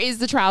where is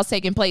the trials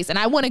taking place, and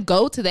I want to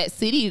go to that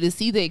city to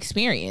see the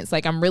experience.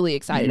 Like I'm really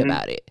excited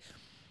about it.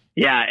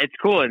 Yeah, it's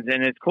cool, and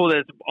it's cool that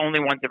it's only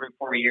once every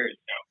 4 years,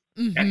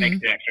 so that makes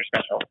it extra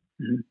special.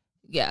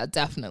 Yeah,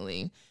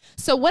 definitely.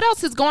 So what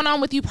else is going on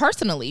with you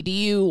personally?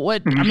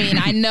 I mean,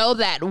 I know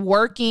that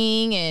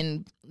working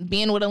and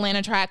being with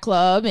Atlanta Track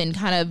Club and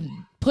kind of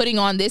putting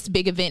on this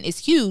big event is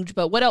huge,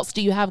 but what else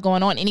do you have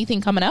going on?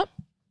 Anything coming up?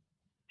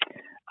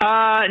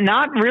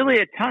 Not really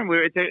a ton.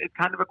 It's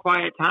kind of a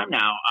quiet time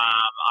now.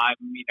 I'm,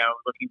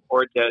 looking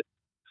forward to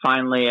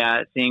finally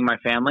seeing my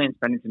family and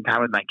spending some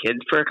time with my kids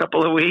for a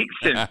couple of weeks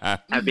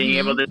and being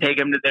able to take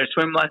them to their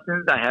swim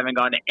lessons. I haven't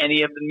gone to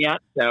any of them yet,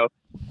 so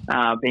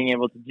being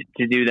able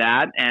to do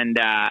that and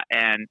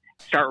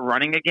start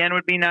running again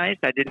would be nice.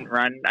 I didn't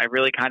run. I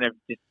really kind of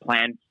just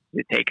planned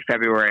to take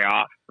February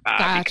off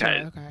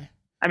because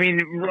I mean,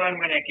 run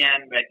when I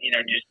can, but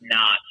just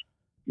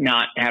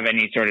not have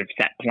any sort of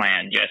set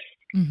plan. Just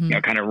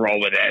kind of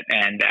roll with it.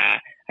 And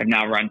I've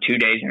now run 2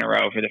 days in a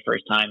row for the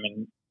first time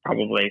in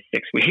probably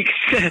 6 weeks.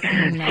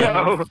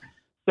 Nice.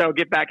 So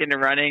get back into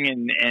running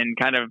and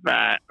kind of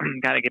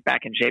get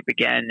back in shape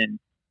again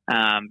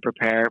and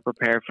prepare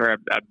for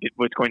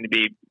what's going to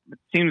be, it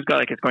seems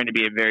like it's going to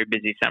be a very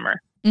busy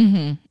summer.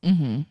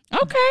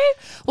 Okay.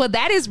 Well,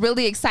 that is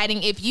really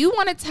exciting. If you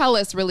want to tell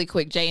us really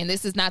quick, Jay, and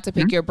this is not to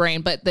pick your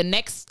brain, but the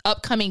next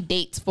upcoming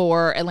dates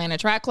for Atlanta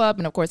Track Club,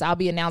 and of course, I'll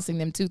be announcing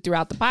them too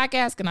throughout the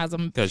podcast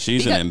because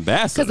she's an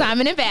ambassador. Because I'm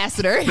an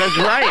ambassador. That's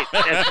right.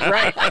 That's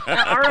right.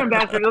 Our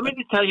ambassador. Let me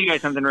just tell you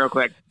guys something real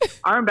quick.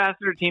 Our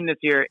ambassador team this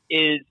year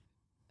is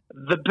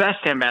the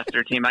best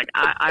ambassador team. Like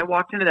I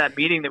walked into that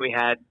meeting that we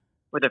had.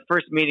 With the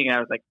first meeting, I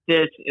was like,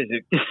 "This is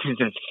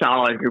a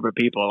solid group of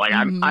people." Like,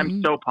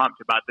 I'm so pumped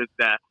about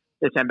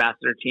this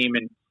ambassador team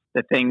and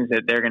the things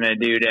that they're going to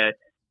do to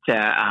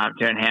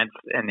enhance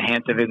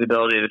the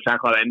visibility of the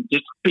track club, and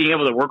just being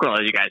able to work with all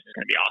of you guys is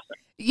going to be awesome.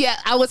 Yeah,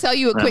 I will tell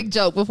you a quick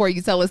joke before you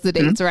tell us the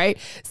dates, right?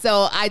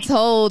 So I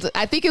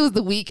think it was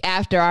the week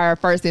after our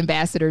first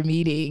ambassador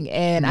meeting,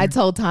 and I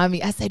told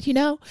Tommy, I said,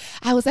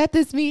 I was at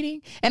this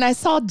meeting and I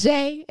saw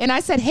Jay and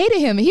I said, hey to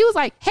him. And he was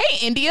like, hey,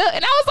 India.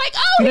 And I was like,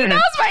 oh, he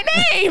knows my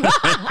name.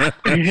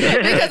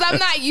 because I'm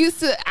not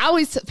used to.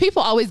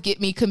 People always get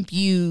me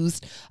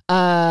confused.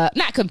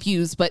 Not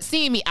confused, but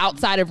seeing me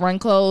outside of run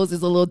clothes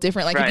is a little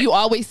different. Like if you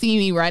always see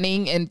me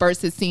running and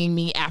versus seeing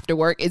me after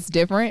work, it's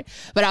different.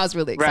 But I was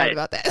really excited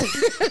about that.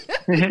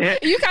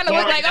 You kind of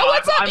look like,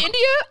 what's up,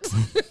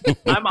 India?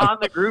 I'm on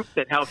the group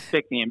that helps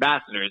pick the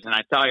ambassadors, and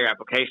I saw your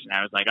application.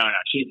 I was like, oh no,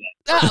 she's in.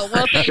 Oh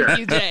well, thank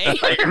you, Jay.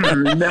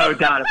 No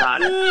doubt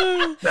about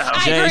it. So.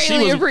 I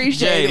greatly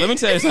appreciate it. Jay, let me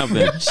tell you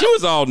something. She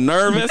was all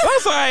nervous. I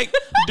was like,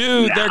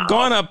 dude, they're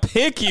gonna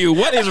pick you.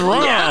 What is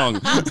wrong?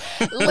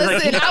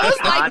 Listen, I was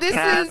like, this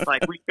is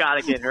like we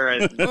gotta get her.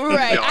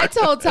 Right. I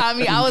told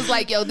Tommy, I was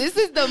like, yo, this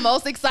is the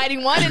most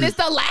exciting one, and it's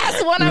the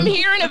last one I'm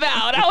hearing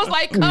about. I was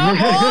like, come on.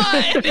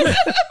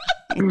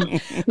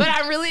 But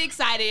I'm really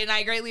excited, and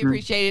I greatly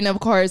appreciate it. And of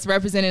course,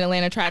 representing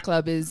Atlanta Track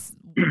Club is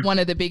one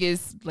of the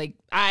biggest. Like,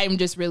 I'm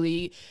just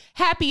really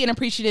happy and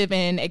appreciative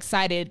and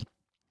excited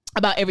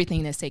about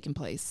everything that's taking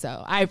place.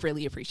 So I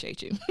really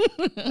appreciate you.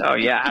 Oh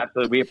yeah,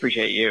 absolutely. We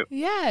appreciate you.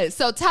 Yeah.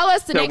 So tell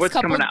us the next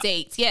couple of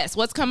dates. Yes.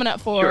 What's coming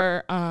up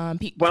for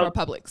for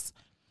Publix?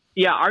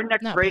 Yeah, our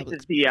next race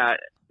is the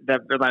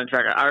Atlanta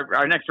Track.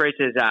 Our next race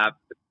is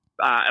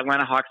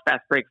Atlanta Hawks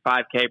Fast Break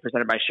 5K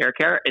presented by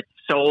ShareCare. It's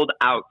sold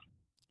out.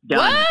 Done.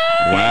 What?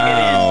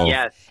 Wow.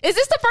 Yes. Is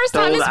this the first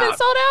time it's been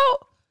sold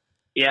out?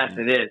 Yes,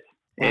 it is.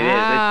 It is. It's the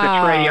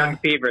Wow. Trae Young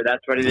fever.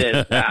 That's what it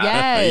is.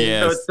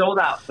 Yes. So it's sold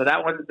out. So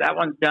that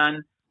one's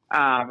done.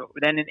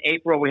 Then in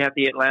April we have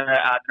the Atlanta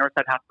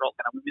Northside Hospital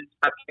Women's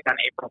Cupcake on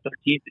April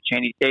 13th at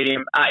Cheney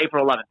Stadium.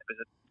 April 11th. It was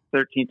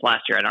the 13th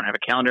last year. I don't have a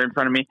calendar in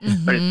front of me,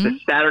 but it's the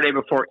Saturday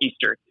before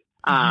Easter.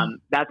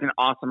 That's an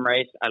awesome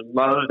race. I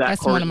love that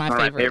That's course. one of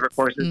my favorite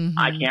courses.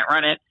 I can't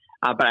run it,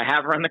 but I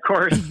have run the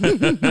course.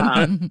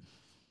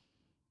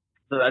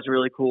 So that's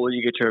really cool.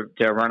 You get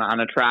to run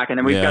on a track, and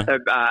then we've got the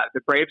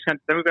Braves. Then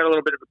we've got a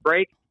little bit of a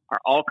break. Our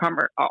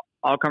all-comers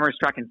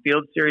track and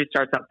field series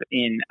starts up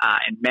in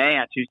May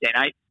on Tuesday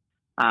night.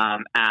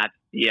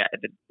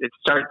 It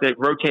starts to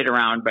rotate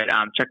around, but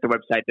check the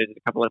website. There's a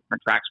couple of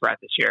different tracks we're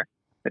at this year.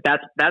 But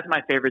that's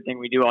my favorite thing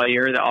we do all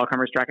year. The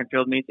all-comers track and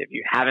field meets. If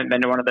you haven't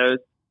been to one of those,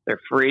 they're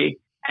free.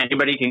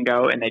 Anybody can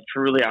go, and they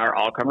truly are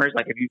all comers.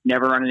 Like if you've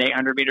never run an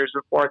 800 meters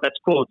before, that's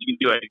cool. You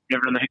can do it. If you've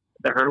never run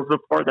the hurdles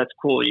before, that's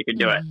cool. You can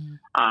do it.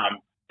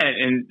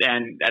 And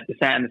at the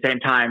same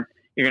time,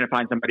 you're going to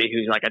find somebody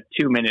who's like a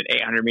 2-minute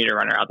 800 meter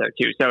runner out there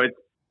too. So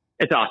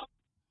it's awesome.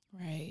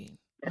 Right.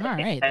 All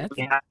right.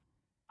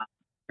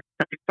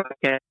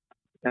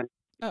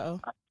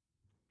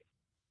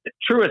 The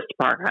Truist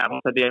Park. I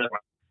almost said the other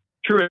one.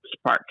 Truist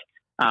Park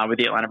with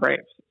the Atlanta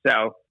Braves.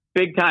 So.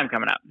 Big time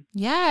coming up.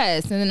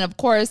 Yes. And then, of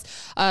course,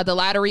 the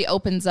lottery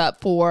opens up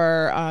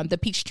for the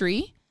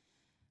Peachtree.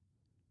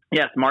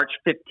 Yes, March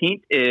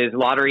 15th is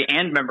lottery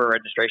and member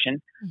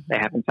registration. They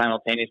happen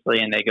simultaneously,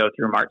 and they go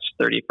through March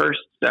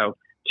 31st. So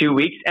 2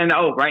 weeks. And,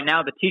 right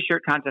now the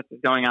T-shirt contest is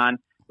going on.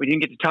 We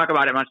didn't get to talk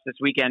about it much this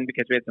weekend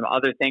because we had some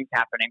other things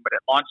happening, but it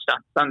launched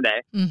on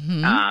Sunday.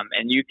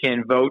 And you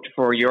can vote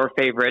for your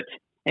favorite.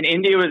 And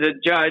India was a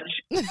judge.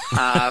 For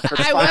the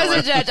I was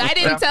a judge. I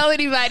didn't tell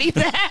anybody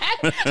that.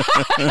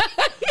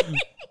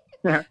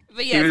 But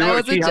yes, I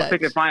was a judge.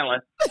 Pick the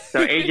finalists.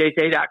 So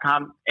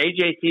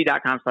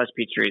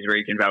AJC.com/Peachtree is where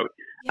you can vote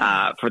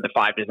for the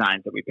 5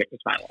 designs that we picked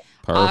as finalists.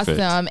 Perfect.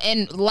 Awesome.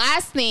 And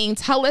last thing,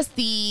 tell us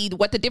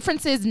what the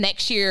difference is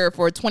next year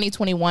for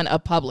 2021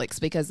 of Publix,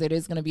 because it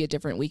is going to be a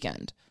different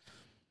weekend.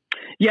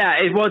 Yeah,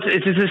 it's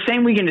the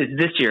same weekend as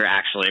this year.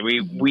 Actually,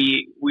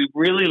 we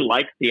really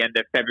liked the end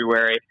of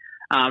February.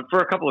 For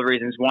a couple of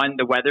reasons. One,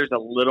 the weather's a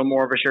little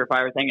more of a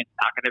surefire thing. It's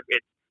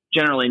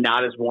generally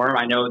not as warm.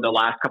 I know the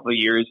last couple of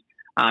years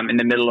in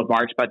the middle of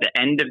March, by the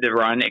end of the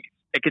run, it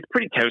gets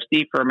pretty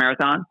toasty for a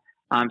marathon.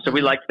 So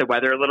we liked the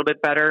weather a little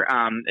bit better.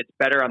 It's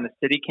better on the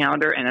city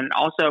calendar. And then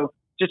also,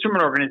 just from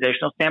an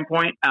organizational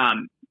standpoint,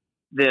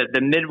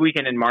 the mid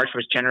weekend in March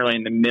was generally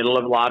in the middle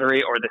of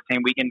lottery or the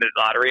same weekend that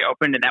the lottery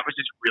opened. And that was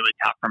just really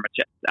tough from a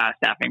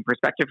staffing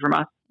perspective for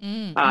us.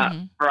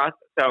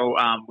 So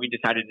we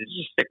decided to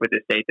just stick with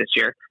this date this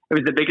year. It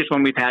was the biggest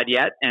one we've had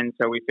yet. And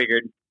so we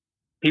figured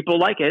people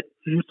like it.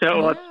 So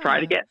let's try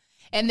it again.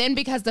 And then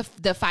because the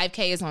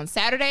 5K is on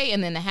Saturday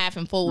and then the half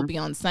and full will be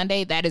on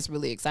Sunday, that is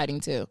really exciting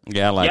too.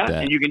 Yeah, I like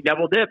that. And you can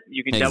double dip.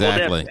 Double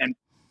dip. And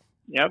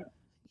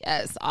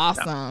Yes,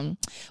 awesome.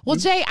 Well,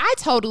 Jay, I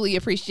totally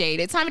appreciate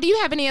it. Tommy, do you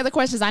have any other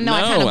questions? I know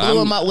I kind of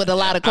blew him up with a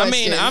lot of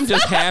questions. I mean, I'm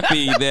just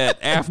happy that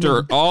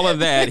after all of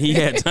that, he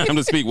had time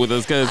to speak with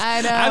us because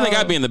I think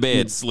I'd be in the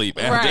bed sleep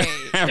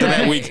after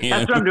that weekend.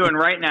 That's what I'm doing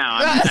right now.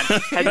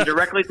 I'm heading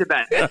directly to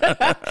bed.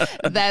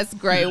 That's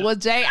great. Well,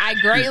 Jay, I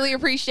greatly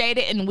appreciate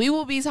it, and we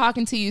will be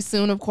talking to you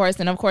soon, of course,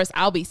 and of course,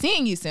 I'll be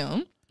seeing you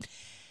soon.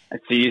 I'll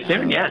see you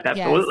soon. Yes,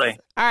 absolutely. Yes.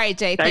 All right,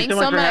 Jay. Thanks so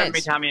much for having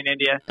me, Tommy, in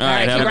India. All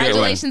right.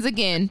 Congratulations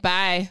again.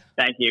 Bye.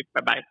 Thank you.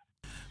 Bye-bye.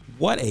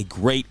 What a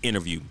great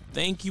interview.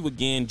 Thank you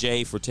again,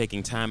 Jay, for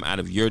taking time out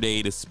of your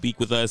day to speak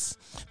with us.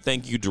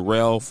 Thank you,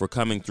 Darrell, for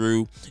coming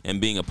through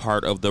and being a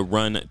part of the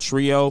Run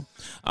Trio.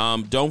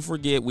 Don't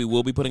forget, we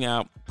will be putting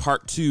out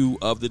part 2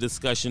 of the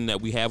discussion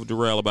that we have with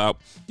Darrell about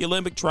the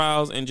Olympic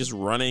trials and just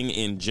running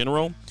in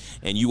general.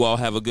 And you all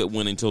have a good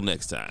one until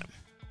next time.